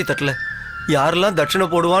ஹாரதி தட்டுல யாரெல்லாம் தட்சிணை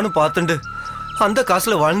போடுவான்னு பார்த்துண்டு அந்த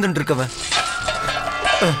காசுல வாழ்ந்துட்டு இருக்கவன்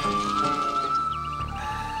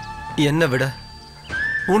என்ன விட,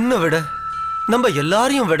 உன்னை விட, நம்ம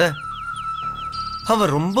எல்லாரையும் விட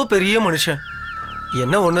அவன் ரொம்ப பெரிய மனுஷன்.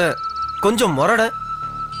 என்ன ஒண்ணு கொஞ்சம் முரட.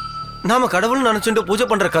 நாம கடவுள் நினைச்சுட்டு பூஜை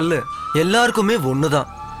பண்ற கல்லு எல்லாருக்குமே ஒண்ணுதான்.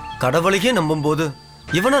 கடவுளையே நம்பும் போது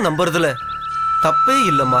இவனை நம்புறதுல தப்பே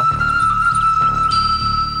இல்லம்மா.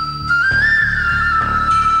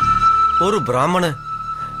 ஒரு பிராமண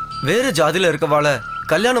வேற ஜாதியில இருக்கவாள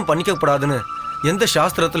கல்யாணம் பண்ணிக்கப்படாதுன்னு எந்த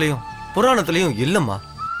சாஸ்திரத்திலையும் புராணத்திலையும் இல்லம்மா.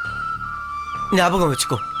 ஞாபகம்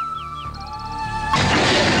வச்சுக்கோ.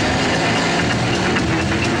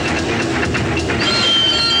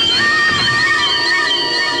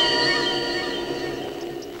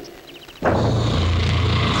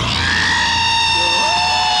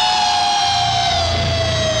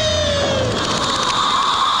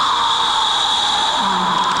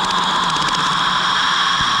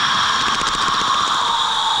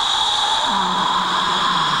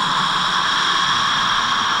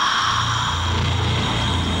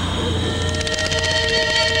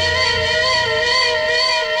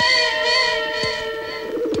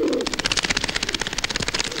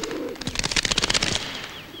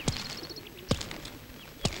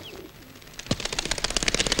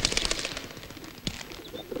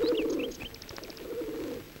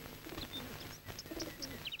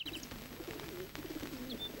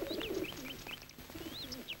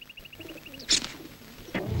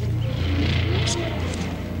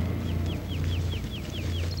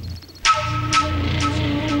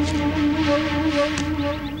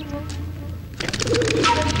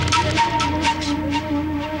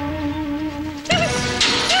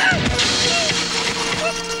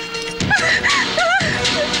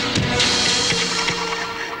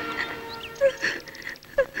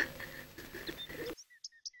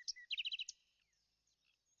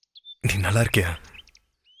 நல்லா இருக்கியா?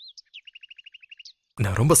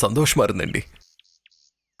 நான் ரொம்ப சந்தோஷமா இருந்தேன்டி.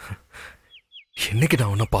 என்னைக்கு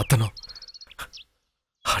நான் உன்னை பார்த்தனோ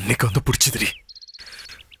அன்னைக்கு வந்து பிடிச்சதுடி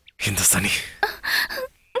இந்த சனி.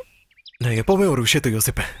 நான் எப்பவுமே ஒரு விஷயத்தை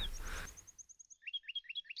யோசிப்பேன்.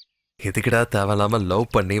 எதுக்கிடா தேவையில்லாம லவ்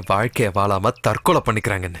பண்ணி வாழ்க்கைய வாழாம தற்கொலை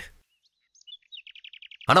பண்ணிக்கிறாங்கன்னு.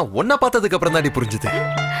 ஆனா உன்னை பார்த்ததுக்கு அப்புறம் தாண்டி புரிஞ்சுது,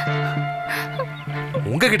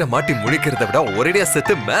 உங்ககிட்ட மாட்டி முழிக்கிறத விட ஒரேடியா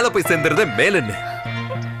செத்து மேல போய் சேர்ந்துறது மேலுன்னு.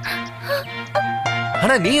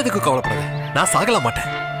 ஆனா நீ எதுக்கு கவலைப்படாத, நான் சாகல மாட்டேன்.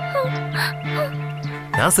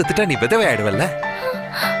 நான் செத்துட்டா நீ விதவை ஆயிடுவல்ல.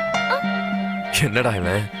 என்னடா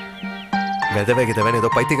இவன் விதவை கிதவன்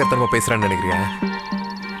ஏதோ பைத்தியக்காரத்தனமா பேசுறான்னு நினைக்கிறியா?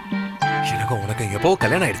 எனக்கும் உனக்கு எப்போ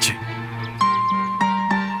கல்யாணம் ஆயிடுச்சு.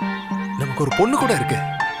 நமக்கு ஒரு பொண்ணு கூட இருக்கு.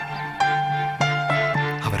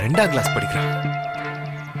 அவ 2ஆம் கிளாஸ் படிக்கிறான்.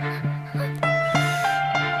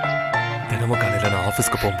 தினமும் காலையில நான்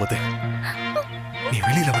ஆபீஸ்க்கு போகும்போது நீ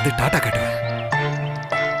வெளியில வந்து டாடா காட்டுவ.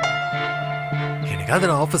 எனக்காவது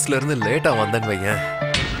நான் ஆபீஸ்ல இருந்து லேட்டா வந்தேன்னு வையன்,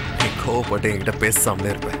 நீ கோவப்பட்டு என்கிட்ட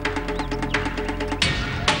பேசாமலே இருப்பேன்.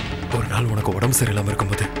 ஒரு நாள் உனக்கு உடம்பு சரியில்லாம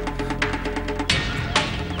இருக்கும்போது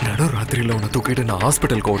நடு ராத்திரியில உன்னை தூக்கிட்டு நான்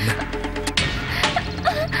ஹாஸ்பிட்டலுக்கு ஓடினேன்.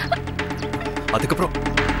 அதுக்கப்புறம்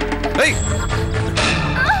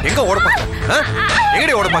எங்க ஓட பாக்க,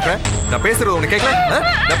 எங்கடி ஓட பாக்க? நான் பேசுறது உனக்கு கேட்கல?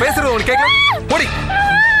 நான் பேசுறது உனக்கு கேட்கல? போடி.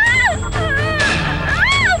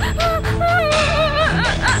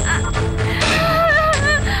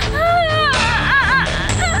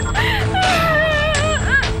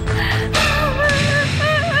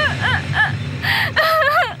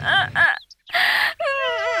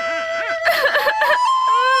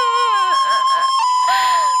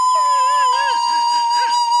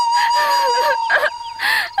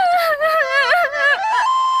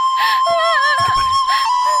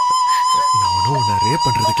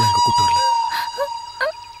 பண்றதுக்கு அங்க கூட்டு வரல.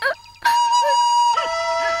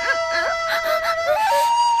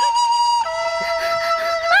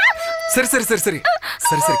 சரி சரி சரி சரி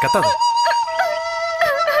சரி சரி கத்தாத.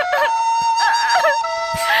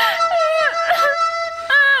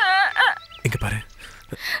 இங்க பாரு,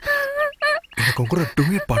 எனக்கு உங்க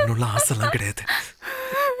டூயட் பாடணும்ல ஆசைலாம் கிடையாது.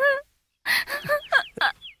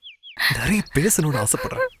 நிறைய பேசணும்னு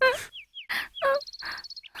ஆசைப்படுறேன்.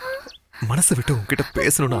 மனசை விட்டு உங்ககிட்ட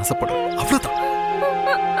பேசணும்னு ஆசைப்படுறேன், அவ்வளவுதான்.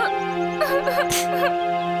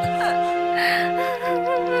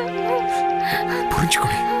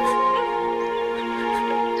 புரிஞ்சுக்கொடி,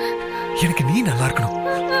 எனக்கு நீ நல்லா இருக்கணும்,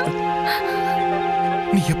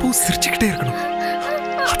 நீ எப்பவும் சிரிச்சுக்கிட்டே இருக்கணும்,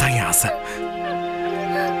 அதான் என் ஆசை.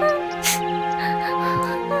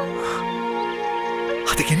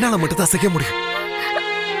 அதுக்கு என்னால மட்டும்தான் செய்ய முடியும்.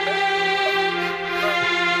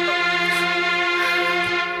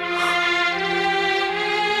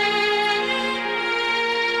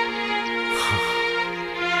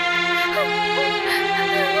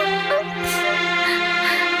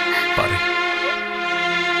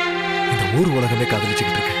 ஊர் உலகமே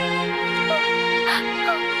காதலிச்சுக்கிட்டு இருக்கு.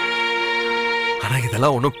 ஆனா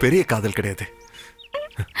இதெல்லாம் ஒன்றும் பெரிய காதல் கிடையாது.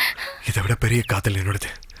 இதை விட பெரிய காதல் என்னோடது.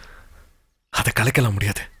 அதை கலைக்கலாம்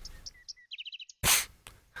முடியாது.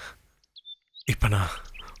 இப்ப நான்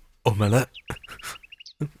உன் மேல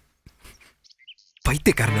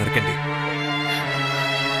பைத்தியக்காரனா இருக்கேன்டி.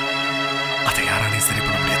 அதை யாராலையும் சரி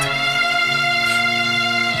பண்ண முடியாது.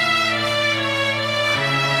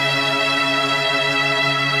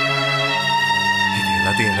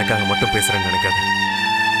 அது எனக்காக மட்டும் பேசுறேன்னு நினைக்காது.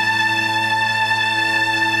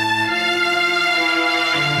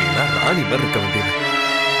 நீலாம் ராணி மாதிரி இருக்க வேண்டியது.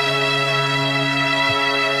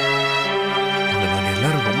 நாங்க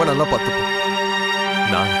எல்லாரும் ரொம்ப நல்லா பார்த்துப்போம்.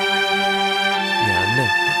 நான், என்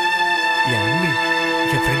அண்ணன், என் அண்ணி,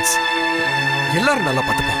 என் ஃப்ரெண்ட்ஸ் எல்லாரும் நல்லா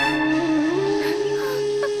பார்த்துப்போம்.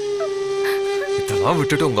 இதெல்லாம்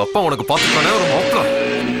விட்டுட்டு உங்க அப்பா உனக்கு பார்த்துக்கானே ஒரு மாப்பிள,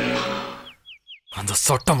 அந்த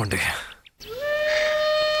சொட்ட மண்டை.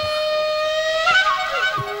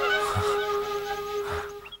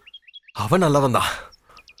 அவன் நல்லவன் தான்.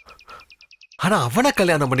 ஆனா அவனை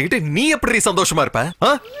கல்யாணம் பண்ணிக்கிட்டு நீ எப்படி சந்தோஷமா இருப்ப?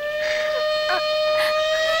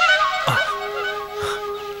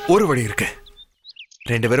 ஒரு வழி இருக்கு.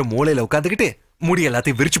 2 பேரும் மூலையில உட்காந்துக்கிட்டு முடி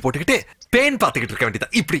எல்லாத்தையும் விரிச்சு போட்டுக்கிட்டு பேன் பார்த்துக்கிட்டு இருக்க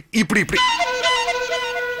வேண்டியதான். இப்படி இப்படி இப்படி.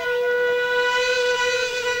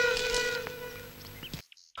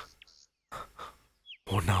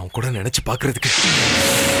 உன்னை அவன் கூட நினைச்சு பாக்குறதுக்கு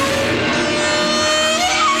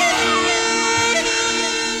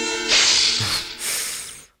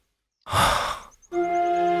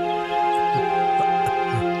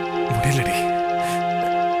முடியலடி.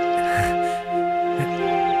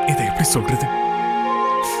 இதை எப்படி சொல்றது?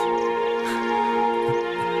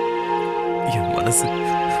 மனசு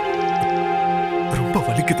ரொம்ப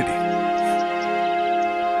வலிக்குதுடி.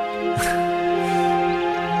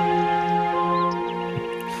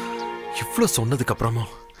 இவ்வளவு சொன்னதுக்கு அப்புறமா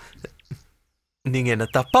நீங்க என்ன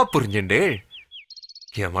தப்பா புரிஞ்சுண்டே.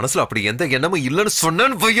 என் மனசுல அப்படி எந்த எண்ணமும் இல்லைன்னு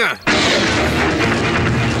சொன்னேன்னு பையன்.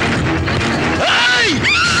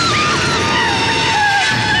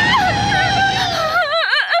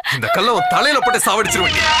 இந்த கல்ல உன் தலையில போட்டு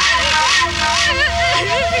சாவடிச்சிருவேன்.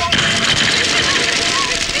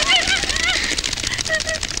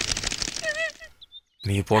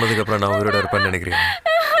 நீ போனதுக்கு அப்புறம் நான் உயிரோட இருப்பேன்னு நினைக்கிறேன்.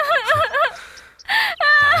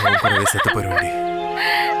 கூடவே செத்து போயிருவேன்.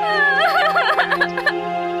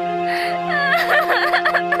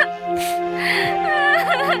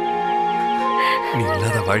 நீ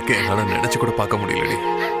இல்லாத வாழ்க்கை என்னால நினைச்சு கூட பார்க்க முடியலடி.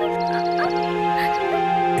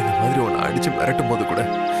 இந்த மாதிரி உன்னை அடிச்சு மிரட்டும் போது கூட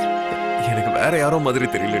எனக்கு வேற யாரோ மாதிரி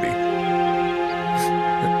தெரியலடி.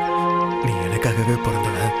 நீ எனக்காகவே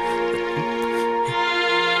பிறந்தவன்,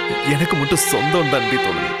 எனக்கு மட்டும் சொந்தம் தாண்டி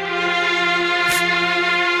தோணுது.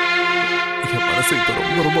 என் மனசு இப்ப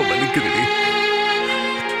ரொம்ப ரொம்ப வலிக்குதுடி,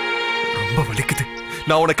 ரொம்ப வலிக்குது.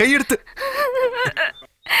 நான் உன்னை கையெடுத்து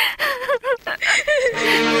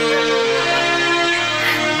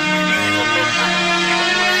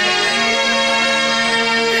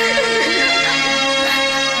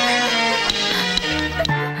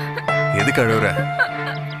எதுக்கு அழுவுற?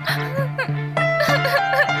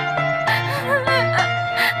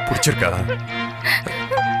 பிடிச்சிருக்கா?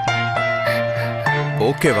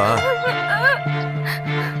 ஓகேவா?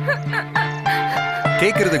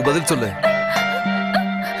 கேக்குறதுக்கு பதில் சொல்லு.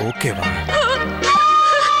 ஓகேவா?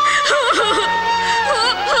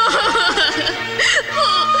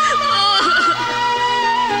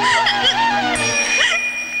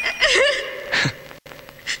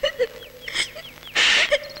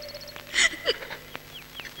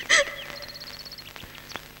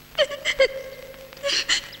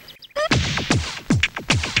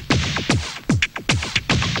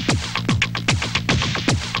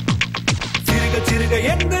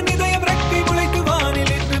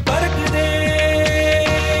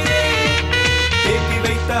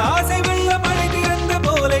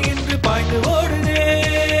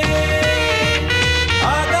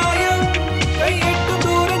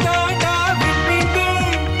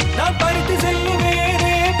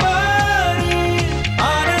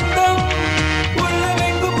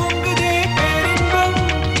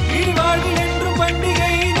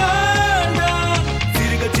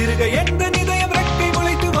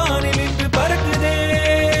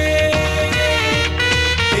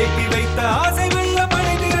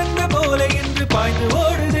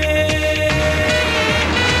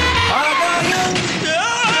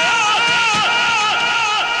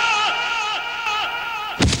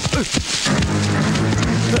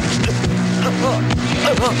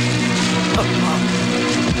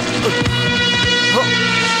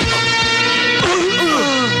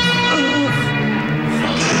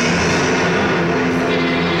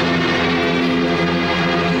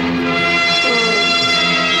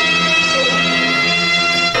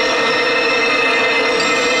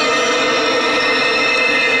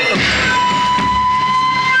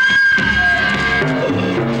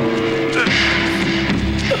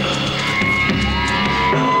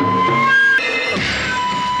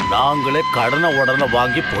 நாங்களே கடனை உடனே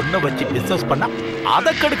வாங்கி பொண்ணை வச்சு பிசினஸ் பண்ணா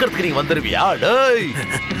அதை கெடுக்கிறதுக்கு நீ வந்துருவியா? டேய்,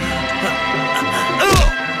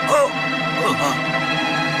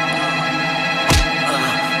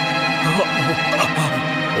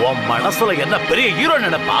 உன் மனசுல என்ன பெரிய ஹீரோ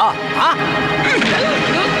நினைப்பா?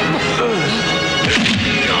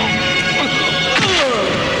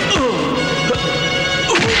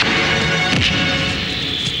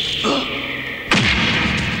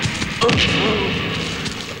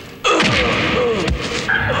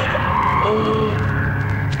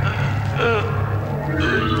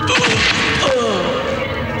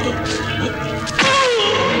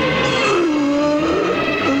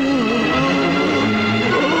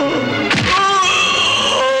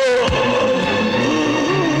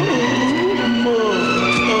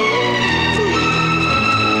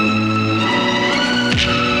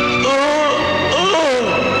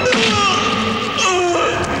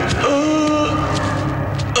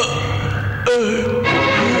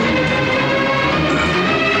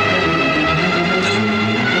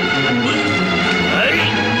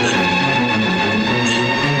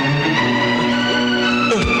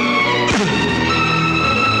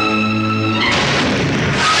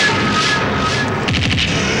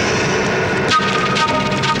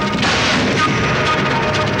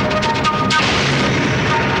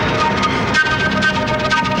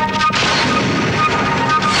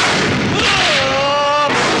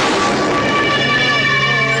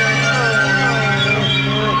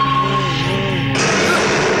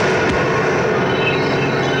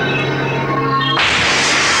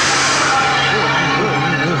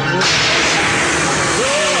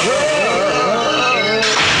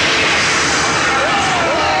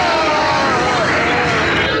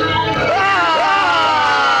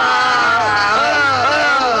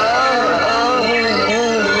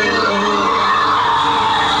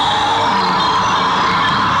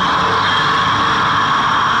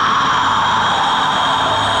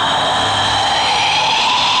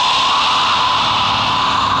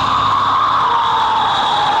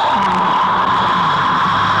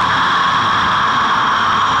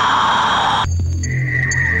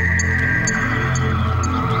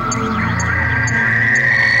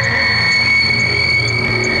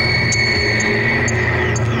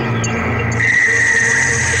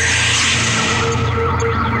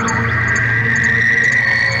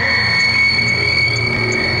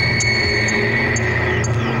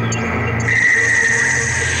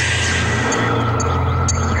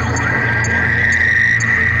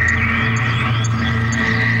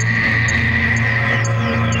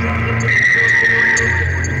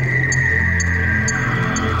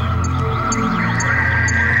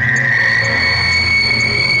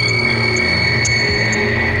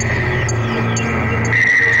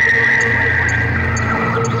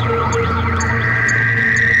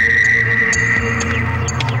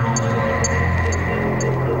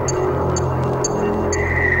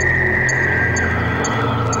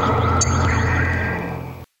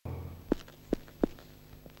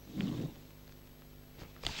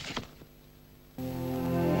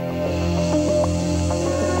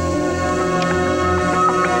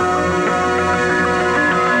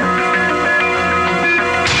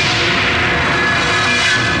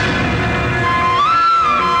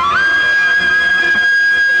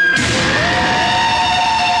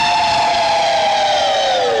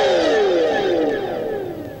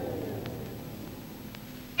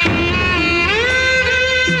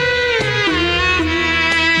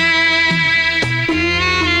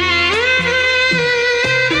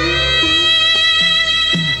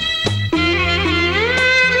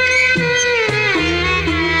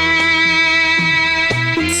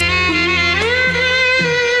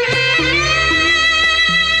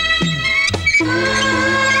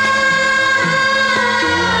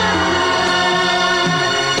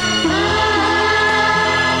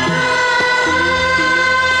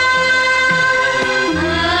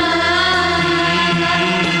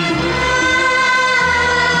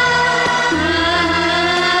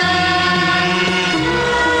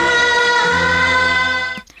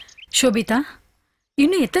 ஷோபிதா,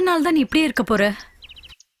 இன்னும் எத்தனை நாள் தான் நீ இப்படியே இருக்க போற?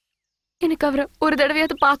 எனக்கு அவரை ஒரு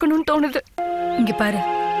தடவையாவது பார்க்கணும்னு தோணுது. இங்க பாரு,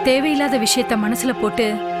 தேவையில்லாத விஷயத்த மனசுல போட்டு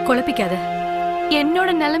குழப்பிக்காத. என்னோட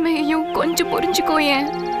நிலைமையையும் கொஞ்சம் புரிஞ்சுக்கோயேன்.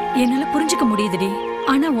 என்னால புரிஞ்சுக்க முடியுதுடி,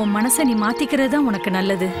 ஆனா உன் மனசை நீ மாத்திக்கிறது தான் உனக்கு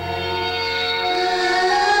நல்லது.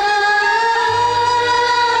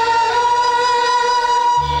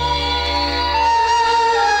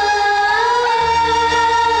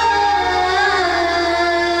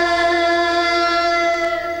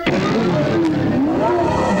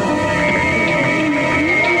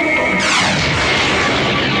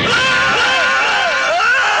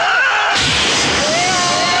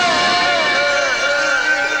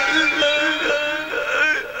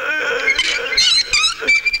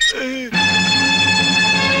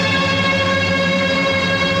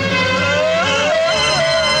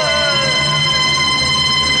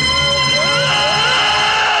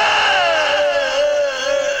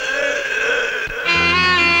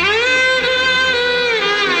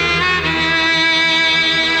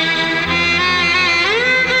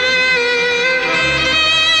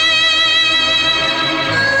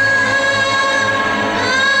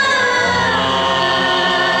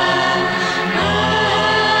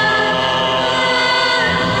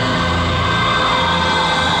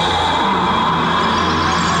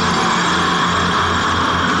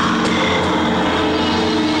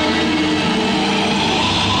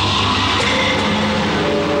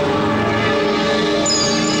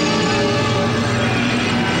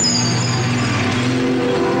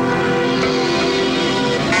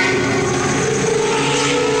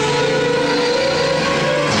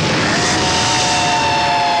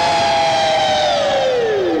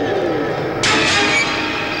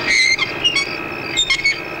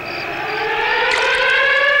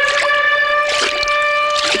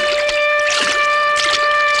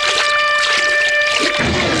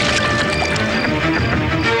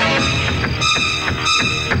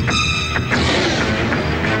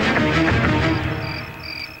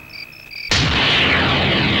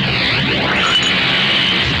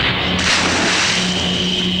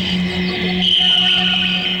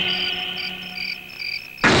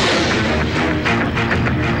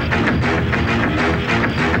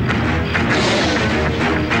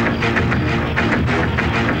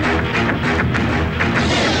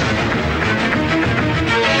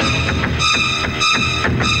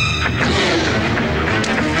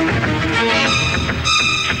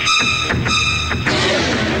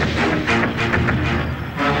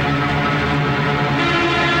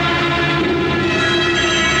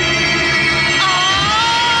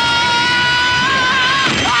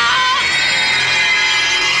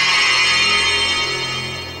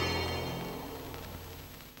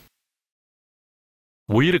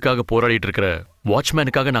 உயிருக்காக போராடிட்டு இருக்கிற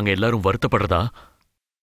வாட்ச்மேனுக்காக நாங்க எல்லாரும் வருத்தப்படுறதா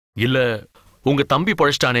இல்ல உங்க தம்பி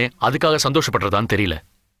பழச்சிட்டானே அதுக்காக சந்தோஷப்படுறதான்னு தெரியல.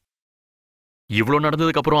 இவ்வளவு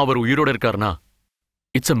நடந்ததுக்கு அப்புறம் அவர் உயிரோட இருக்காருனா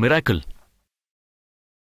இட்ஸ் a miracle.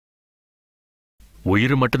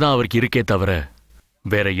 உயிர் மட்டும்தான் அவருக்கு இருக்கே தவிர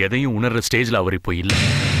வேற எதையும் உணர்ற ஸ்டேஜ்ல அவர் இப்போ இல்ல.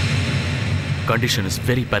 Condition is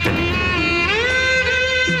very pathetic.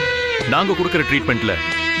 நாங்க கொடுக்கிற ட்ரீட்மெண்ட்ல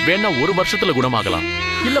வேணா 1 வருஷத்துல குணமாகலாம்,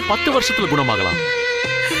 இல்ல 10 வருஷத்துல குணமாகலாம்,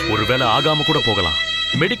 ஒருவேளை ஆகாம கூட போகலாம்.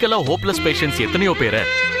 மெடிக்கலா ஹோப்லெஸ் பேஷண்ட்ஸ் எத்தனையோ பேரை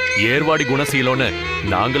ஏர்வாடி குணசீலோன்னு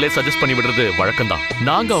நாங்களே சஜஸ்ட் பண்ணி விடுறது வழக்கம்தான்.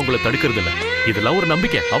 நாங்க அவங்கள தடுக்கிறது இல்ல. இதெல்லாம் ஒரு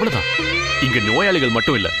நம்பிக்கை, அவ்வளவுதான். இங்க நோயாளிகள்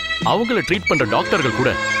மட்டும் இல்ல, அவங்கள ட்ரீட் பண்ற டாக்டர்கள்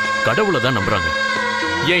கூட கடவுளை தான் நம்புறாங்க.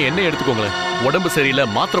 ஏன் என்ன எடுத்துக்கோங்களேன், உடம்பு சரியில்லை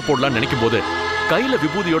மாத்திரை போடலாம்னு நினைக்கும் போது கையில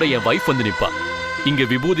விபூதியோட என் வைஃப் வந்து நிப்பா. இங்க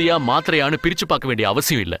விபூதியா மாத்திரையான்னு பிரிச்சு பார்க்க வேண்டிய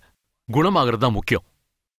அவசியம் இல்ல, குணமாகிறது தான் முக்கியம்.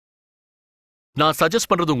 நான்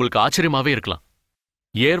சஜஸ்ட் பண்றது உங்களுக்கு ஆச்சரியமாவே இருக்கலாம்.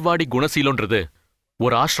 ஏர்வாடி குணசீலன்றது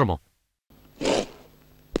ஒரு ஆசிரமம்.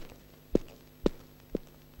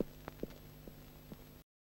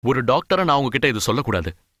 ஒரு டாக்டரை நான் உங்ககிட்ட இது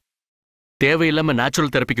சொல்லக்கூடாது. தேவையில்லாம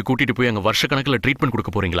நேச்சுரல் தெரப்பிக்கு கூட்டிட்டு போய் அங்க வருஷக்கணக்கில் ட்ரீட்மெண்ட்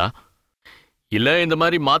கொடுக்க போறீங்களா, இல்ல இந்த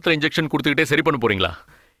மாதிரி மாத்திரை இன்ஜெக்ஷன் கொடுத்துக்கிட்டே சரி பண்ண போறீங்களா?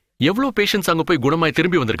 எவ்வளவு பேஷண்ட்ஸ் அங்க போய் குணமாய்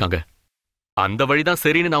திரும்பி வந்திருக்காங்க. அந்த வழிதான்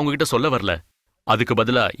சரின்னு நான் உங்ககிட்ட சொல்ல வரல. அதுக்கு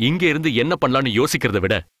பதிலா இங்க இருந்து என்ன பண்ணலாம்னு யோசிக்கிறத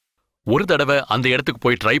விட ஒரு தடவை அந்த இடத்துக்கு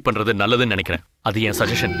போய் ட்ரை பண்றது நல்லதுன்னு நினைக்கிறேன். அது என்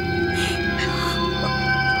சஜஷன்.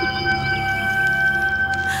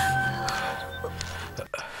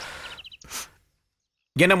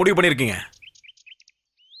 என்ன முடிவு பண்ணிருக்கீங்க?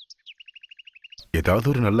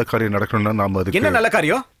 ஏதாவது ஒரு நல்ல காரியம் நடக்கணும்னா நாம அதுக்கு என்ன நல்ல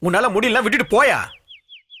காரியம்? உன்னால முடியல விட்டுட்டு போயா,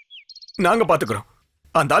 நாங்க பாத்துக்கிறோம்.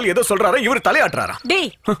 அந்த ஆள் ஏதோ சொல்றாரா, இவர் தலையாட்டுறாரா?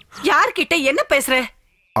 டேய், யார்கிட்ட என்ன பேசுற?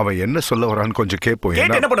 அவன் என்ன சொல்ல வரான்னு கொஞ்சம் கேட்போம்.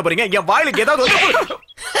 கேட்டு என்ன பண்ண போறீங்க? என் வாயிலுக்கு ஏதாவது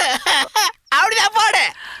அப்படிதான் போடு.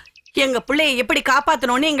 எங்க பிள்ளைய எப்படி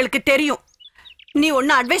காப்பாத்தணும்னு எங்களுக்கு தெரியும். நீ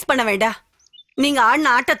ஒன்னும் அட்வைஸ் பண்ண வேண்டாம். நீங்க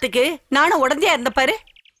ஆடின ஆட்டத்துக்கு நானும் உடந்தையா இருந்த பாரு.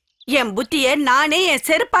 என் புத்திய நானே என்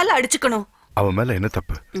செருப்பால அடிச்சுக்கணும். அவன் மேல என்ன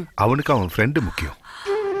தப்பு? அவனுக்கு அவன் ஃப்ரெண்டு முக்கியம்.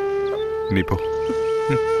 நீ போ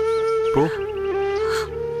போ.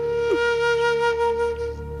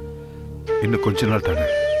 இன்னும் கொஞ்ச நாள் தானே,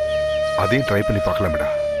 அதையும் ட்ரை பண்ணி பார்க்கலாமேடா.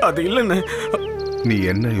 அது இல்லைன்னு நீ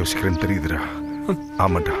என்ன யோசிக்கிறேன்னு தெரியுதுடா.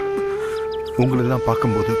 ஆமாண்டா, உங்களெல்லாம்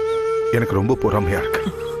பார்க்கும்போது எனக்கு ரொம்ப பொறாமையா இருக்கு.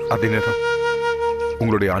 அதே நேரம்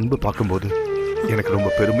உங்களுடைய அன்பு பார்க்கும்போது எனக்கு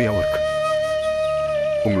ரொம்ப பெருமையாகவும் இருக்கு.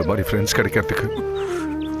 உங்களை மாதிரி ஃப்ரெண்ட்ஸ் கிடைக்கிறதுக்கு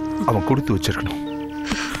அவன் கொடுத்து வச்சிருக்கணும்.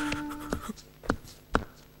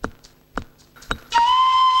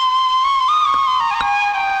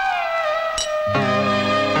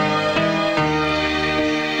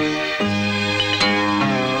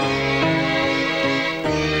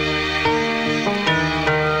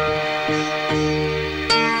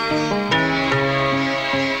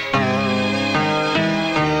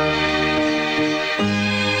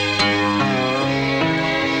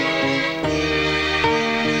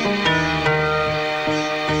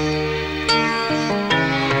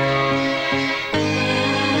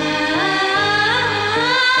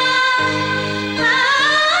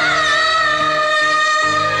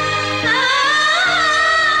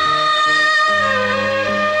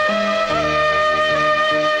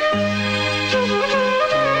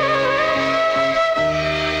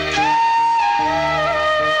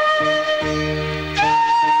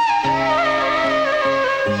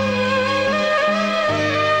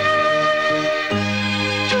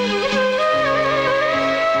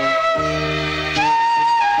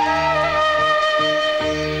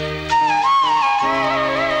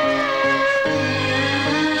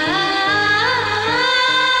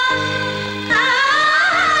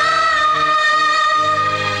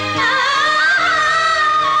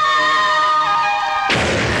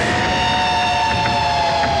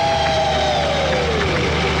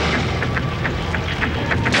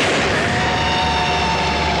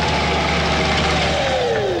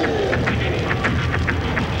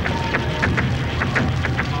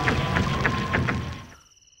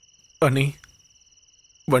 அண்ணி,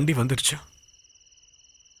 வண்டி வந்துருச்சு.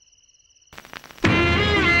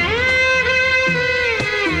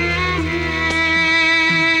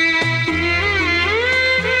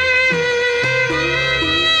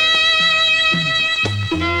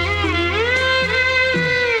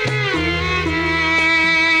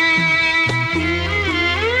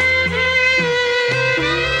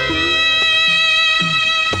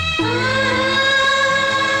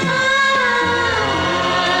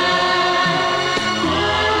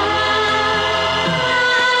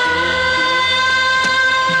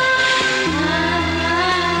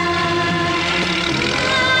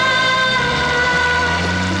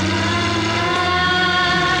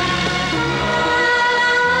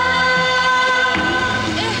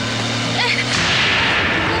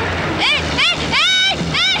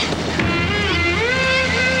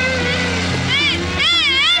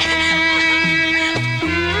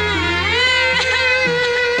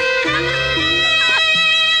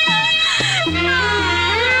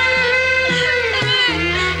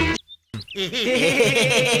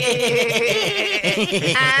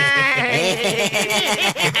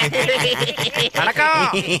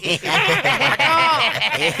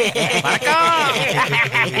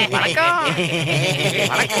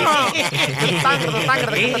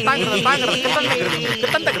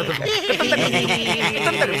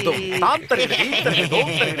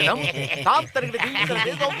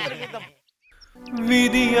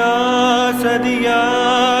 விதியா சதியா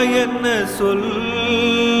என்ன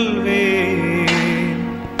சொல்வே,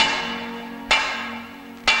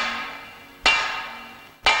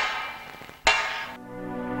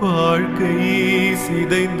 வாழ்க்கை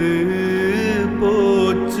சிதைந்து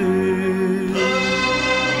போச்சு.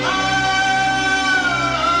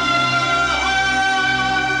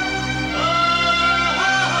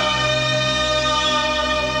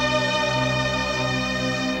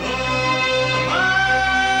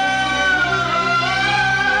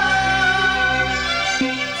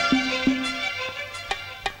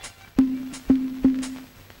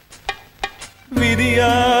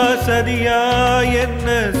 விதியா சதியா என்ன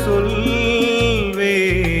சொல்வேன்,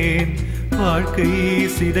 வாழ்க்கை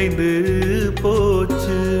சிதைந்து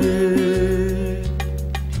போச்சு.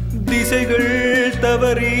 திசைகள்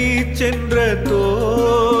தவறி சென்ற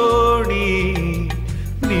தோணி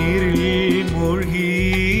நீரில் மூழ்கி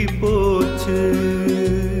போச்சு.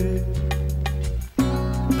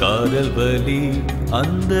 காதல் வலி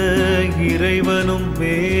அந்த இறைவனும்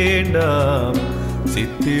வேண்டாம்,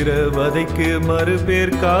 சித்திரவதைக்கு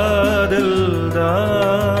மறுபேர் காதல்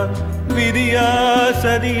தான். விதியா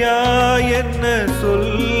சதியா என்ன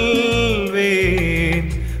சொல்வேன்,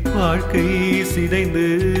 வாழ்க்கை சிதைந்து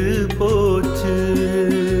போச்சு.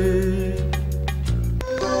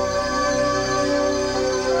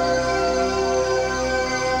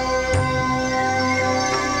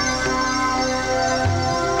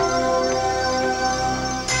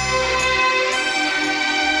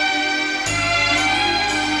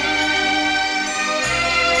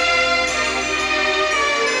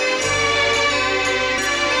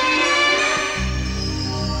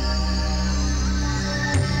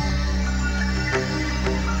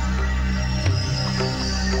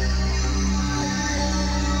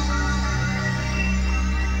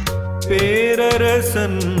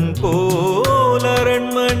 பேரரசன் போல்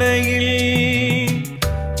அரண்மனையில்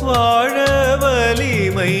வாழ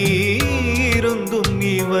வலிமை இருந்தும்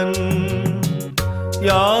இவன்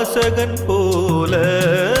யாசகன் போல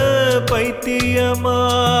பைத்தியமா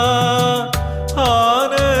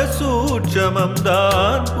ஆன சூட்சமம்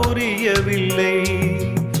தான் புரியவில்லை.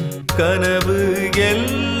 கனவு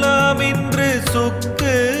எல்லாம் இன்று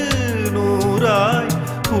சுக்கு நூறாய்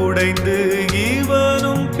உடைந்து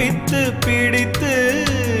இவனும் பித்து பிடித்து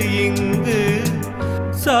இங்கு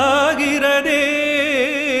சாகிறதே.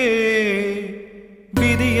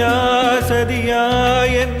 விதியா சதியா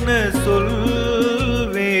என்ன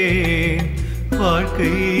சொல்வேன்,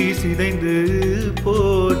 வாழ்க்கை சிதைந்து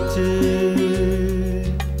போச்சு.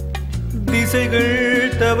 திசைகள்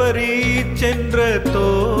தவறி சென்ற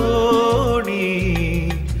தோணி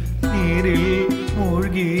நீரில்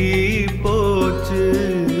மூழ்கி போச்சு.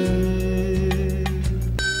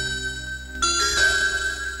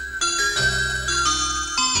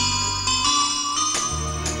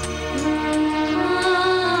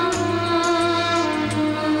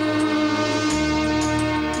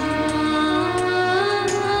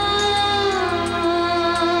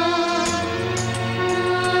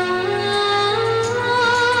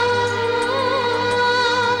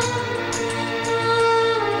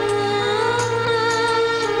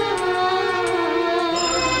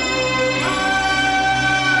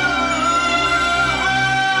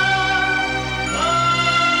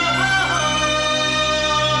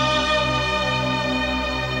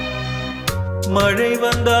 மழை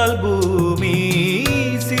வந்தால் பூமி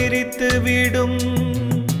சிரித்து விடும்,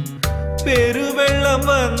 பெருவெள்ளம்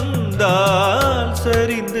வந்தால்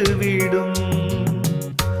சரிந்து விடும்.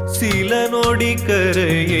 சில நொடி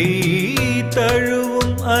கரையை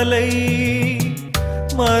தழுவும் அலை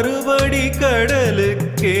மறுபடி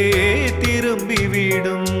கடலுக்கே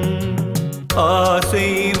திரும்பிவிடும். ஆசை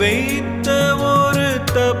வைத்த ஒரு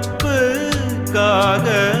தப்புக்காக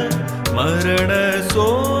மரண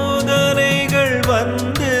சோதனைகள்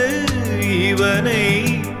வந்து இவனை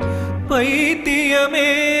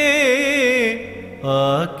பைத்தியமே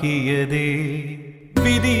ஆக்கியதே.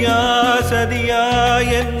 விதியா சதியா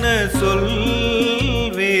என்ன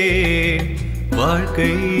சொல்வேன்,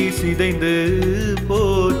 வாழ்க்கை சிதைந்து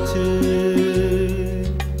போச்சு.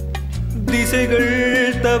 திசைகள்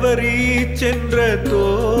தவறி சென்ற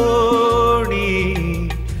தோணி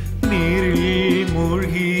நீரில்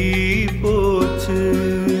மூழ்கி போச்சு.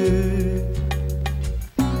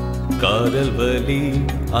 காதல் வலி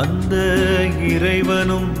அந்த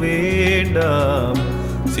இறைவனும் வேண்டாம்,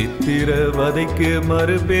 சித்திரவதைக்கு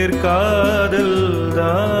மறுபேர் காதல்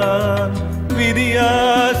தான். விதியா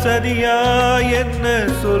சதியா என்ன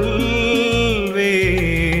சொல்வேன்,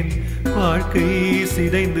 வாழ்க்கை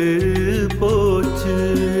சிதைந்து போச்சு.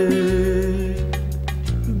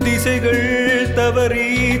 திசைகள் தவறி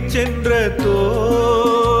சென்ற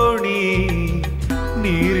தோணி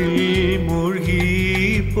நீரில் மூழ்கி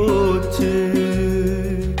போச்சு.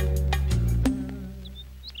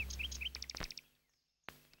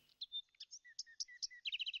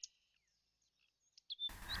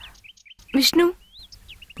 விஷ்ணு,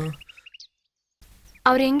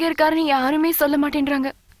 அவர் எங்க இருக்காருன்னு யாருமே சொல்ல மாட்டேன்றாங்க.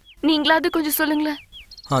 நீங்களாவது கொஞ்சம் சொல்லுங்களேன்.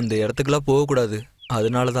 அந்த இடத்துக்குலாம் போக கூடாது.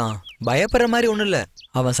 அதனாலதான் பயப்படுற மாதிரி ஒண்ணும் இல்ல.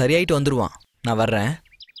 அவன் சரியாயிட்டு வந்துருவான். நான் வர்றேன்.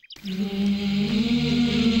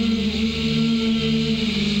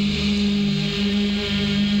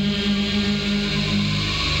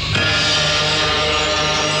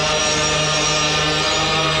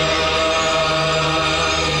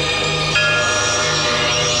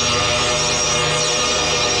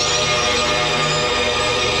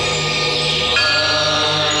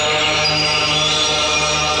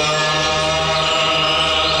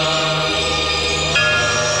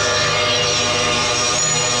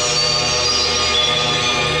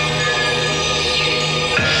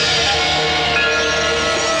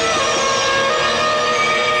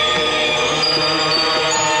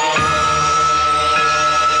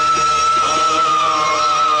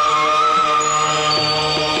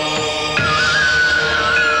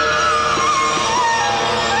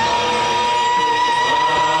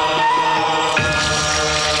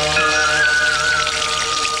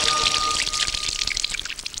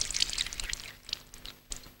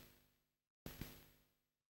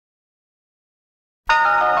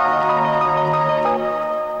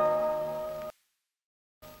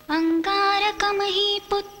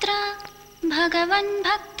 भगवन्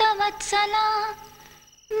भक्तवत्सला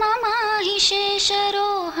मम हि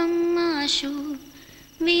शेषरोऽहं आशु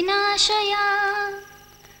विनाशया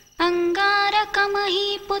अंगारकमहि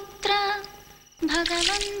पुत्र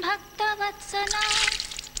भगवन् भक्तवत्सला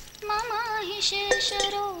मम हि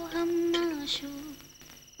शेषरोऽहं आशु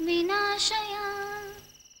विनाशया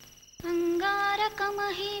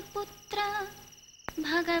अंगारकमहि पुत्र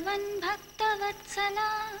भगवन् भक्तवत्सला.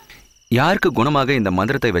 யாருக்கு குணமாக இந்த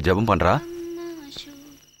மந்திரத்தை இவ ஜெபம் பண்றா?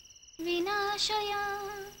 विनाशया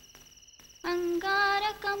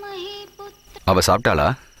अंगारकमहि पुत्र. அவ சாப்பிட்டாளா?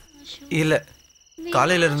 இல்ல,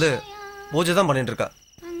 காலையில இருந்து பூஜை தான் பண்ணிட்டு இருக்கா.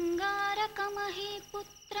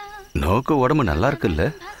 நோக்கு உடம்பு நல்லா இருக்குல்ல?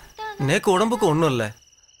 நேக்கு உடம்புக்கு ஒன்றும் இல்லை.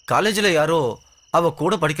 காலேஜில் யாரோ அவ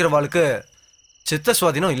கூட படிக்கிறவாளுக்கு சித்த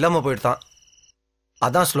சுவாதீனம் இல்லாம போயிட்டான்.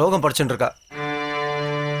 அதான் ஸ்லோகம் படிச்சுட்டு இருக்கா.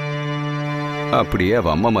 அப்படியே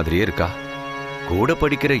அவ அம்மா மாதிரியே இருக்கா. கூட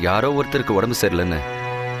படிக்கிற யாரோ ஒருத்தருக்கு உடம்பு சரியில்லைன்னு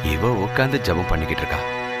இவ உட்காந்து ஜபம் பண்ணிக்கிட்டு இருக்கா.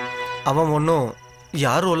 அவன் ஒன்றும்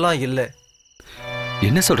யாரும் எல்லாம் இல்லை.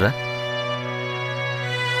 என்ன சொல்ற?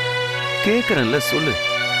 கேக்குறேன்ல, சொல்லு.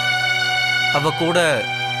 அவ கூட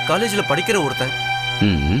காலேஜில் படிக்கிற ஒருத்தன்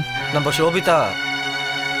நம்ம சோபிதா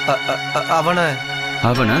அவனை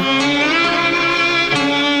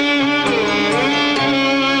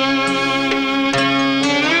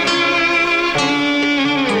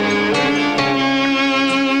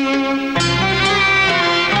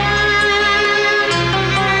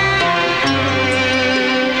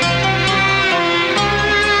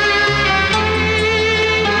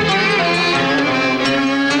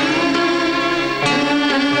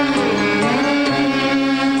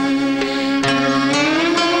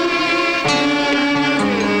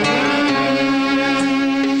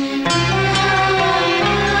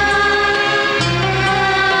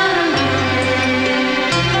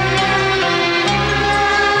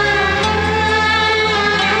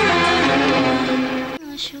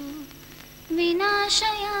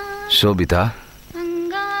சோபிதா.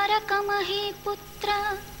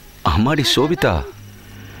 அம்மாடி சோபிதா,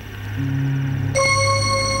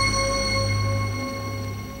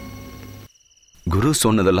 குரு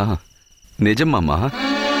சொன்னதெல்லாம் நிஜமாமா?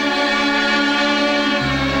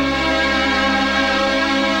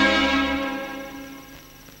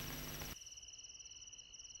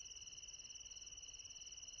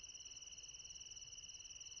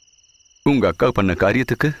 உங்க அக்கா பண்ண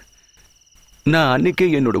காரியத்துக்கு நான் அன்னைக்கே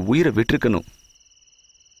என்னோட உயிரை விட்டுருக்கணும்.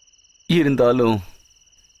 இருந்தாலும்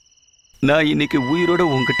நான் இன்னைக்கு உயிரோட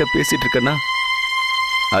உன்கிட்ட பேசிட்டு இருக்கேன்னா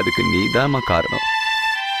அதுக்கு நீதாம்மா காரணம்.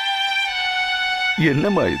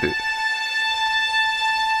 என்னம்மா இது?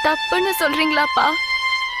 தப்புன்னு சொல்றீங்களாப்பா?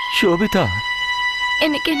 சோபிதா,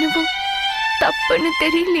 எனக்கு என்னவோ தப்புன்னு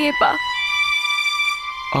தெரியலையேப்பா.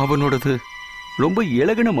 அவனோடது ரொம்ப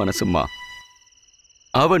இலகின மனசுமா.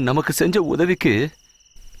 அவன் நமக்கு செஞ்ச உதவிக்கு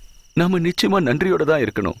நாம நிச்சயமா நன்றியோட தான்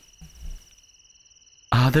இருக்கணும்.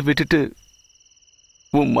 அதை விட்டுட்டு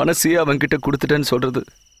உன் மனசையே அவன்கிட்ட கொடுத்துட்டேன்னு சொல்றது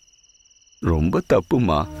ரொம்ப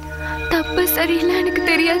தப்புமா. தப்பு சரியில்லை எனக்கு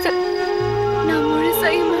தெரியாது. நான்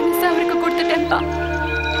முழுசையும் மனசு அவருக்கு கொடுத்துட்டேன்ப்பா.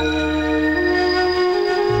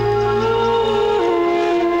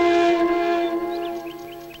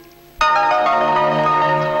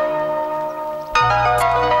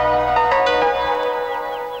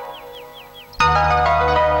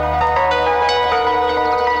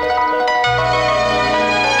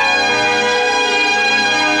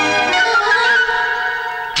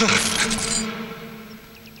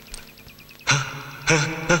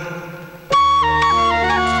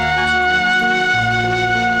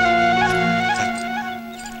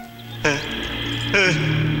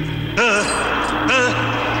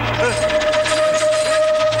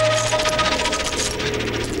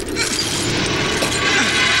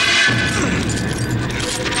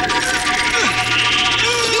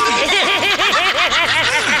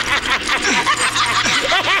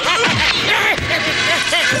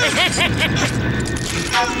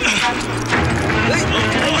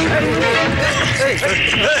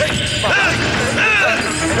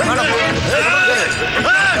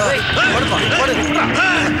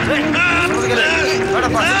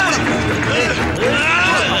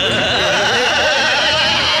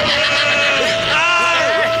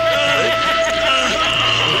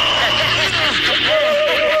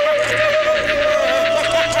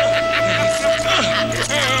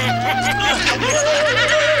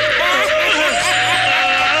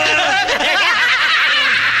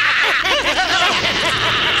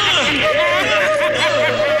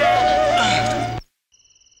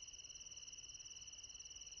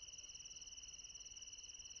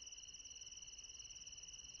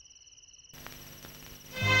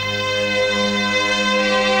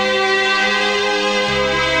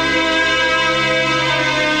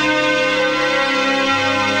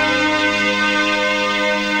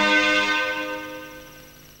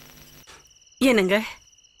 என்னங்க,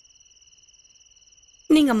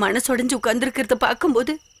 நீங்க மனசொடைஞ்சு உட்கார்ந்துருக்கிறத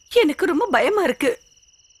பார்க்கும்போது எனக்கு ரொம்ப பயமா இருக்கு.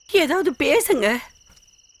 ஏதாவது பேசுங்க.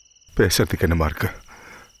 பேசுறதுக்கு என்னமா இருக்கு?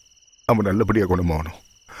 அவன் நல்லபடியா குணமாகணும்.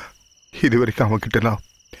 இது வரைக்கும் அவன் கிட்ட நான்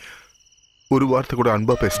ஒரு வார்த்தை கூட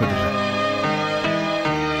அன்பா பேசினதில்லை.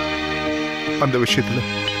 அந்த விஷயத்துல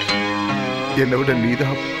என்னை விட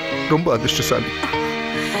நீதான் ரொம்ப அதிர்ஷ்டசாலி.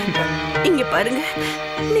 இங்க பாருங்க,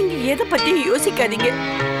 நீங்க எதை பத்தியும் யோசிக்காதீங்க.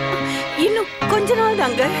 இன்னும் கொஞ்ச நாள்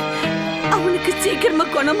தாங்க, அவனுக்கு சீக்கிரமா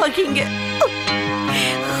குணமாக்கீங்க.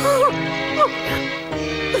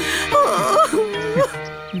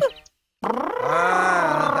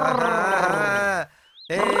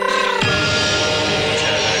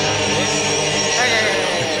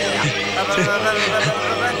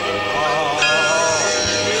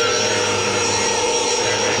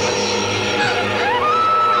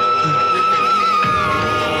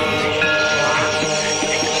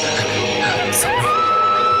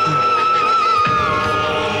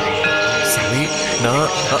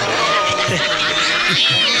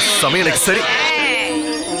 சமயம் எனக்கு சரி.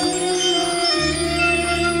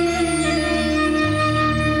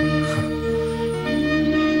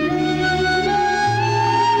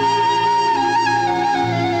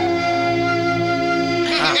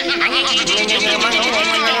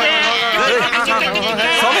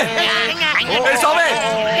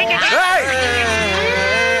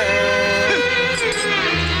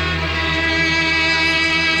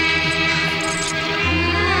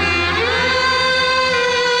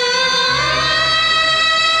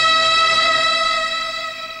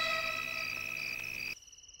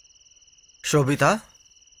 ஷோபிதா,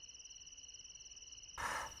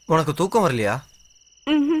 உனக்கு தூக்கம் வரலையா?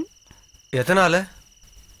 எதனால?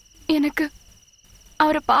 எனக்கு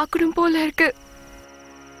அவரை பார்க்கணும் போல இருக்கு.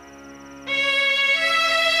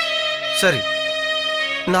 சரி,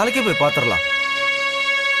 நாளைக்கே போய் பார்த்துடலாம்.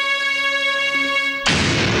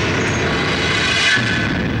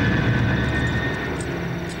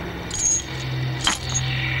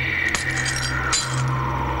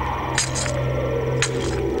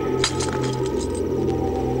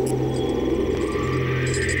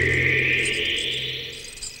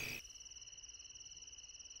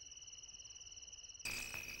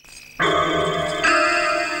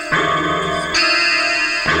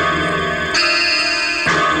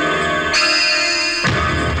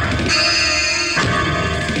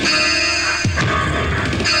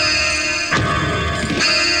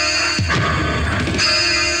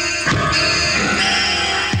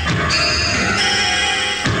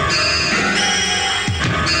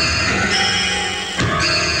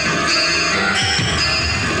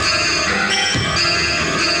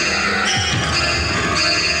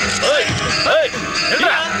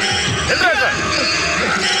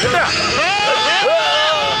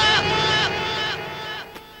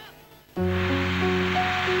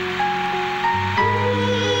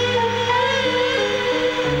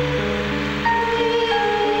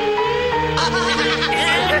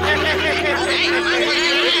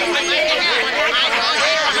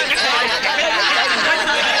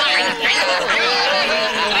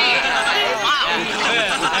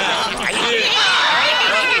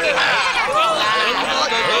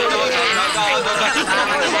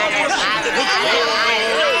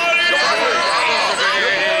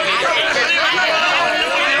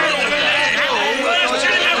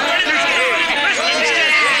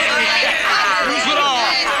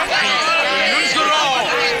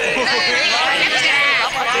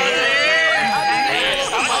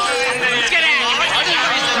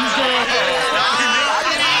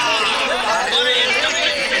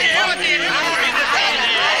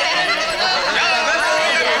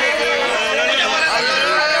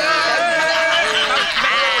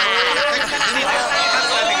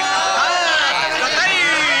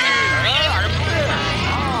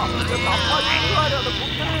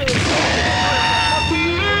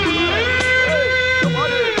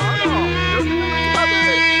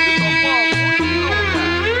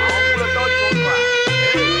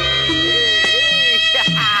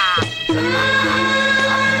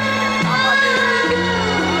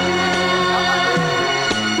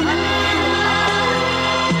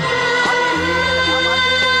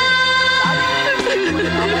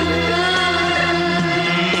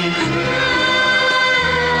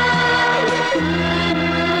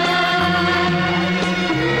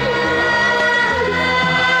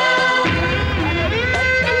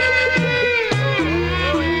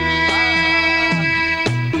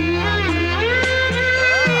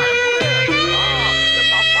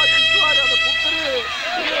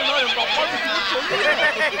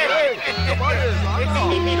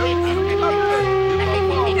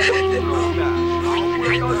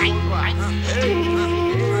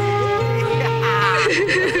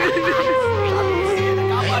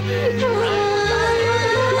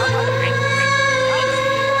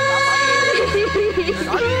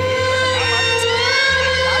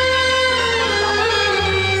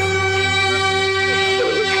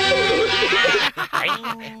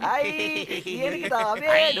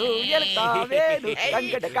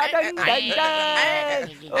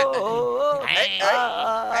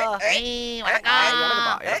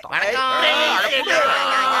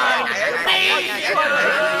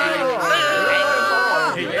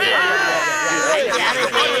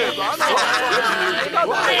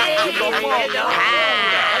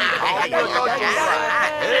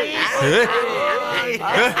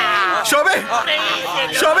 शोभे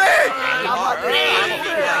शोभे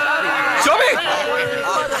शोभे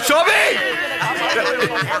शोभे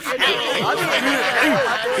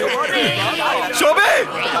शोभे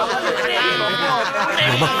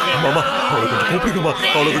मामा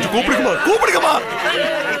அவளை கொஞ்சம் கூப்பிடுங்கம்மா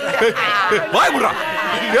வாய் முடுறா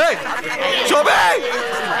शोभे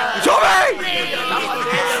शोभे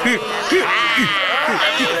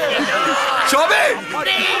शोभे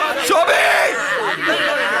शोभे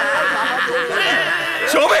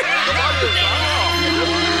शोभे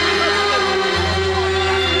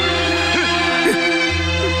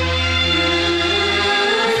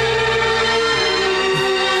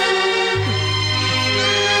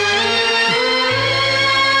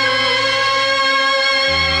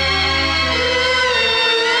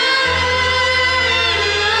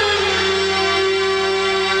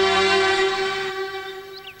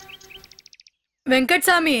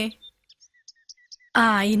வெங்கட்சாமி,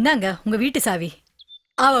 இந்தாங்க உங்க வீட்டு சாவி.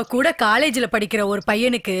 அவ கூட காலேஜ்ல படிக்கிற ஒரு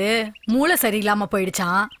பையனுக்கு மூளை சரியில்லாம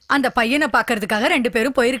போயிடுச்சான். அந்த பையனை பாக்குறதுக்காக 2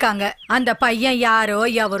 பேரும் போயிருக்காங்க. அந்த பையன் யாரோ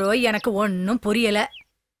எவரோ எனக்கு ஒன்னும் புரியல.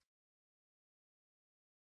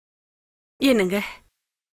 என்னங்க,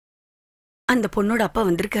 அந்த பொண்ணோட அப்பா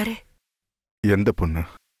வந்திருக்காரு. எந்த பொண்ணு?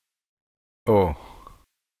 ஓ,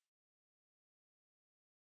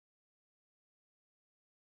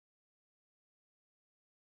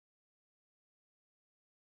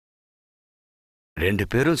 ரெண்டு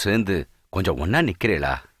பேரும் சேர்ந்து கொஞ்சம் ஒன்னா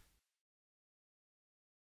நிக்கிறீங்களா?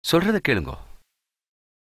 சொல்றத கேளுங்க.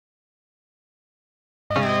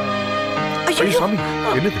 சாமி,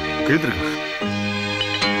 என்னது எழுதிருக்கு?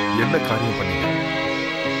 என்ன காரியம் பண்ணீங்க?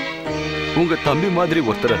 உங்க தம்பி மாதிரி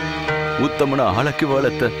ஒருத்தர உத்தமன ஆளக்கி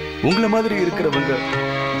வாழத்த உங்கள மாதிரி இருக்கிறவங்க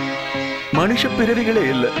மனுஷ பிறவிகளே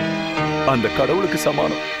இல்ல. அந்த கடவுளுக்கு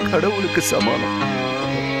சமானம், கடவுளுக்கு சமானம்.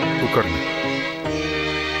 உட்காருங்க.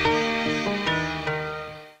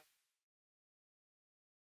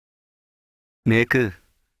 நேக்கு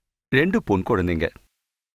 2 பொன் குழந்தைங்க.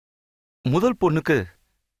 முதல் பொண்ணுக்கு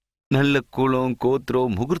நல்ல குலம்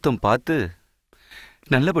கோத்திரம் முகூர்த்தம் பார்த்து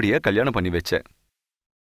நல்லபடியா கல்யாணம் பண்ணி வச்சேன்.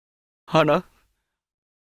 ஆனா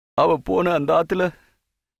அவ போன அந்த ஆத்துல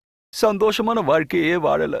சந்தோஷமான வாழ்க்கையே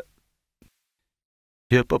வாழல.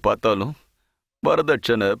 எப்ப பார்த்தாலும்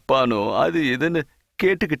வரதட்சணை பணம் அது இதுன்னு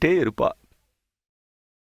கேட்டுக்கிட்டே இருப்பா.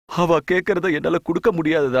 அவ கேட்கறத என்னால கொடுக்க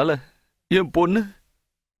முடியாததால என் பொண்ணு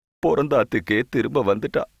பிறந்தாத்துக்கே திரும்ப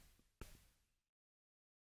வந்துட்டா.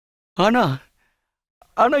 ஆனா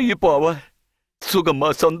ஆனா இப்போ அவ சுகமா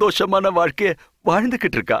சந்தோஷமான வாழ்க்கைய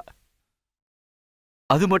வாழ்ந்துகிட்டு இருக்கா.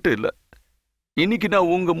 அது மட்டும் இல்ல, இன்னைக்கு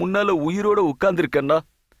நான் உங்க முன்னால உயிரோட உட்கார்ந்துருக்கேன்னா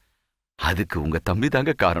அதுக்கு உங்க தம்பி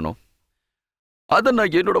தாங்க காரணம். அத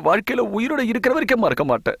நான் என்னோட வாழ்க்கையில உயிரோட இருக்கிற வரைக்கும் மறக்க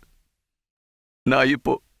மாட்டேன். நான்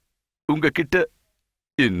இப்போ உங்ககிட்ட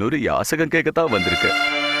இன்னொரு யாசகம் கேட்கத்தான் வந்திருக்கேன்.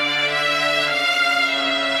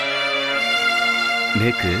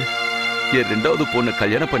 நேக்கு என் 2வது பொண்ணை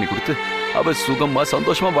கல்யாணம் பண்ணி கொடுத்து அவ சுகமா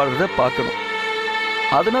சந்தோஷமா வாழ்றத பார்க்கணும்.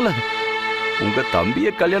 அதனால உங்க தம்பிய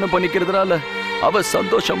கல்யாணம் பண்ணிக்கிறதுனால அவ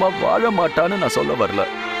சந்தோஷமா வாழ மாட்டான்னு நான் சொல்ல வரல.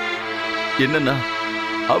 என்னன்னா,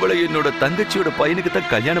 அவளை என்னோட தங்கச்சியோட பையனுக்கு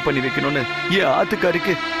தான் கல்யாணம் பண்ணி வைக்கணும்னு என்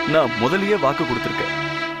ஆத்துக்காரிக்கு நான் முதலியே வாக்கு கொடுத்துருக்கேன்.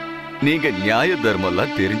 நீங்க நியாய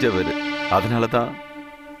தர்மம்லாம் தெரிஞ்சவர். அதனாலதான்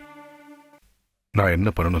நான் என்ன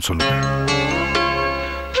பண்ணணும் சொல்லுங்க.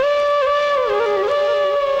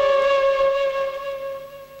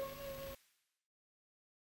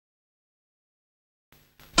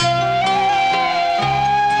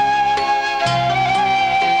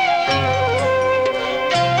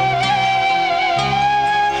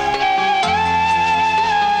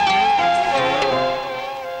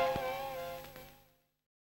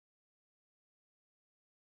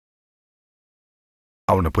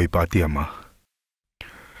 அவனை போய் பாத்தியாம்மா?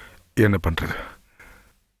 என்ன பண்றது,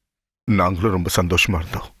 நாங்களும் ரொம்ப சந்தோஷமா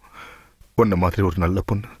இருந்தோம். உன்ன மாதிரி ஒரு நல்ல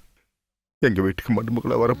பொண்ணு எங்க வீட்டுக்கு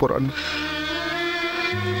மருமகளா வர போறான்னு.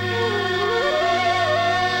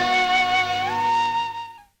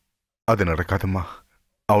 அது நடக்காதம்மா.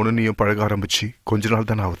 அவனு நீயும் பழக ஆரம்பிச்சு கொஞ்ச நாள்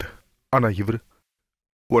தானே ஆகுது. ஆனா இவரு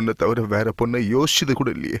உன்னை தவிர வேற பொண்ணை யோசிச்சது கூட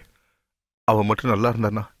இல்லையே. அவன் மட்டும் நல்லா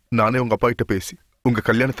இருந்தானா நானே உங்க அப்பா கிட்ட பேசி உங்க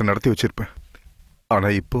கல்யாணத்தை நடத்தி வச்சிருப்பேன். ஆனா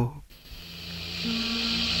இப்போ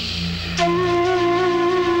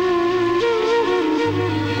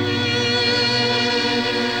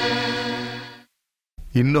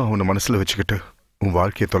இன்னும் அவனை மனசுல வச்சுக்கிட்டு உன்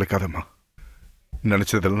வாழ்க்கையை தொலைக்காதம்மா.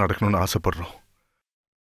 நினைச்சதெல்லாம் நடக்கணும்னு ஆசைப்படுறோம்.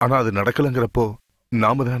 ஆனா அது நடக்கலைங்கிறப்போ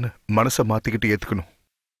நாம தானே மனசை மாத்திக்கிட்டு ஏத்துக்கணும்.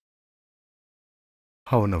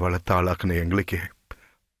 அவனை வளர்த்த ஆளாக்குன எங்களுக்கே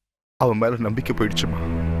அவன் மேல நம்பிக்கை போயிடுச்சுமா.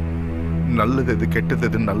 நல்லது எது கெட்டது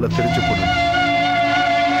எதுன்னு நல்லா தெரிஞ்சு போடணும்.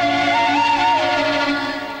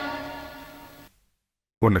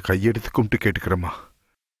 உன்னை கையெடுத்து கும்பிட்டு கேட்டுக்கிறம்மா.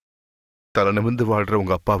 தலை நிமிர்ந்து வாழ்ற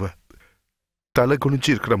உங்க அப்பாவை தலை குனிஞ்சு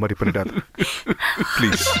இருக்கிற மாதிரி பண்ணிடாது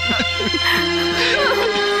ப்ளீஸ்.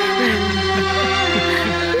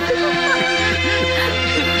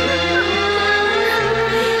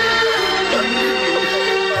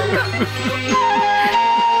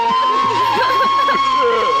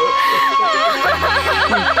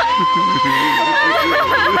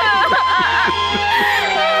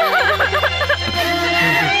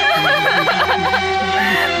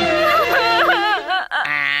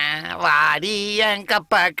 வாடி என்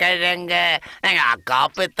கப்ப கிழங்க எங்க அக்கா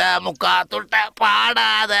பெத்த முக்கா துட்ட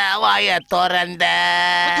பாடாத வாய திறந்த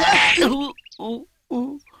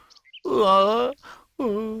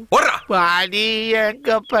வாடி என்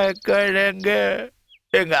கப்ப கிழங்க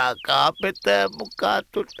எங்க அக்கா பெத்த முக்கா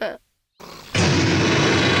துட்ட.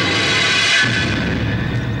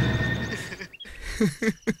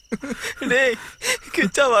 டேய்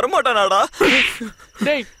கிச்சா வரமாட்டானாடா?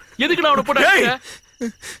 டேய் எதுக்கு நான் அவனை போட்டேன்?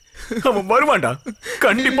 அவன் வருவான்டா,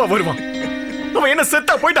 கண்டிப்பா வருவான். அவன் என்ன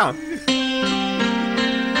செத்தா போயிட்டான்?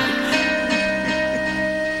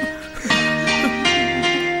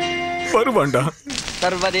 வருவான்டா.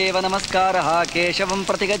 सर्वदेव नमस्कारः केशवं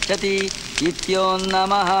प्रतिगच्छति इत्यो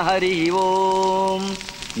नमः हरि ओम.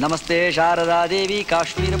 नमस्ते शारदा देवी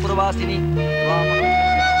काश्मीरपुरवासिनी.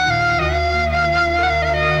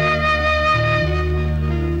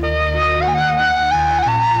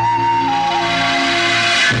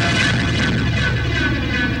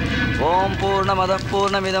 ओम पूर्णमदः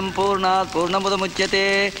पूर्णमिदं पूर्णात् पूर्णमुदमुच्यते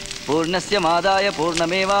पूर्णस्य मादाय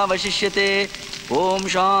पूर्णमेवावशिष्यते. ओम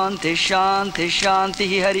शांति शांति शांति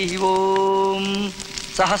हरि ओम.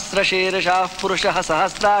 सहस्रशीर्षः पुरुषः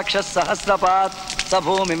सहस्राक्षः सहस्रपात् स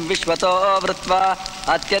भूमिं विश्वतो वृत्वा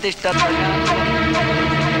अत्यतिष्ठत्.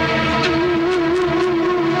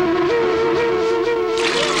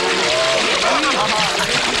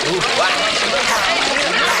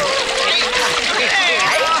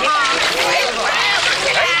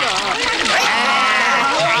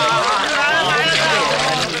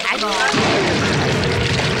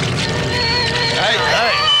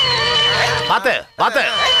 பாத்து பாத்து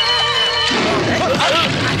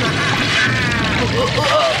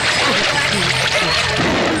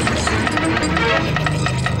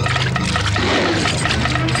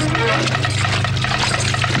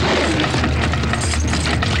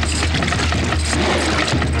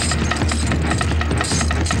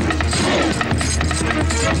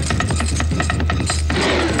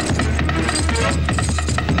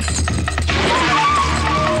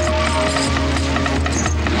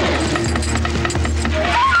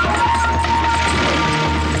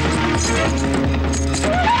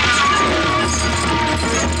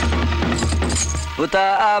उता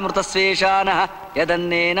अमृतस्वेशानः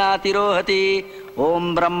यदन्नेनातिरोहति. ओम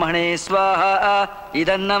ब्रह्मणे स्वाहा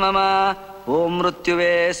इदन्न मम. ओम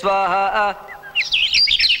मृत्युवे स्वाहा.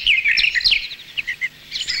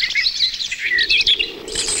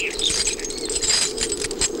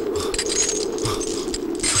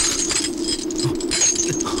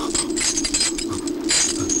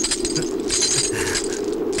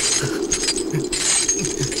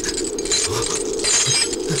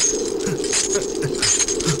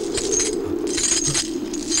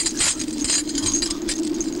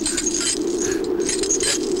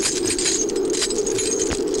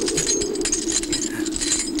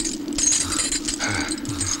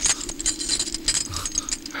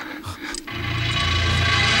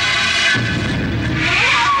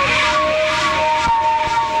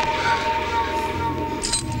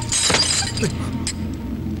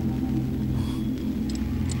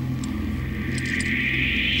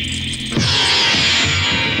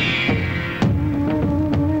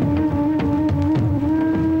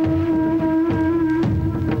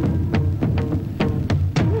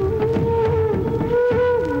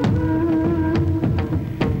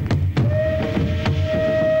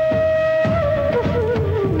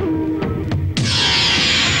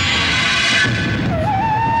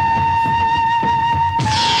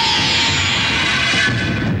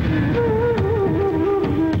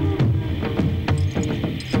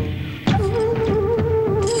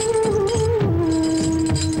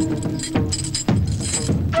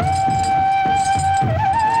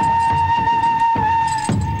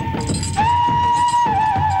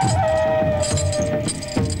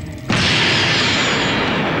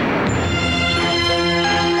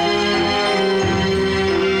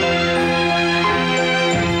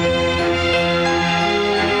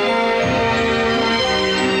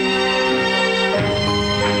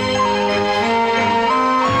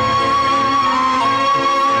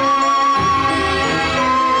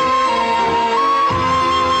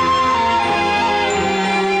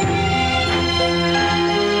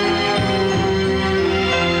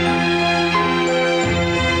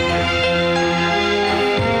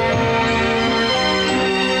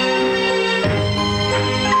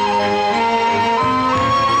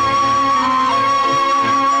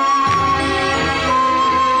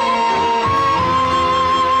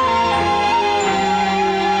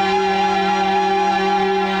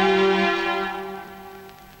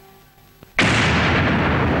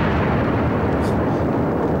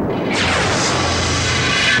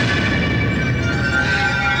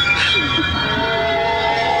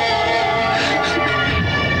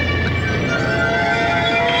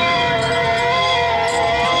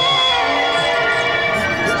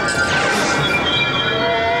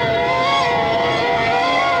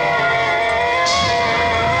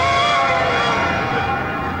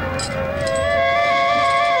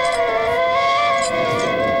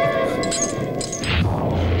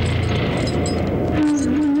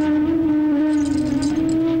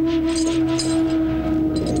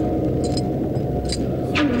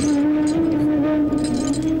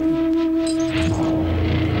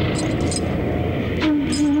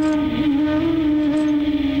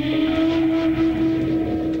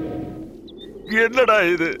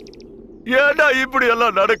 இது? ஏன்டா இப்படி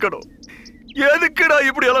எல்லாம் நடக்கணும்? எதுக்குடா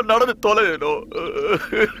இப்படி எல்லாம் நடந்து தொலையணும்?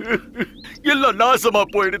 எல்லாம் நாசமா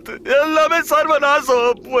போயிடுத்து, எல்லாமே சர்வ நாசமா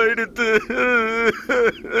போயிடுத்து.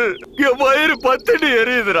 என் வயிறு பத்தினி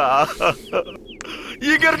எரியுதுடா.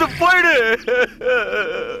 இங்க இருந்து போயிடு.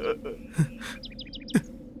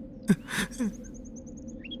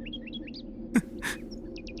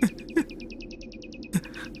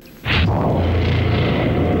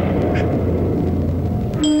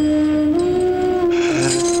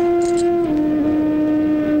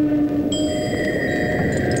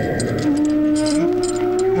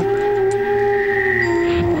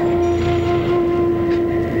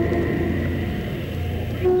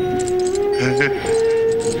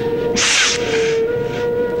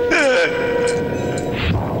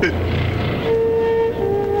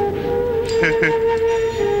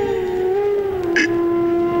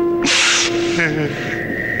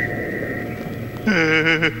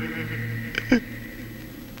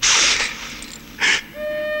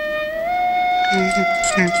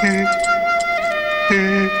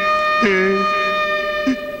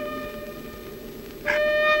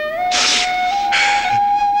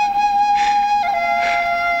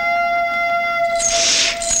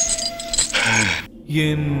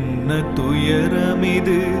 என்ன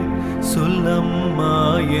துயரமிது சொல்லம்மா,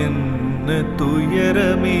 என்ன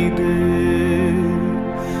துயரமிது?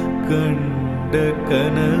 கண்ட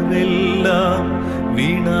கனவெல்லாம்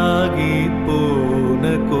வீணாகி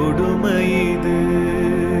போன கொடுமை இது.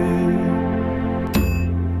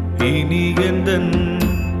 இனி எந்தன்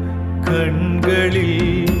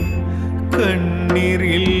கண்களில் கண்ணீர்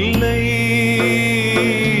இல்லை,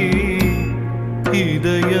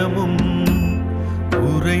 இதயமும்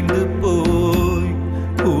உறைந்து போய்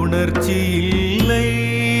உணர்ச்சி இல்லை.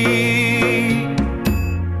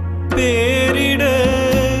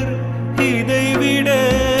 பேரிடர் இதைவிட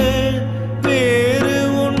வேறு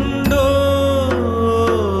உண்டோ?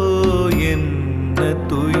 என்ன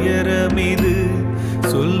துயரமிது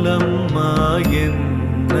சொல்லம்மா,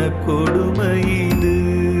 என்ன கொடுமை இது?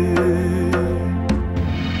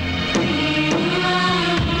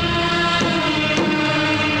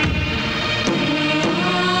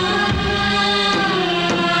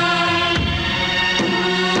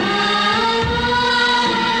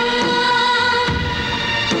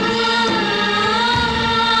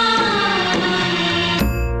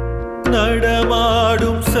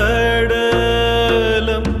 நடமாடும்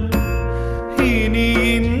சடலம் இனி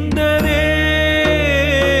இந்த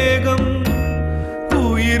தேகம்,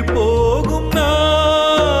 உயிர் போகும்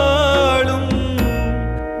நாளும்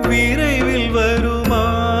விரைவில் வருமா?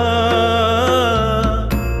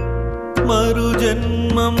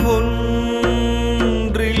 மறுஜன்மம்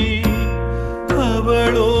ஒன்றில்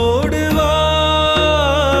அவளோடு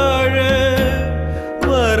வாழ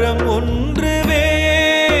வரம் ஒன்று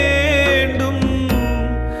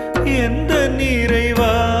எந்த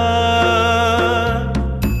நிறைவா?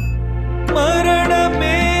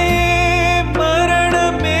 மரணமே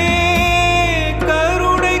மரணமே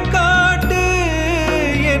கருணை காட்டு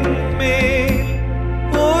என்மேல்,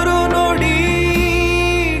 ஒரு நொடி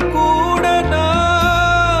கூட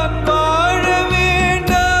நான் வாழ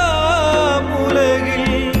வேண்டாம்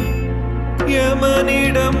உலகில்.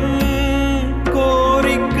 யமனிடம்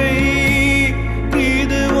கோரிக்கை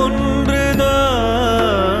இது ஒன்றுதான்.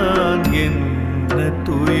 என்ன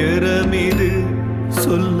துயரமிது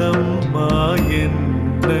சொல்லம்மா,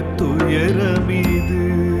 என்ன துயரமிது?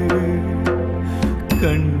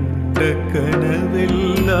 கண்ட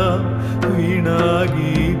கனவெல்லாம்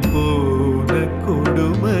வீணாகி போன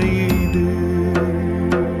கொடுமை